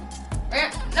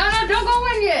 No, don't go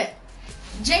in yet.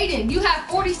 Jaden, you have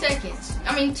 40 seconds.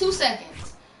 I mean, 2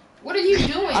 seconds. What are you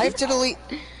doing? I have to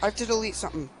delete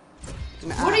something.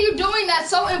 What are you doing that's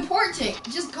so important?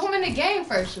 Just come in the game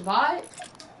first, Shabbat.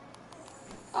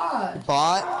 God.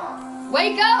 Bot?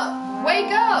 Wake up!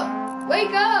 Wake up!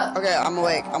 Wake up! Okay, I'm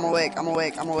awake.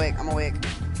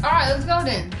 Alright, let's go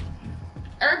then.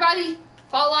 Everybody,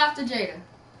 follow after Jada.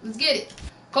 Let's get it.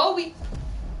 Kobe.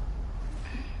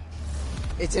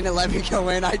 It didn't let me go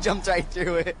in. I jumped right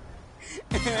through it.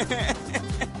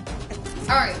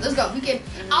 Alright, let's go.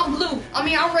 I'm blue. I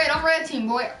mean, I'm red. I'm red team,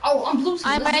 boy. Oh, I'm blue.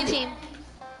 I'm red team.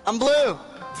 I'm blue.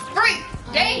 Freak!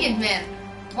 Dang it, man.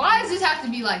 Why does this have to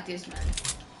be like this, man?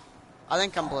 I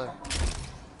think I'm blue.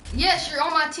 Yes, you're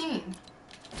on my team.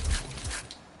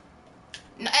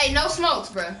 Hey, no smokes,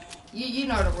 bro. You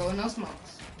know the rule. No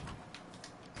smokes.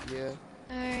 Yeah.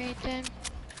 Alright then.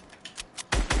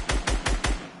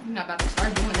 You're not about to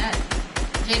start doing that.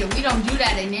 Jada, we don't do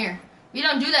that in there. We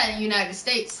don't do that in the United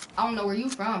States. I don't know where you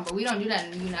from, but we don't do that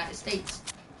in the United States.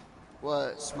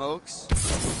 What, smokes?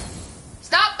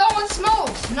 Stop throwing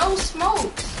smokes. No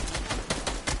smokes.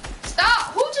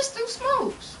 Stop. Who just threw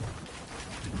smokes?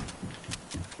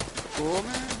 Cool,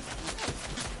 man.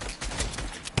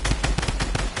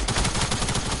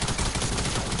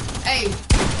 Hey,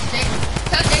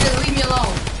 tell Jada to leave me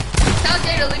alone. Tell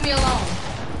Jada to leave me alone.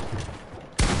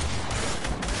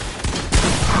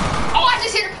 Oh, I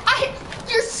just hit her. I hit.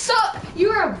 You suck.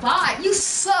 You're a bot. You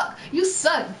suck. You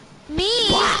suck. Me?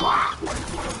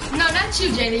 No, not you,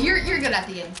 Jaden. You're good at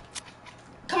the end.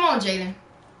 Come on, Jaden.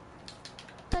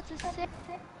 That's a sick.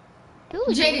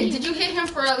 Jaden, did you hit him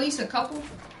for at least a couple?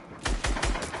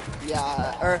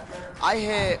 Yeah, or I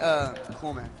hit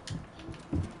Coleman.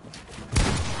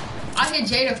 I hit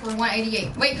Jada for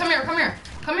 188. Wait, come here, come here.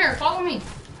 Come here, follow me.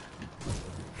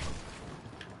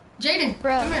 Jaden,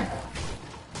 Bro. come here.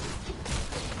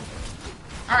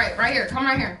 Alright, right here. Come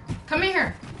right here. Come in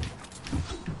here.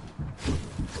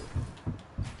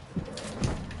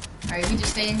 Alright, we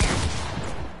just stay in here.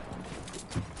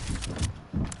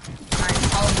 Alright,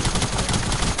 follow me.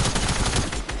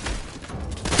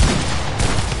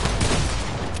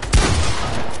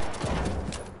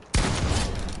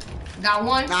 Got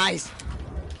one. Nice.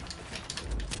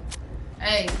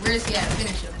 Hey, where's he at?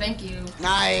 Finish him. Thank you.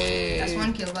 Nice. That's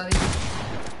one kill, buddy.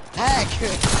 Heck.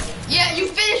 Yeah, you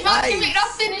finished my Nice. teammate.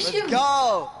 I'll finish Let's you.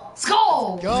 go. Let's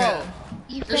go. Go. Yeah.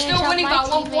 You They're finish still off winning my by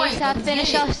 1 teammates, point. I Let's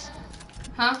finish get it. us.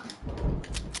 Huh?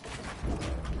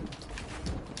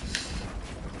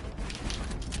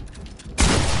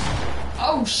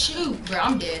 Oh shoot, bro,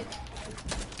 I'm dead.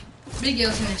 Big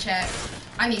L's in the chat.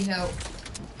 I need help.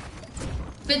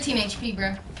 15 HP,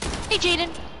 bro. Hey, Jaden.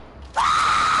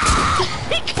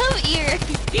 Come here.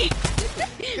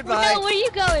 Goodbye. No, where are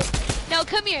you going? No,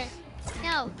 come here.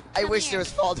 No. I come wish here. there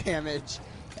was fall damage.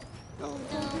 No.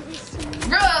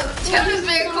 Bro, tell this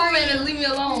man cool man and leave me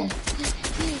alone.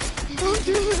 Don't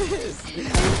do this.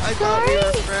 I thought we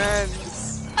were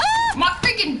friends. Ah! My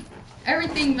freaking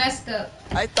everything messed up.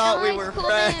 I thought we Nice, were cool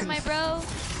friends. Man, my bro.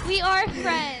 We are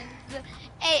friends.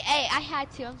 Hey, I had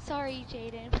to. I'm sorry,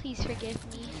 Jaden. Please forgive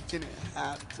me. You didn't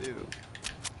have to.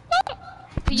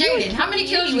 Jaden, how many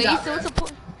kills you got, So what's the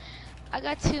point? I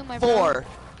got 2, my bro. 4.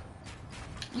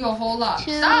 You a whole lot.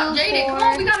 2, Stop, Jaden. Come 4.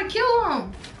 on, we gotta kill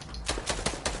him.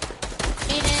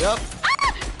 Jaden. Yep.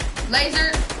 Ah!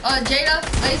 Laser, Jada,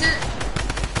 laser.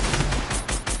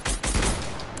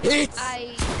 Hits.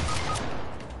 I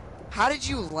How did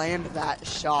you land that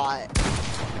shot?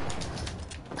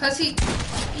 Cause he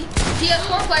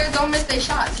PS4 players don't miss their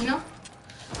shots, you know?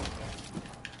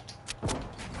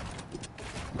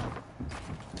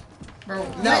 Bro,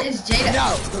 No. what is Jada?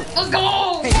 No. Let's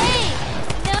go! Hey!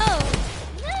 No!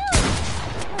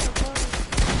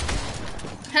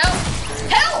 Help!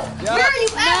 Help! Yeah. Where are you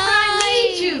at? I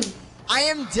need you. I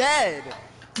am dead.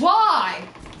 Why?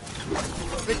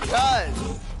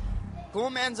 Because Cool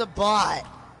Man's a bot.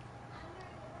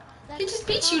 He just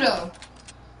beat you though.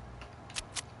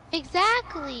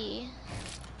 Exactly.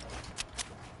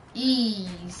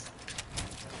 Ease.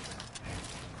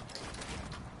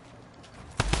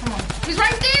 Come on. He's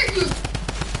right there. You.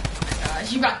 Oh my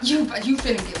gosh, you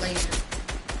finna get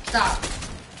lasered. Stop.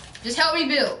 Just help me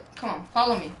build. Come on,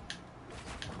 follow me.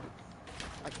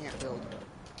 I can't build.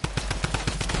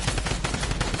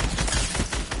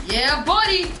 Yeah,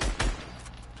 buddy.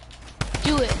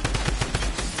 Do it.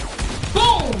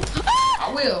 Boom.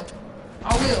 I will.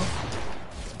 I will.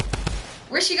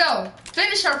 Where'd she go?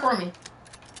 Finish her for me.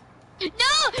 No! No,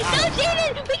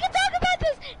 Jaden! We can talk about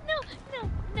this!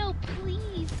 No,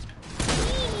 please.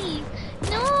 Please.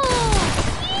 No!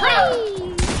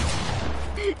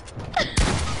 Please!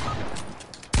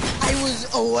 I was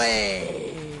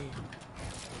away.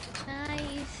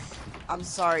 Nice. I'm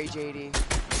sorry, JD.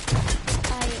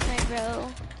 Alright, my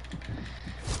bro.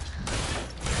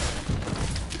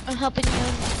 I'm helping you.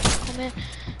 Come in.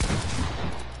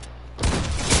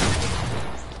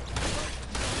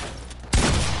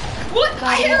 What?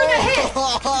 I hit her in the head.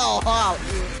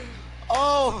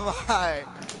 Oh my.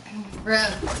 Bruh.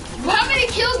 Well, how many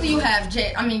kills do you have,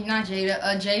 Jay? I mean, not Jada,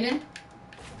 Jaden?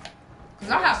 Cause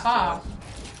I have 5.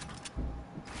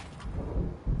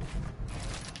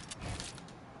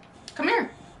 Come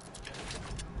here.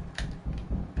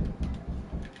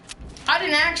 I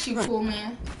didn't ask you, cool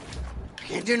man.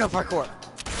 Can't do no parkour.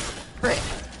 Frick.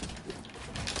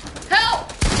 Help!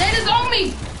 Jada's on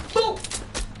me! Boop!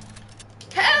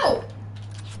 Help!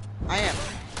 I am.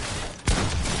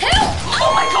 Help!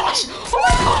 Oh my gosh! Oh my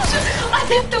gosh! I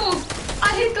hit those!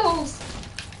 I hit those!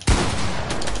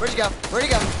 Where'd he go? Where'd he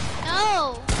go?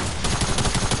 No.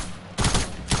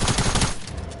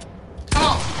 Come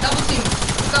on, double team.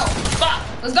 Let's go. Bop.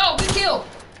 Let's go. Good kill.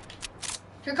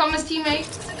 Here come his teammate.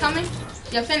 Coming.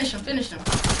 Yeah, finish him. Finish him.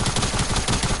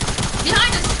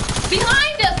 Behind us.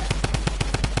 Behind us.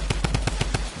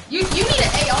 You need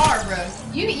an AR, bro.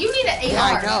 You need an AR. Yeah,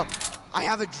 I know. I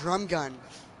have a drum gun.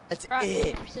 That's Rock,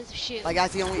 it. paper, scissors, shoot. Like,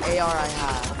 that's the only AR I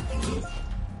have.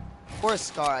 Or a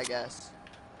scar, I guess.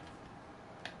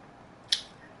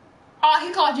 Oh,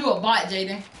 he called you a bot,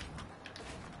 Jaden.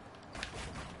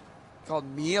 Called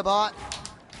me a bot?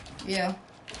 Yeah.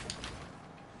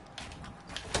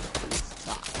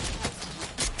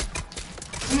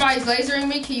 Somebody's lasering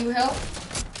me. Can you help?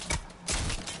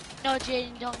 No,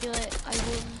 Jaden, don't do it. I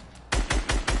wouldn't.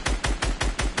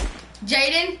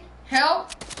 Jaden,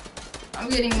 help. I'm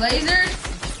getting lasered.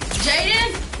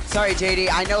 Jaden, Sorry, JD.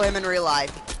 I know him in real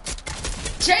life.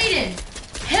 Jaden,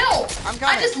 help. I'm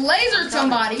coming. I just lasered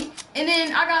somebody, and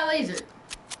then I got lasered.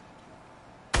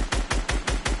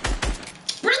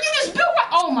 Bring in this bill.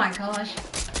 Oh my gosh.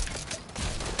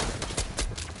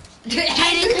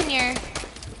 Jaden, come here.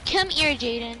 Come here,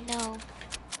 Jaden. No.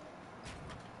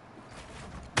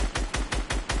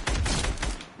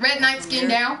 Red Knight skin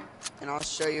down. And I'll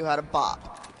show you how to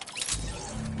bop.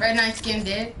 Red Knight skin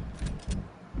dead.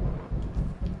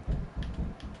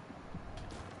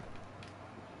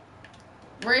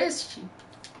 Where is she?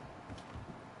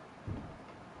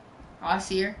 Oh, I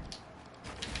see her.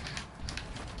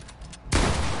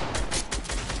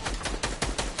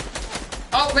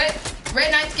 Oh, red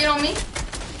Knight skin on me.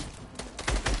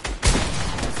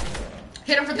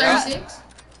 Hit him for 36.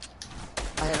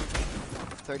 I hit him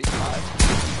 35.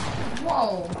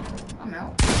 Whoa, I'm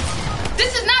out.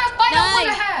 This is not a fight I want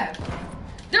to have.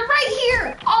 They're right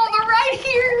here. Oh, they're right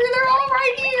here. They're all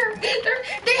right here.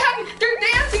 They're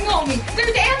dancing on me.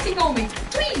 They're dancing on me.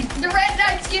 Please, the red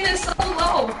Knight skin is so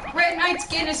low. Red Knight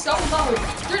skin is so low.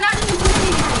 They're not even doing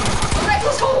anything. All right,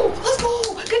 let's go. Let's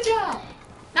go. Good job.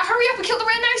 Now hurry up and kill the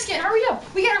red Knight skin. Hurry up.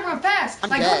 We gotta run fast. I'm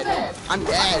like dead. go fast. I'm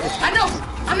dead. I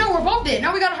know. We're both dead.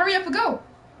 Now we gotta hurry up and go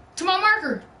to my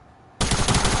marker.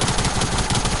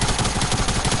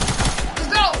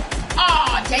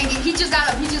 Oh, dang it. He just got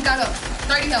up.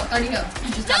 30 health. He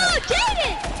just got up. No,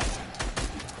 Jaden!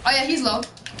 Oh, yeah, he's low.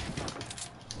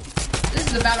 This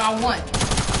is the battle I want.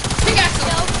 Pickaxe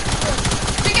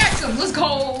him. Let's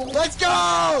go. Let's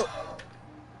go!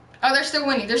 Oh, they're still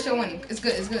winning. It's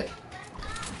good.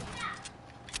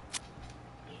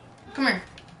 Come here.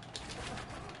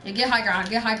 Yeah, get high ground.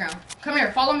 Come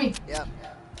here. Follow me. Yep.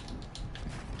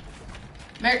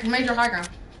 Major high ground.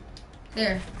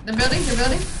 There. The building.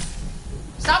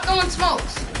 Stop throwing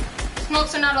smokes.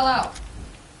 Smokes are not allowed.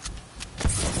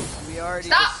 We already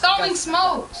Stop discussed throwing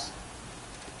smokes.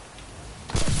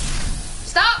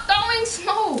 Stop throwing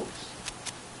smokes.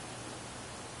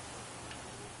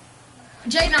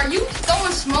 Jaden, are you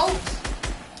throwing smokes?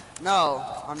 No,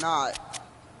 I'm not.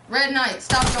 Red Knight,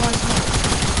 stop throwing smokes.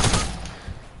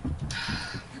 Oh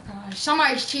my gosh,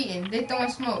 somebody's cheating. They throwing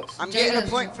smokes. I'm getting a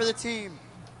point for the team.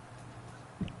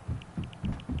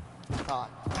 God.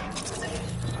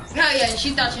 No, yeah,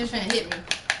 she thought she was finna hit me.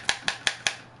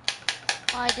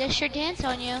 Well, I just sure danced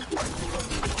on you.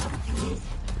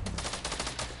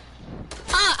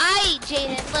 Oh,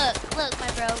 Jaden, look, my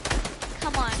bro.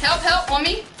 Come on. Help on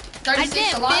me. 36 I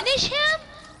didn't alive. finish him,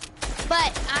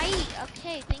 but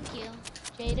okay, thank you,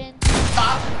 Jaden.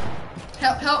 Stop.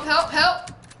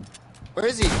 Help. Where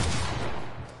is he?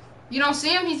 You don't see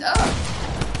him? He's up.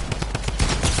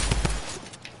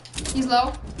 He's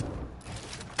low.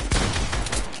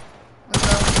 Let's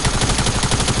go.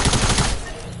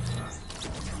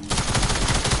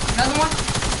 Another one.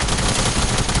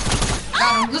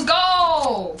 Got him. Let's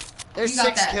go. There's You got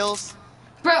 6 that. kills.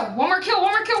 Bro, one more kill.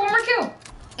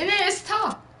 And then it's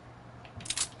top.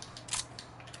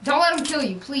 Don't let them kill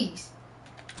you, please.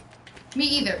 Me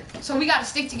either. So we gotta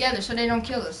stick together so they don't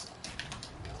kill us.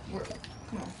 Come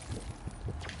on.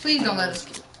 Please don't let us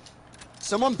kill.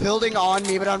 Someone building on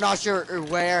me, but I'm not sure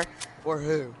where or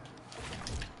who.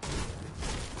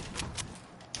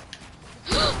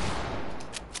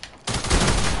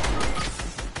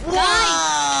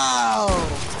 Wow!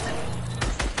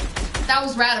 That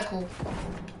was radical.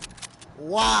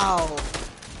 Wow!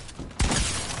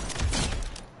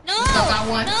 No, Still got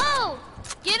one. no!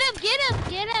 Get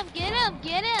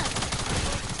him!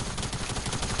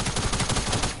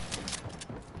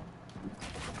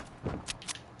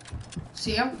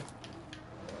 See him?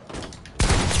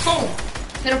 Boom!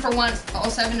 Hit him for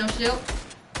 107, no shield.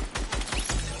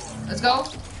 Let's go.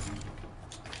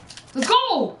 We're in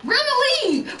the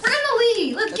lead!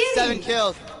 Let's That's get 7 it!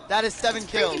 kills. That is 7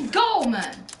 kills. Freaking go,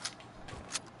 man.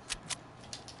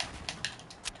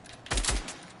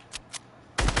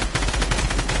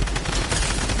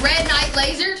 Red Knight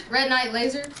lasered. Red Knight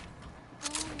lasered.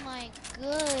 Oh my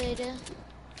good.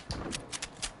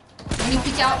 When you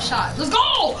peek out, shot. Let's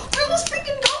go! Bro, let's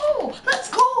freaking go! Let's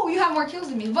go! You have more kills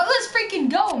than me, but let's freaking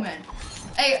go, man.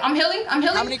 Hey, I'm healing. I'm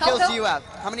healing. How many kills do you have?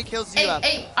 How many kills do you have?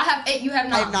 8. I have 8. You have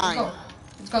 9. I have 9.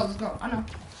 Let's go. Let's go. I know.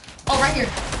 Oh, right here.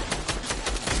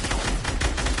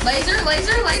 Laser. Oh,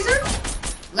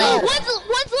 one's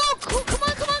low. Come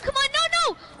on.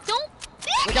 No. Don't.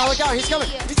 Look out. He's coming.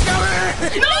 No!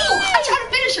 I tried to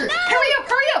finish her. No. Hurry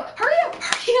up.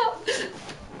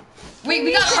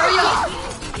 We gotta hurry up.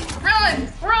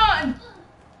 Run.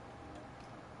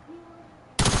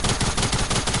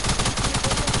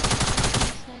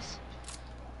 Nice.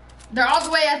 They're all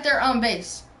the way at their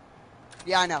base.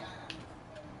 Yeah, I know.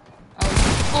 Oh,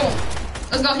 boom.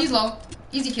 Let's go. He's low.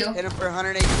 Easy kill. Hit him for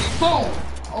 118. Boom.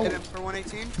 Oh, Hit him for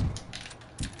 118.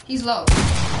 he's low.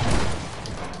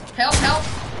 Help.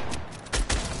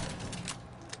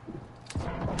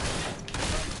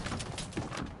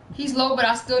 He's low, but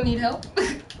I still need help.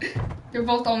 They're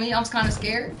both on me. I'm kind of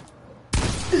scared.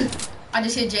 I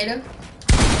just hit Jada.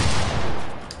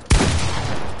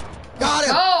 Got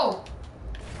him. Go.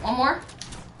 One more.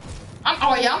 I'm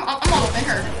all up in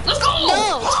her. Let's go.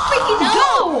 No. Let's freaking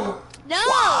go. No.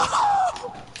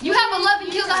 You have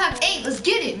 11 kills. I have 8. Let's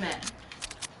get it, man.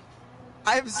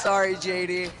 I'm sorry,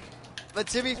 JD. But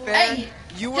to be fair, Hey,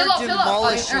 you were fill up. Oh,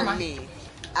 demolishing never mind. me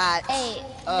at Hey,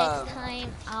 next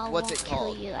time I what's won't it kill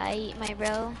called? you. I eat my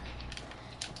bro.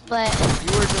 But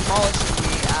you were demolishing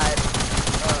me at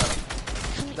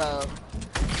the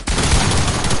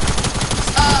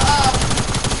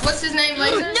What's his name,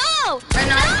 Laser? no. Right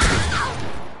now.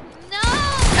 No.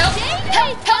 Help! David,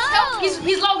 Help! no. He's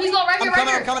low, right here, right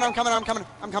here. I'm coming.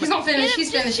 He's gonna finish,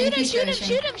 he's finishing. Shoot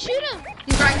him.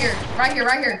 He's right here.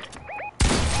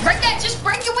 Break that, just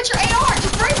break it with your AR,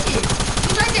 just break it.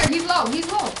 He's right there, he's low.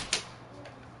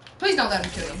 Please don't let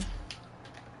him kill him.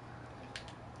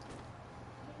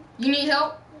 You need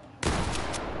help?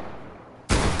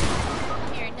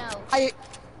 Here, no. I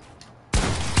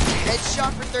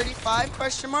headshot for 35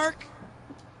 question mark?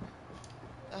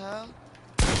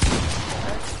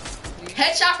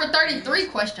 Headshot for 33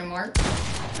 question mark.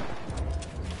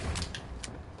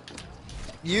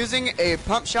 Using a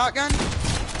pump shotgun?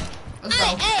 Let's go.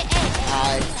 Hey.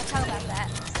 Aye. Let's talk about that.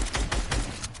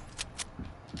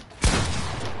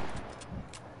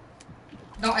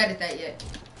 Don't edit that yet.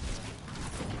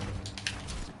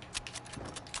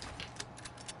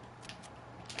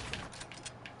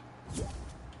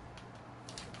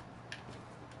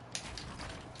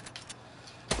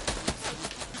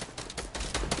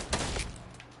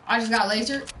 I just got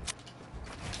lasered.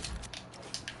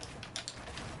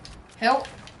 Help.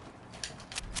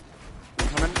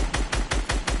 Coming.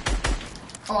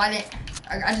 Oh, I didn't.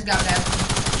 I just got bad.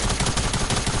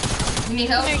 You need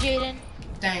help? Come here, Jaden.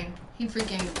 Dang. He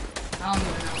freaking. I don't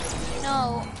even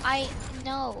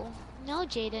know. No,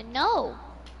 Jaden, no.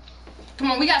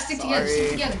 Come on, we gotta stick together. Sorry.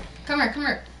 Stick together. Come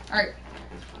here. Alright.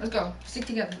 Let's go. Stick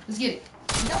together. Let's get it.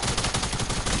 Go.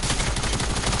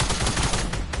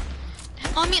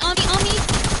 On me.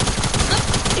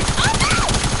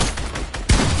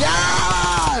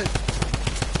 Yeah!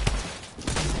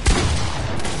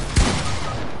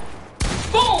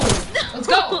 Boom! Let's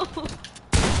go!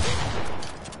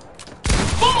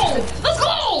 Boom! Let's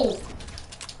go!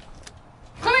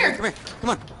 Come here! Come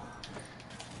on.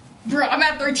 Bro, I'm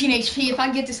at 13 HP. If I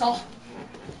get this off.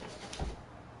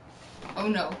 Oh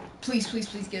no. Please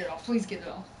get it off. Please get it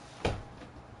off.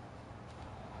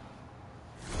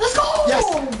 Let's go! Yes!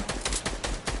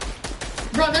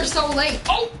 Bro, they're so late.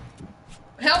 Oh!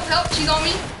 Help, she's on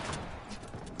me.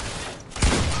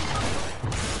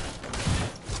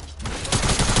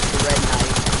 Red Knight.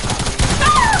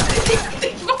 Ah!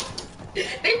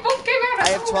 They both came out. I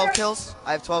have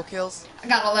 12 kills. I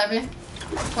got 11.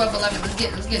 12, 11. Let's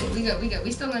get it. We good.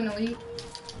 We still in the lead.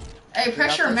 Hey,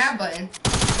 pressure a map button.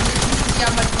 See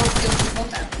how much both kills we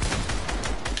both have.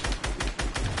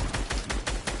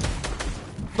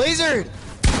 Lasered!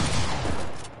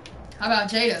 How about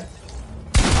Jada?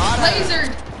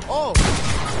 Lasered! Lasered! Oh!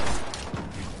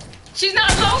 She's not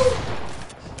low!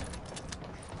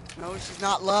 No, she's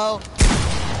not low.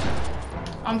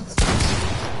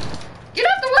 Get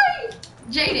out the way!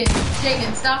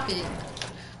 Jaden, stop it.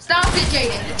 Stop it,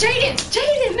 Jaden!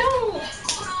 Jaden, no!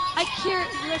 I can't.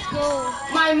 Let's go.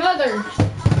 My mother.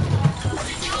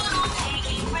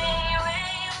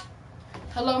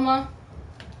 Hello, Ma?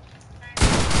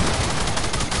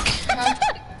 Huh?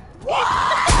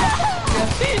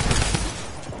 Yeah.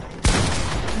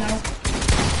 No.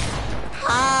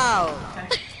 How?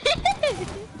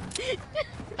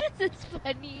 This is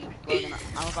funny. Logan,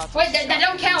 I'm about to Wait, that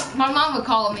don't count. My mom would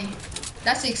call me.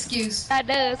 That's the excuse. That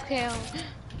does count.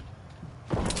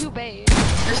 Too bad.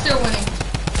 They're still winning.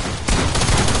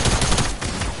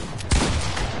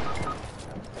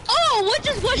 Oh, what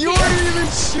just was You weren't even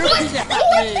shooting at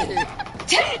me.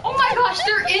 Oh my gosh,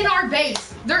 they're in our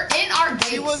base. They're in our base.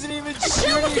 He wasn't even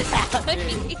shooting at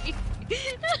me.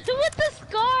 With the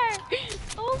scar.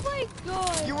 Oh my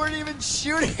god. You weren't even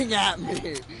shooting at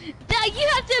me. You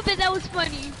have to admit that was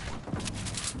funny.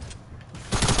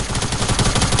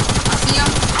 I see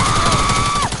him.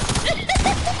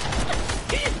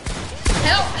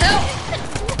 Help, help.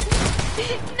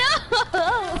 No.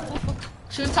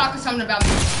 She was talking something about me.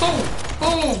 Boom,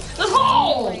 boom. Let's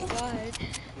Oh go. my god.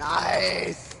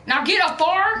 Nice. Now get up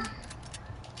far.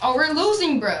 Oh, we're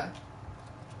losing, bruh.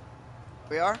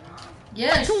 We are?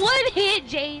 Yes. One hit,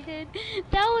 Jaden.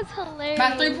 That was hilarious.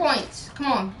 About 3 points. Come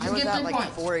on, I just was get at 3 like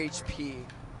points. 4 HP.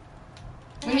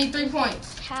 We need 3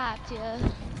 points. Tapped, yeah.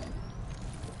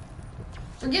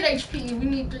 Forget HP. We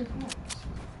need 3 points.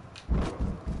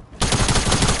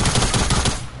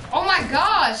 Oh my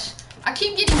gosh. I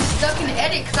keep getting stuck in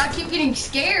edit because I keep getting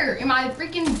scared. And my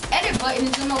freaking edit button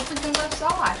is on the freaking left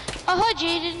side. Oh,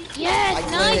 Jaden. Yes, I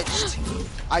nice. glitched.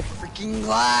 I freaking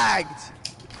lagged.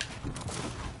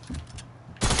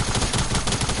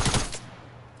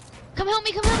 Come help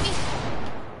me, come help me.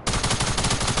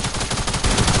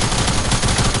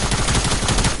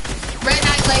 Red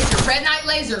Knight laser. Red Knight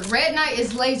laser. Red Knight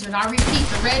is lasered. I repeat,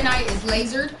 the Red Knight is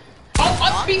lasered.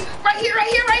 Oh, speed. Right here, right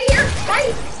here, right here.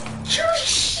 Right. She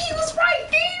was right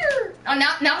there. Oh,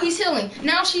 now he's healing.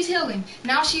 Now she's healing.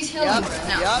 Now she's healing. Yep,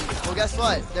 Now. yep. Well, guess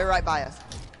what? They're right by us.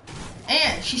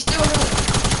 And she's still healing.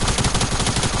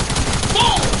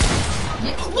 Boom!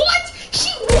 Yeah, what? She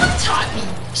one-taught me.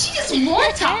 She just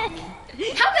one-taught me.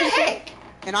 How the heck?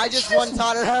 And I just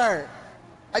one-taught her.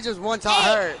 I just one-taught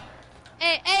her.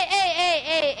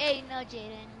 Hey, no,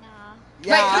 Jaden, nah.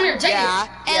 Yeah, Wait, come here, Jaden. yeah,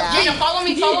 yeah. Jaden, follow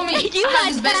me, follow me. You I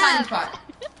have this best hiding tapped. spot.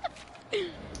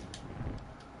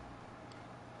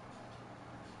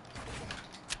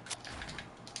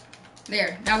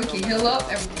 There, now we can heal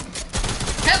up everything.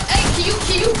 Help, hey,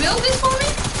 can you build this for me?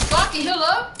 So I can heal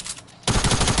up?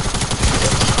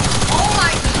 Oh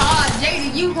my god,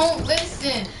 Jaden, you won't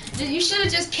listen. You should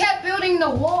have just kept building the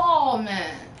wall,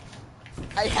 man.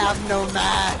 I have no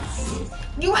mats.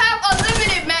 You have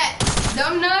unlimited mats,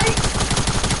 dumb nut.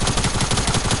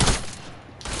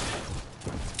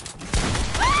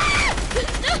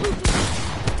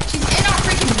 She's in our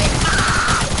freaking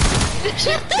base.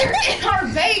 They're in our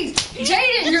base.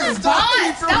 Jaden, you're a Stop me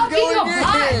bot. from Stop being a going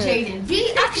bot, in. Jaden. Be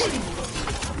actually.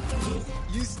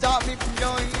 You stopped me from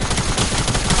going in.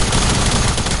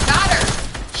 Got her.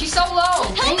 She's so low.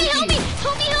 Help Thank me, help me, you.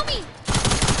 help me, help me.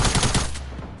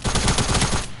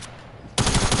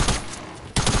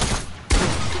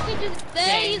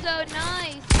 There you go,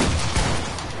 nice.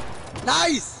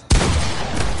 Nice.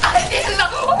 This is a.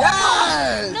 Oh my gosh.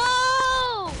 Yes.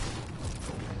 No!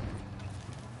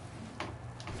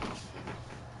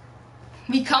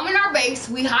 We come in our base,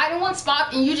 we hide in one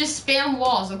spot, and you just spam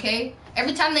walls, okay?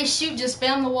 Every time they shoot, just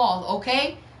spam the walls,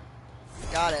 okay?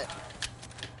 Got it.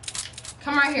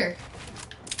 Come right here.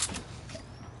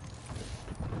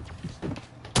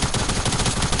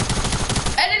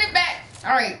 Edit it back.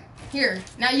 All right, here.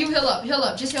 Now you heal up,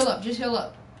 just heal up, just heal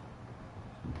up.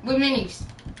 With minis.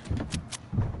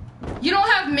 You don't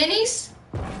have minis?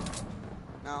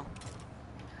 No.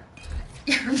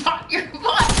 You're a bot, you're a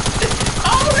bot.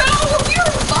 Oh no, you're a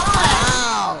bot.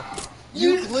 Wow.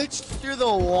 You glitched through the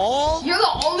wall? You're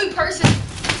the only person.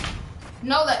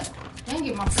 Know that. Dang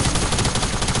it, my friend.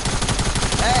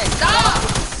 Hey, Stop.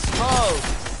 smoke.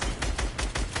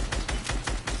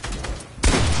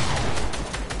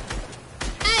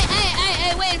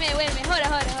 Hey, wait a minute, hold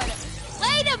on.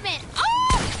 Wait a minute, oh!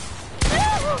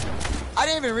 No! I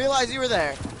didn't even realize you were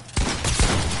there.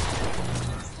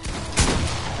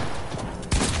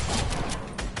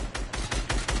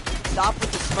 Stop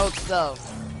with the smokes, though.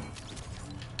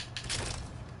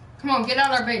 Come on, get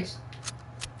out of our base.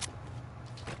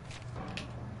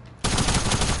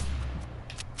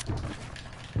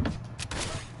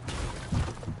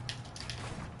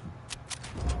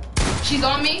 She's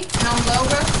on me, and I'm low,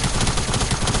 bro.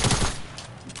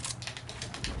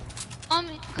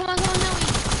 Come on, help me.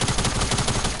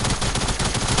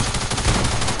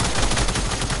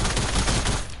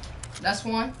 That's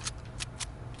one.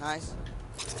 Nice.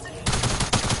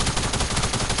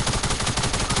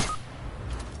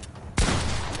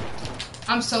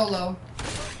 I'm so low.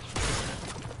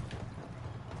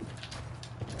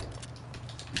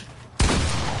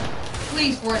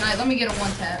 Please, Fortnite, let me get a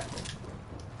one tap.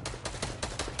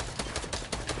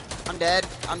 I'm dead.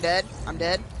 I'm dead. I'm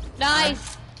dead.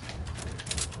 Nice.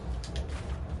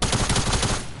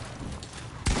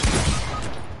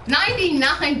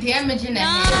 99 damage in the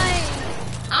head. Nice.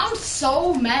 I'm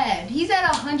so mad. He's at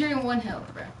 101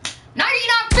 health, bro.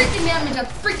 99 freaking damage at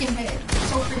the freaking head. I'm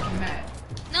so freaking mad.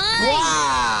 Nice.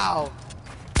 Wow.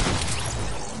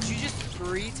 Did you just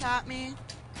 3-tap me?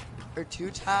 Or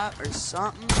 2-tap or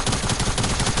something?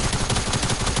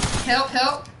 Help,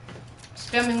 help.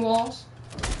 Spamming walls.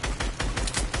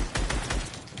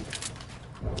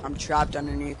 I'm trapped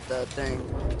underneath the thing.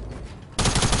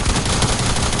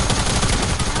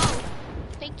 No.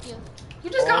 Thank you. You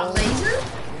just got lasered?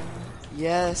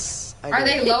 Yes. Are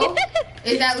they low?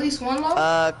 Is at least one low?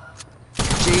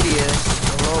 JD is a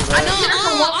little bit. I know you're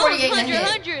from 148 in the 100,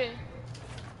 head. 100.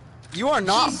 You are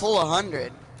not She's- full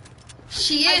 100.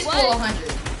 She is I full was.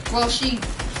 100. Well, she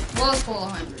was full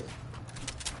 100.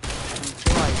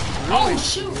 Until I Oh, ruined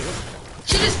shoot. you.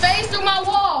 She just phased through my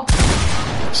wall.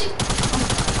 She...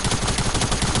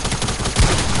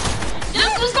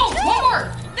 Let's go. One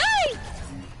more.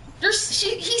 Nice.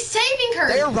 He's saving her.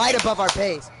 They are right above our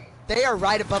base. They are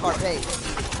right above our base.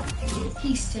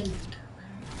 He's saving her.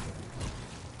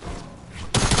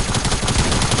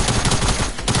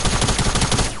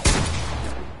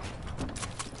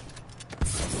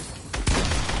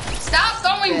 Stop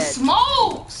throwing Dead.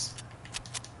 smokes.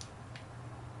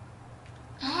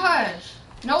 Gosh,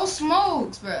 no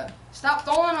smokes, bruh. Stop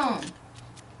throwing them.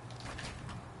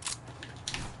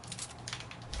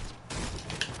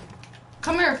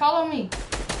 Come here, follow me.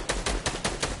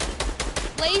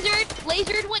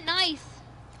 Lasered went nice.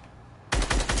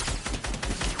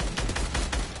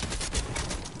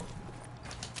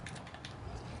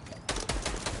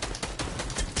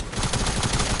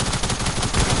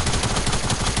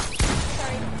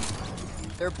 Sorry.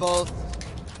 They're both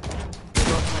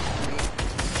next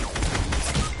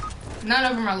None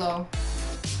of them are low.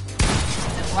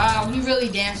 Wow, he really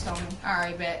danced on me.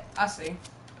 Alright, bet. I see. to me.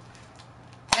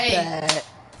 Hey, Bet.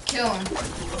 kill him.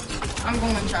 I'm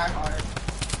going to try hard.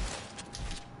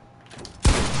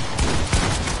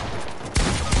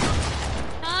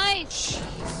 Nice.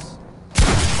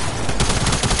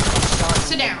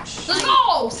 Sit down. Let's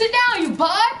go! Sit down, you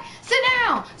bud! Sit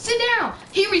down! Sit down!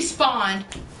 He respawned.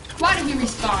 Why did he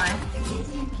respawn?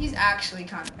 He's actually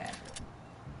kind of bad.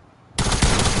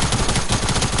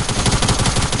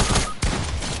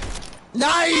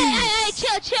 Nice!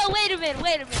 Hey, chill. Wait a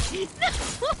minute.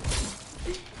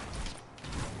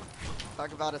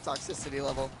 Talk about a toxicity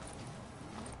level.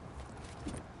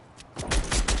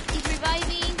 He's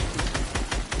reviving.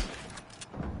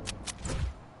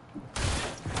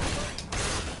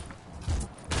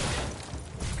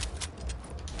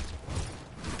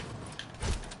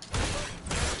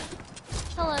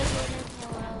 Hello, Jordan.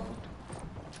 Hello.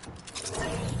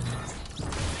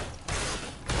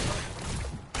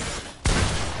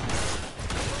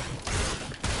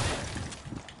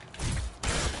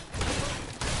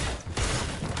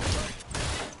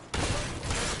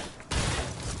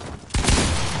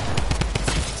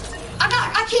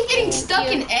 I keep getting stuck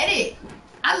you. in edit.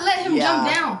 I let him Yeah. jump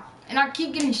down, and I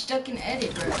keep getting stuck in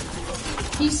edit, bro.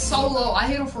 He's so low. I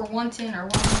hit him for 110 or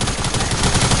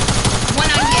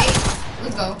 198.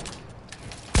 Let's go.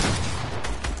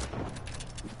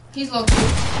 He's low too.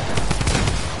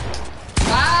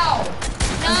 Wow.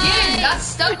 Again, got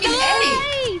stuck in edit.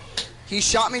 Nice. He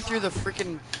shot me through the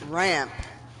freaking ramp.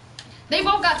 They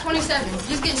both got 27.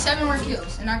 Just get 7 more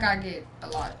kills, and I gotta get a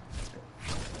lot.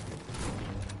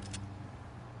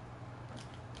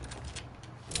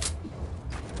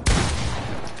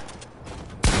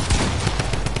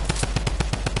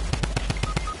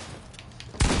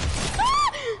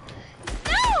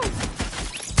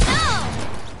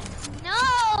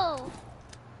 No.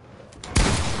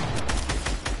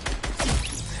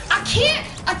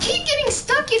 I keep getting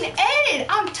stuck in edit.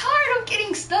 I'm tired of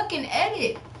getting stuck in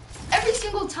edit. Every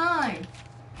single time.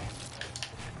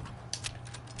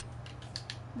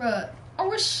 Bruh, I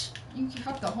wish you could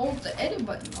have to hold the edit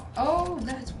button. Oh,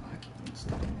 that's why I keep getting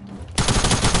stuck in edit.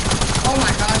 Oh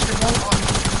my gosh, they're both on me.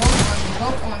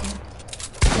 Both on me.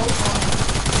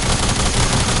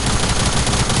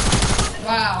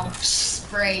 Wow, she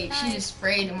sprayed. She just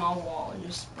sprayed in my wall.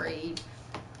 Just sprayed.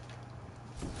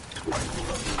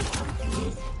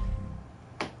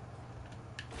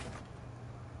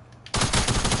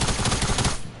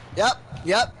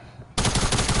 Yep.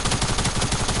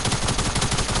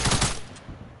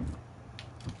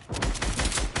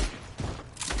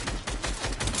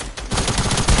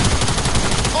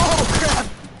 Oh crap!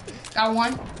 Got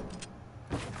one.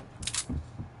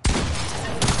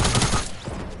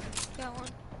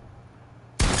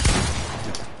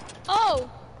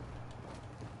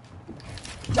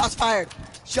 Shots fired.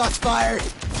 Shots fired.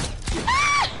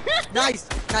 Nice.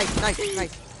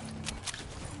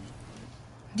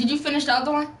 Did you finish the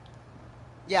other one?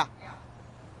 Yeah.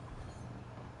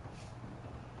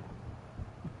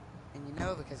 And you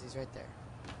know because he's right there.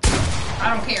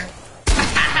 I don't care.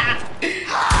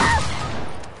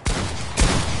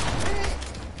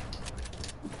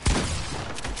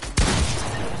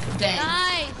 Dang.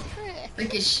 Nice.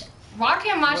 Freaking why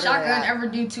can't my What are shotgun they at? ever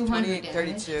do 200 damage?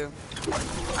 32.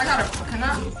 I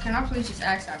gotta, can I please just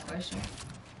ask that question?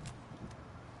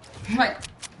 Like,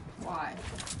 why?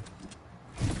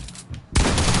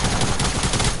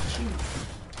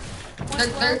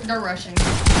 Shoot. They're rushing.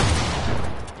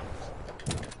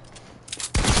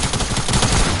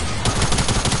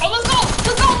 Oh, let's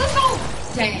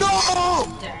go! Dang.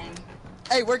 No! Dang.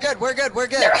 Hey, we're good.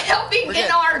 They're helping We're in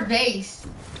good. our base.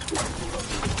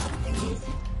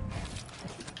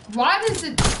 Why does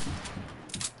it...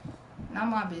 Not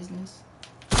my business.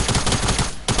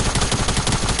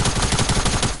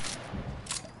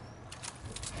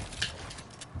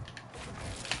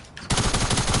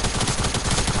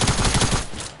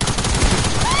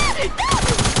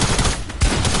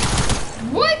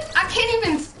 What? I can't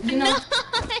even... You know,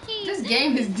 this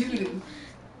game is doo-doo.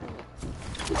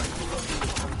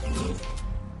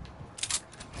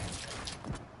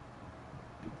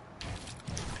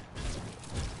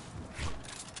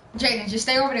 Jaden, just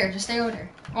stay over there. Just stay over there.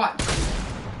 Watch.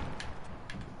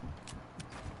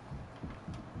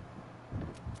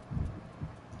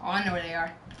 Oh, I know where they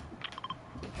are.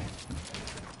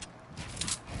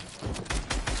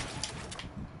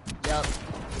 Yep.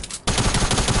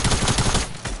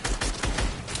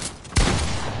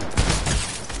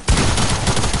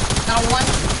 Got one.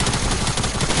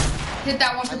 Hit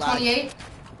that one for I lied. 28.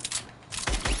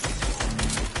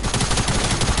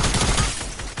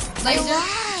 Laser.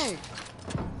 Alright.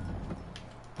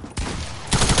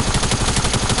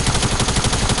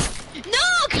 No,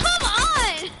 come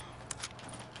on.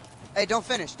 Hey, don't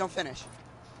finish. Don't finish.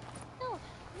 No,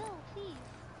 please.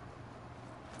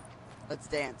 Let's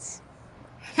dance.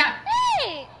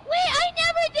 Hey, wait, I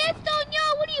never danced on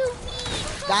y'all. What do you mean?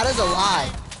 Come That is a on. lie.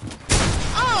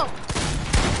 Oh,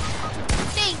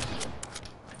 thank you.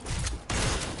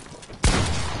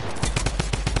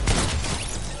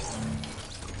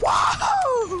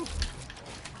 Wow!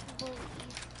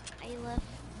 I left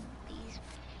these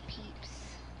peeps.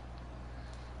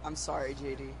 I'm sorry,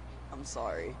 JD. I'm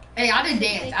sorry. Hey, I didn't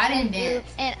dance. I didn't dance.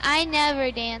 And I never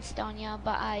danced on y'all,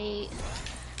 but Hey,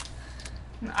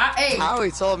 Howie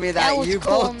told me That that, was you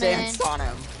cool, both man. danced on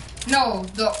him. no,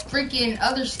 the freaking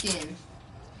other skin.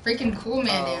 Freaking cool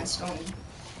man Oh. danced on me.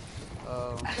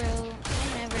 Oh. bro, I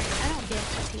don't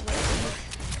dance with people like this.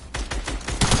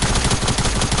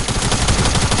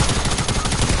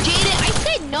 Jaden, I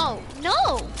said no.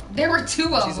 There were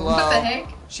two of She's them. low. What the heck?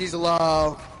 She's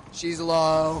low. She's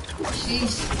low.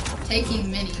 She's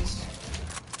taking minis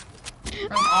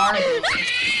from our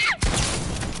village.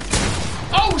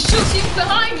 Oh shoot, she's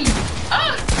behind me.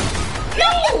 Ah!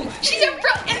 No! She's in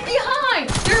front and behind.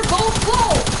 They're both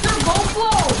low.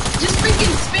 Just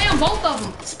freaking spam both of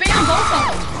them.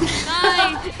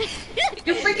 Nice.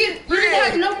 You didn't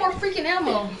have no more freaking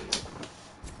ammo.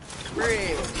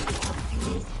 Free.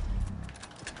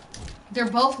 They're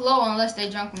both low unless they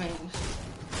junk minis.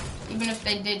 Even if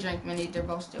they did drink minis, they're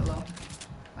both still low.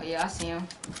 Oh yeah, I see him.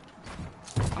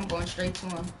 I'm going straight to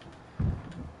him.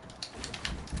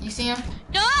 You see him?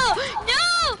 No!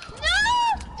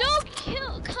 Don't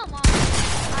kill. Come on.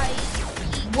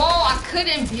 Whoa, I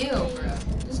couldn't build, bro.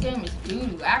 This game is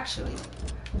doo-doo, actually.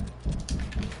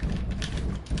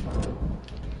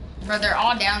 Bro, they're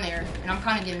all down there, and I'm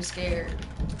kind of getting scared.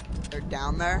 They're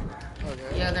down there?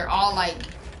 Okay. Yeah, they're all like...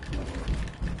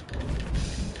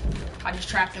 I just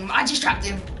trapped him. I'm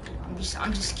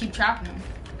just keep trapping him.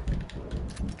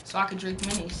 So I can drink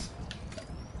minis.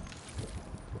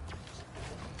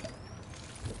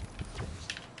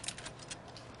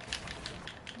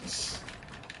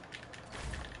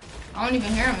 I don't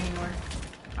even hear him anymore.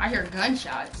 I hear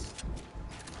gunshots.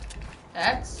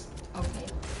 That's okay.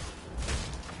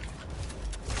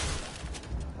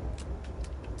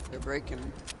 They're breaking.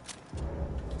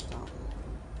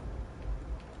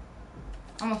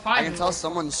 I'm gonna I find can them. tell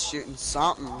someone's shooting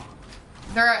something.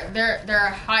 They're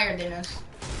higher than us.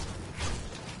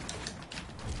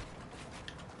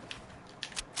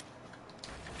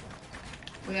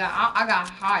 Well, yeah, I got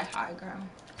high ground.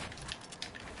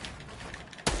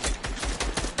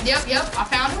 Yep, I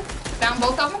found them. Found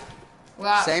both of them.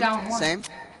 Well, I Same? found one. Same?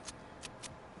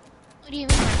 What do you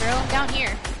mean, my girl? I'm down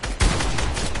here.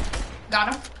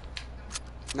 Got him.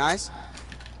 Nice.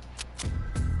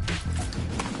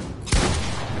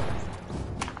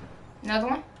 Another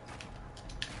one?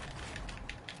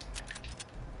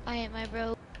 I hit my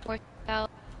bro. Worked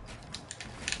out.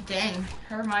 Dang,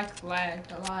 her mic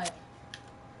lagged a lot.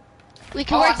 We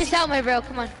can Oh, I work this see. out, my bro.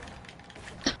 Come on.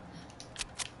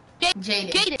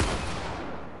 Jaded. Jaded.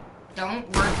 Don't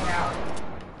work it out.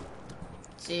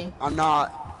 See? I'm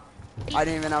not. I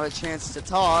didn't even have a chance to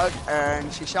talk,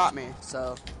 and she shot me,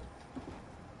 so.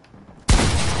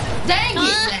 Dang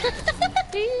it!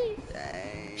 Dang.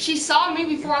 She saw me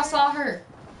before I saw her.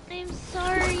 I'm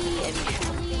sorry. I'm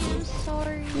truly am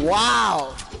sorry.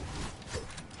 Wow.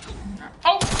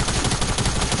 Oh!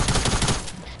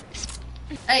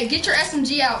 Hey, get your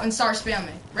SMG out and start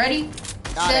spamming. Ready?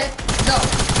 Got Set, it. go.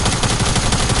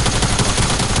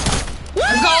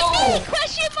 Let's go!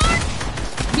 Question mark.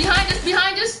 Behind us,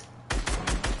 behind us.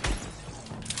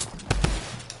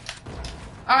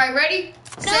 Alright, ready?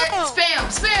 Set, No.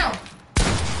 spam, spam!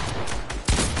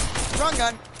 Run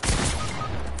gun.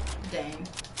 Dang.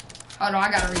 Hold on, I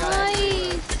gotta reload.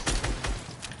 Nice.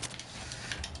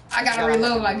 I gotta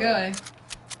reload my gun.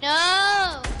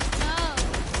 No. No.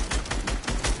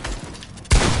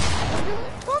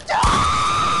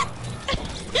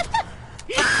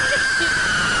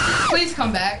 Please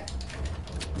come back.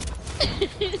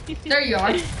 There you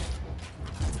are.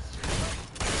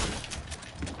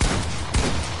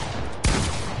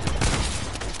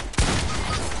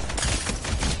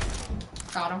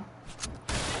 Got him.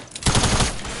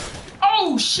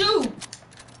 Oh, shoot!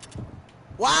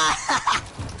 Wow.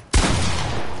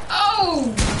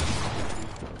 Oh!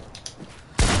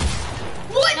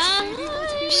 What?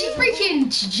 Nice. She freaking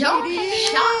jumped and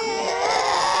shot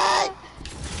me.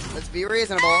 Let's be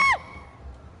reasonable.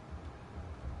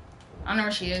 I know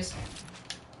where she is.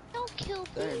 Don't kill me.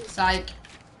 Dang. Psych.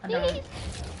 I don't. Please.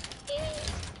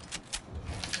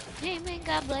 Please. Amen.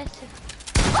 God bless you.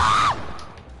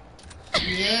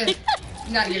 Yeah.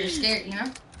 You gotta get her scared, you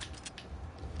know?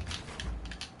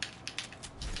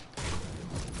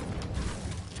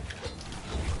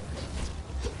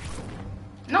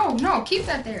 No, no, keep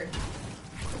that there.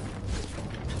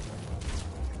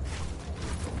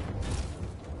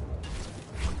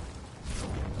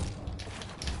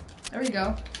 There we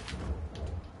go.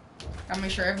 Gotta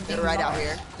make sure everything. They're right out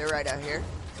here. They're right out here.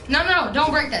 No, no, no,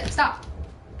 don't break that. Stop.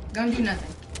 Gonna do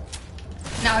nothing.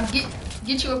 Now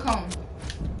get you a cone.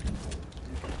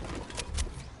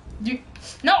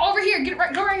 No, over here.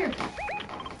 Go right here.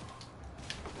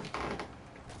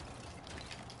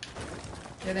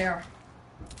 There they are.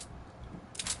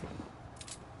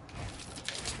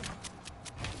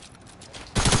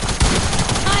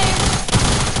 Fire.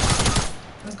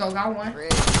 Let's go. Got one.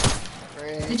 Great.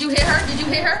 Great. Did you hit her? Did you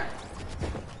hit her?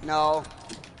 No.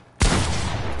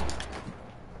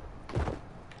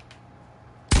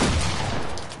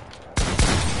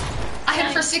 I hit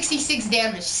her for 66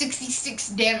 damage. 66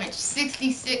 damage.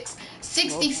 66.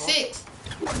 66.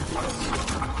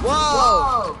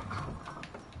 Whoa.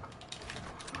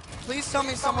 Please tell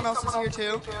me someone else is here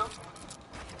too.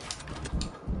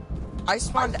 I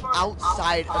spawned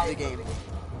outside of the game.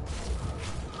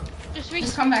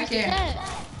 Just come back here.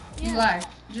 You lie.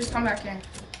 Just come back here.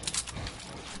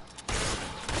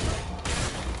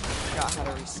 Forgot how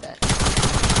to reset.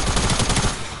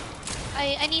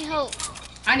 I need help.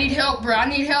 I need help, bro. I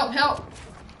need help. Help.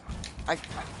 I,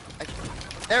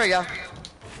 there we go.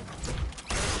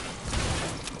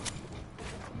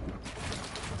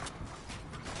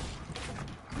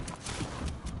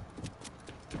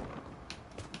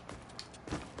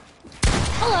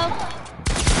 Hello.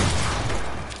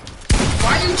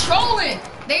 Why are you trolling?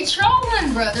 They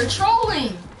trolling, bro. They're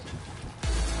trolling.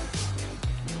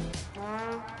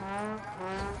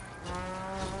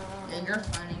 Yeah, you're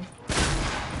funny.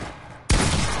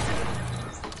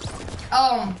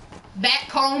 Back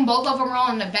comb. Both of them are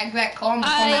on the back comb. The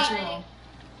comb that you're on.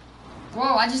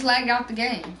 Whoa, I just lagged out the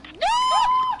game. No.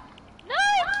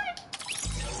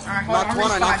 Alright, hold Knocked on.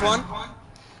 one. I knocked responding. one.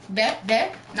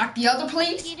 Bet. Knock the other,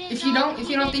 please. If you don't think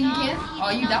you can, oh,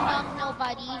 you die.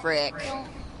 Nobody. Frick. Don't.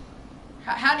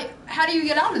 How do you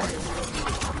get out of this?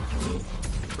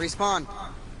 Respawn.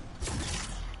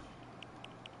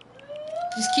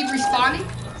 Just keep respawning.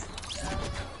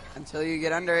 Until you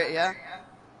get under it, yeah?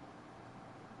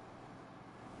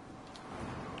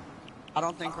 I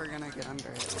don't think we're gonna get under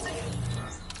it.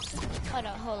 Hold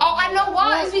on. Oh, I know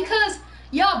why. It's because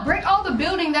y'all break all the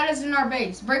building that is in our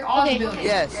base. Break all the buildings.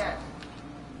 Yes.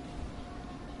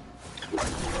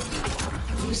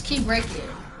 Just keep breaking it.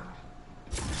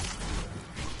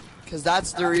 Because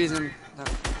that's the reason.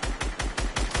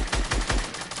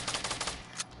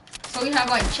 So we have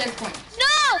like checkpoints.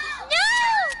 No.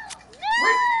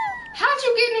 How'd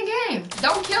you get in the game?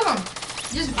 Don't kill him.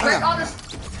 Just break all this.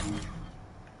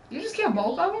 You just killed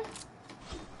both of them?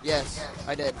 Yes,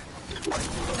 I did.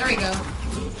 There we go.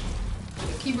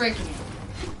 Keep breaking it.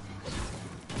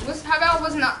 How about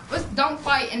don't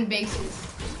fight in bases.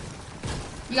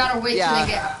 You gotta wait till they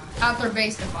get out their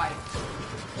base to fight.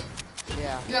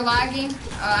 Yeah. You're lagging?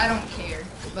 I don't care.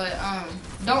 But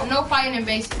no fighting in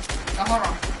bases. So hold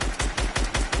on.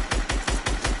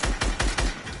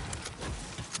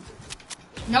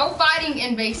 No fighting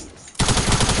in bases.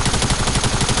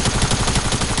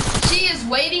 She is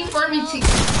waiting for me to.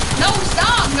 No,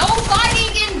 stop! No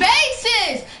fighting in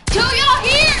bases! Till y'all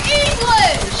hear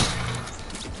English!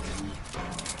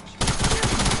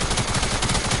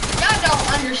 Y'all don't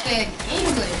understand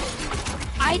English.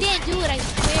 I didn't do it, I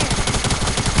swear.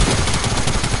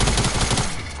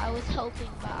 I was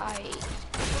hoping by.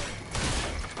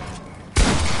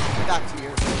 Back to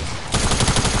your base.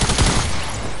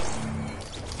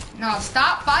 No,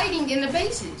 stop fighting in the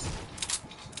bases.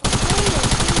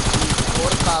 Por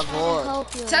favor.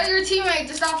 Tell your teammate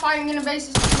to stop fighting in the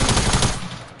bases.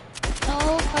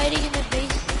 No fighting in the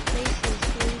bases,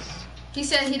 please. He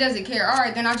said he doesn't care.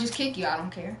 Alright, then I'll just kick you. I don't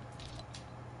care.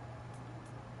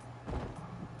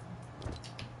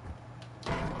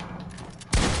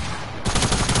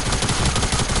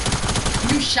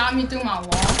 You shot me through my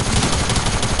wall.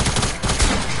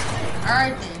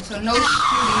 Alright then, so no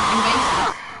shooting in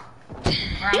bases.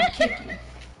 Or I'll kick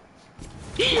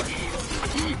you.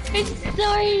 I'm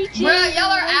sorry, Jay. Bro,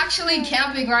 y'all are actually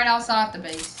camping right outside the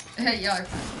base. Y'all are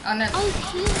fine. I was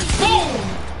healing. Boom!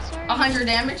 Sorry. 100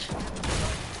 damage.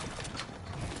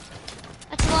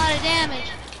 That's a lot of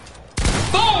damage.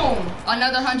 Boom!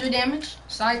 Another 100 damage.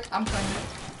 Psych, I'm playing.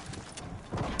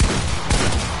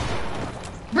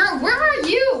 Bro, where are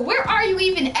you? Where are you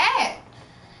even at?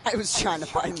 I was trying to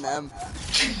find them.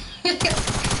 You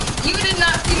did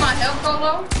not see my health go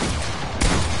low?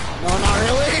 No, not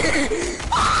really.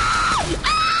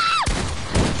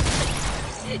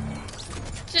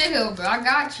 Chill, bro. I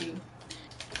got you.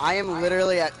 I am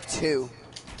literally at 2.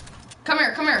 Come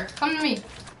here. Come to me.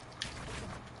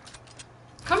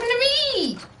 Come to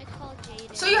me! I called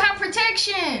Jaden. So you have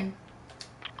protection.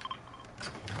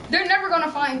 They're never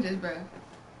gonna find us, bro.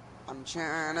 I'm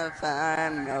trying to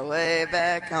find my way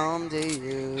back home to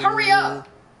you. Hurry up!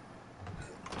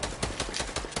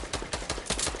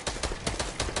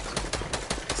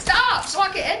 Stop, so I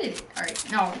can edit it.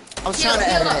 Alright, no. I was trying to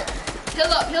edit it. Heal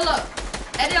up.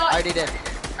 Edit all. I already did.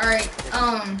 Alright,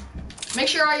 make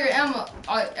sure all your ammo,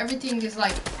 everything is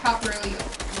like properly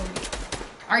loaded.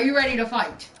 Are you ready to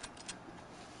fight?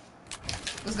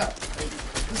 Let's go.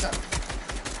 Let's go.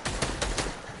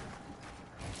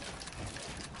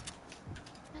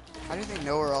 How do they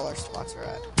know where all our spots are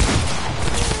at?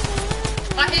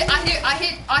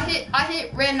 I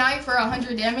hit Red Knight for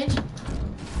 100 damage.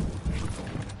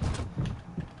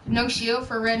 No shield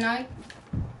for Red Knight.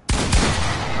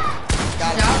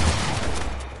 Got Yeah. it.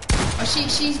 Oh,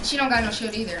 she don't got no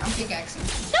shield either. I'm pickaxing.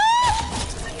 No!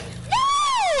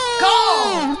 Go!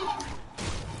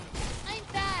 I'm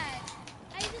bad.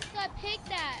 I just got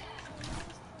picked at.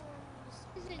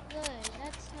 This isn't good.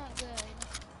 That's not good.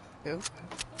 Who?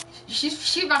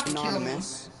 She about to kill me.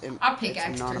 Anonymous. I'll pickaxe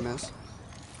It's her. anonymous.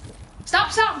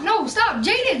 Stop! No, stop!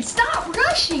 Jaden, stop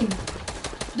rushing!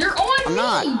 They're on I'm me!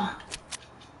 not.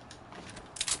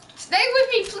 Stay with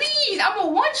me, please! I'm a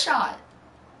one-shot!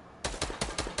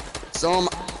 So am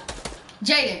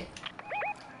Jaden.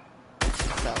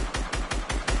 so.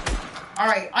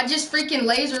 Alright, I just freaking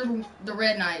lasered the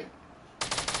Red Knight.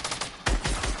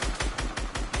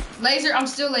 I'm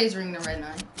still lasering the Red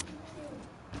Knight.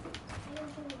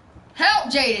 Help,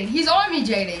 Jaden! He's on me,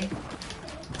 Jaden!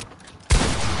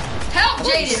 Help,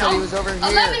 He Jaden! said he was over here.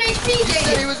 11 HP, He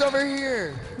said he Jaden! was over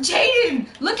here. Jaden!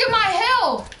 Look at my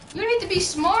health! You need to be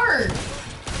smart!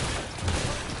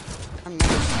 I'm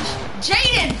never smart.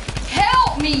 Jaden!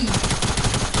 Help me!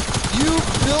 You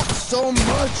built so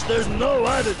much, there's no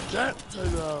way to get to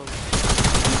them.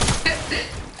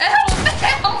 Help!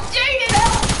 Jaden,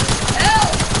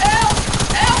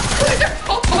 help! They're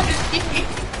both on me!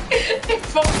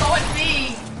 They're both on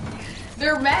me!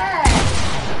 They're mad!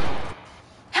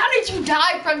 How did you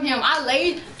die from him?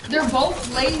 They're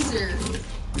both laser.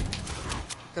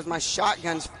 Because my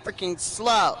shotgun's freaking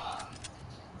slow.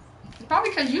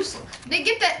 Probably because they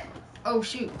get that. Oh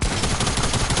shoot.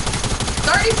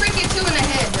 30 freaking 2 in the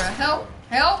head, bro.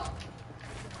 Help!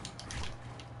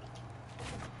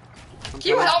 Can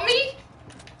you help me?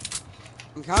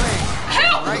 I'm coming.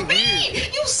 Help Right me! here.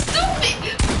 You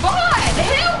stupid bot!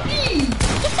 Help me!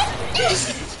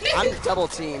 I'm double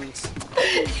teamed.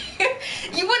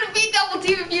 You wouldn't be double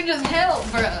teamed if you just help,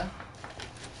 bruh.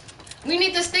 We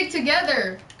need to stick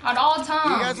together at all times.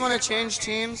 Do you guys want to change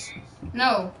teams?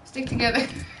 No, stick together.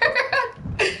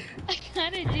 I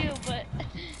kinda do, but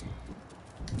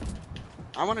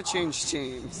I want to change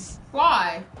teams.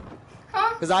 Why?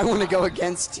 Huh? Because I want to go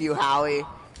against you, Howie.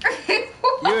 You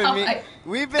and me,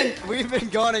 we've been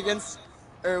going against,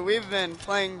 or we've been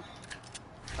playing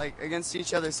like against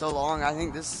each other so long. I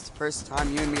think this is the first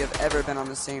time you and me have ever been on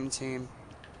the same team.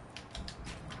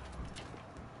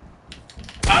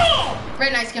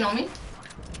 Red Knight skin on me.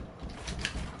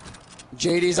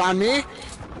 JD's on me. I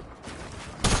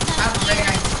have Red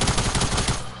Knight.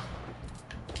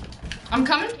 I'm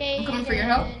coming. I'm coming for your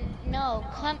help. No,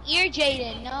 come here,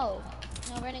 Jaden. No,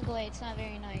 running away. It's not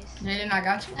very nice. Jaden, I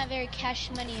got you. Not very cash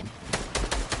money.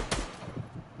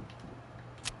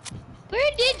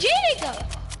 Where did Jaden go?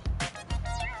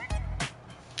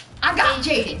 I got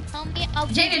Jaden. Tell me, I'll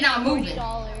give Jaden you not moving.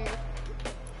 $40.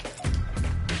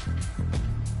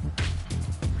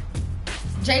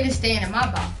 Jaden's staying in my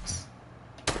box.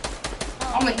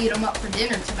 I'm gonna eat him up for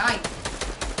dinner tonight.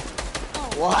 Oh,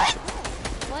 What?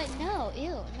 what? No,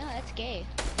 ew. No, that's gay.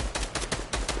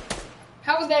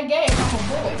 How was that gay if I'm a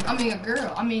boy? I mean a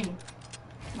girl. I mean,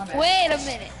 my bad. Wait a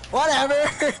minute. Whatever.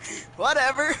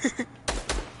 Whatever.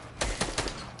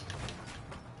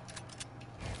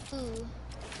 Ooh.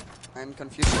 I'm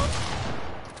confused.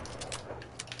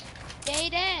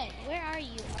 Jaden, where are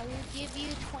you? I will give you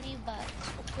 $20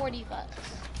 or $40.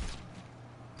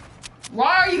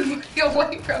 Why are you running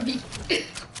away from me?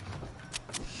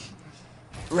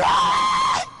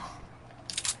 Right.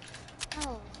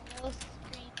 Oh, no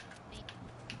scream.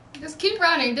 Just keep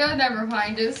running. They'll never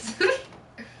find us.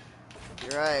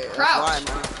 You're right. That's Crouch.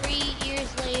 why, man. 3 years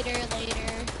later.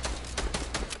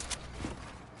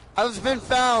 I've been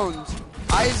found.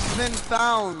 I've been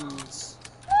found.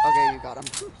 Okay, you got him.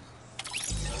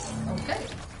 Okay.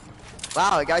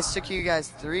 Wow, it guys took you guys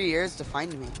 3 years to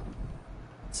find me.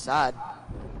 It's sad.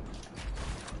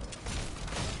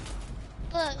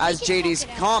 Look, As we can JD's talk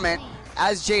it out, comment, please.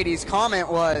 as JD's comment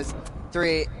was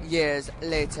 3 years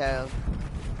later.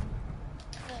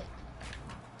 Look.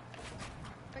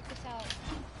 Work this out.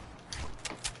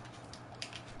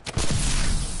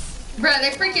 Bruh,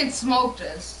 they freaking smoked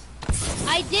us.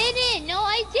 I didn't. No,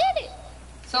 I didn't.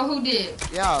 So who did?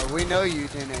 Yeah, we know you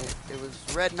didn't. It was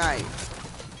Red Knight.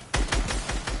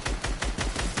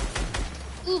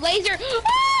 Ooh, laser.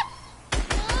 Ah!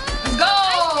 Let's go! I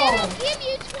said I'll give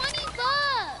you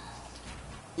 $20.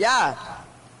 Yeah,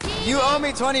 you owe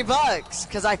me 20 bucks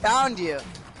because I found you.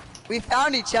 We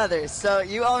found each other, so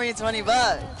you owe me 20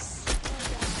 bucks.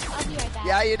 I'll be right back.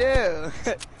 Yeah, you do.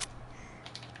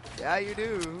 Yeah, you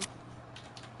do.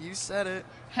 You said it.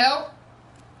 Help.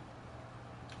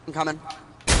 I'm coming.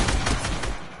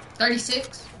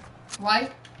 36.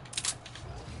 White.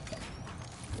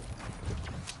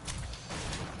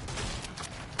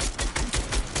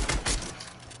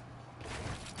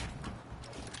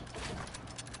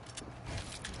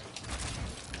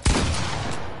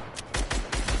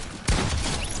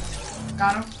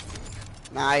 Got him.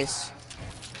 Nice.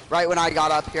 Right when I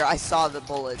got up here, I saw the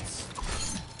bullets.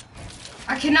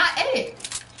 I cannot edit.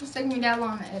 It's taking me that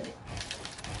long to edit.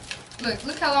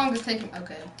 Look how long it's taking.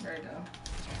 Okay, there you go.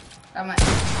 Got my.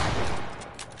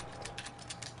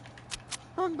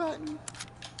 Wrong button.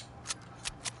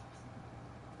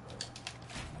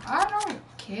 I don't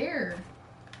care.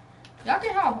 Y'all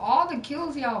can have all the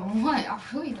kills y'all want. I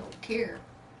really don't care.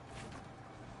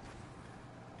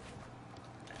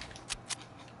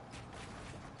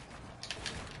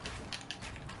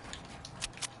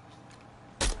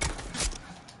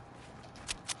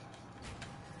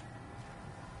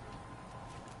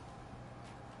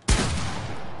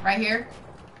 Right here.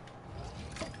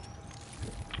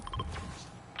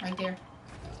 Right there.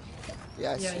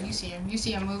 Yeah, I Yeah, see. you see him. You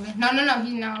see him moving. No,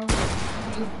 he's now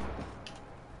moving.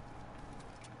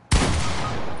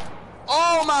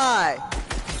 Oh my!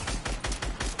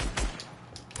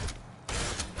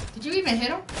 Did you even hit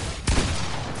him?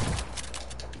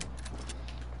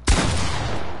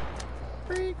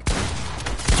 Freak.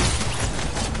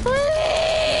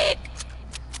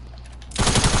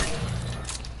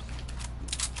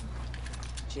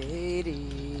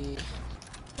 JD,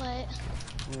 What?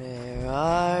 where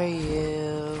are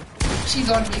you? She's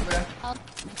on me, bro.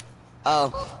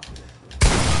 Oh,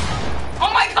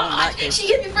 Oh my god! that is- She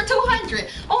hit me for 200!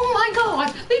 Oh my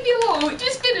god! Leave me alone!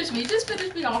 Just finish me! Just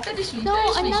finish me off! Finish me! No,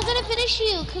 finish I'm me. not gonna finish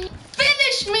you. Come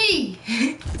Finish me!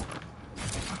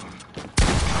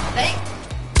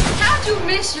 How'd you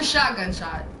miss your shotgun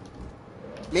shot?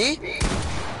 me?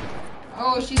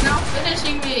 Oh, she's not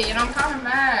finishing me, and I'm kind of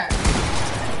mad.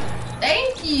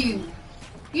 Thank you.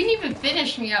 You didn't even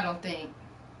finish me, I don't think.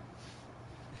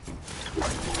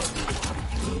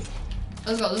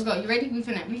 Let's go, let's go. You ready? We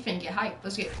finna get hyped.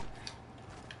 Let's get.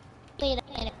 Wait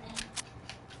a minute.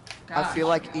 I feel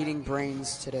like eating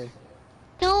brains today.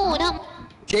 No, no.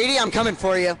 JD, I'm coming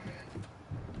for you.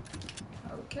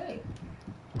 Okay.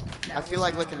 I feel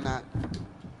like looking at.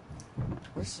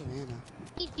 Where's Savannah?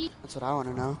 That's what I want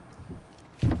to know.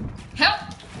 Help!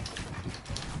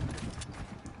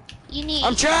 You need.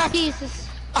 I'm trapped! Jesus.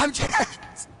 I'm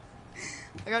trapped!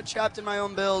 I got trapped in my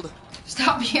own build.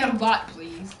 Stop being a bot,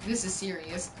 please. This is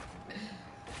serious.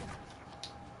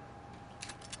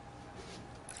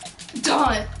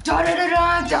 Done! Done! Done!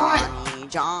 Done! Done!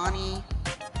 Johnny.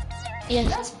 Yes.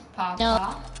 That's Papa.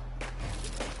 No.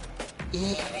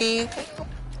 Yeah.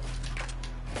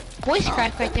 Voice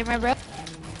crack right there, my bro.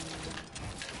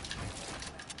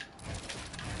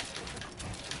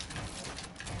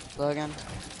 Logan,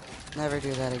 never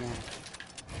do that again.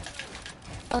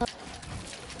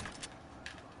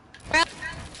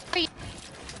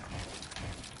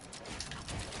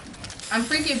 I'm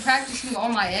freaking practicing all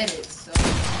my edits, so.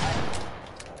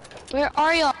 Where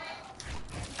are y'all?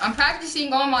 I'm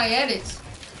practicing all my edits.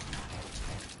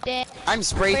 I'm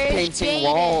spray Where's painting Jaden?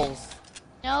 walls.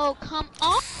 No, come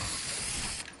on.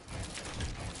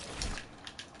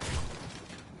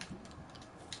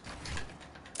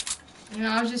 You know,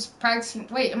 I was just practicing.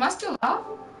 Wait, am I still live?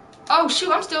 Oh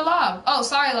shoot, I'm still live. Oh,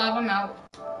 sorry, live. I'm out.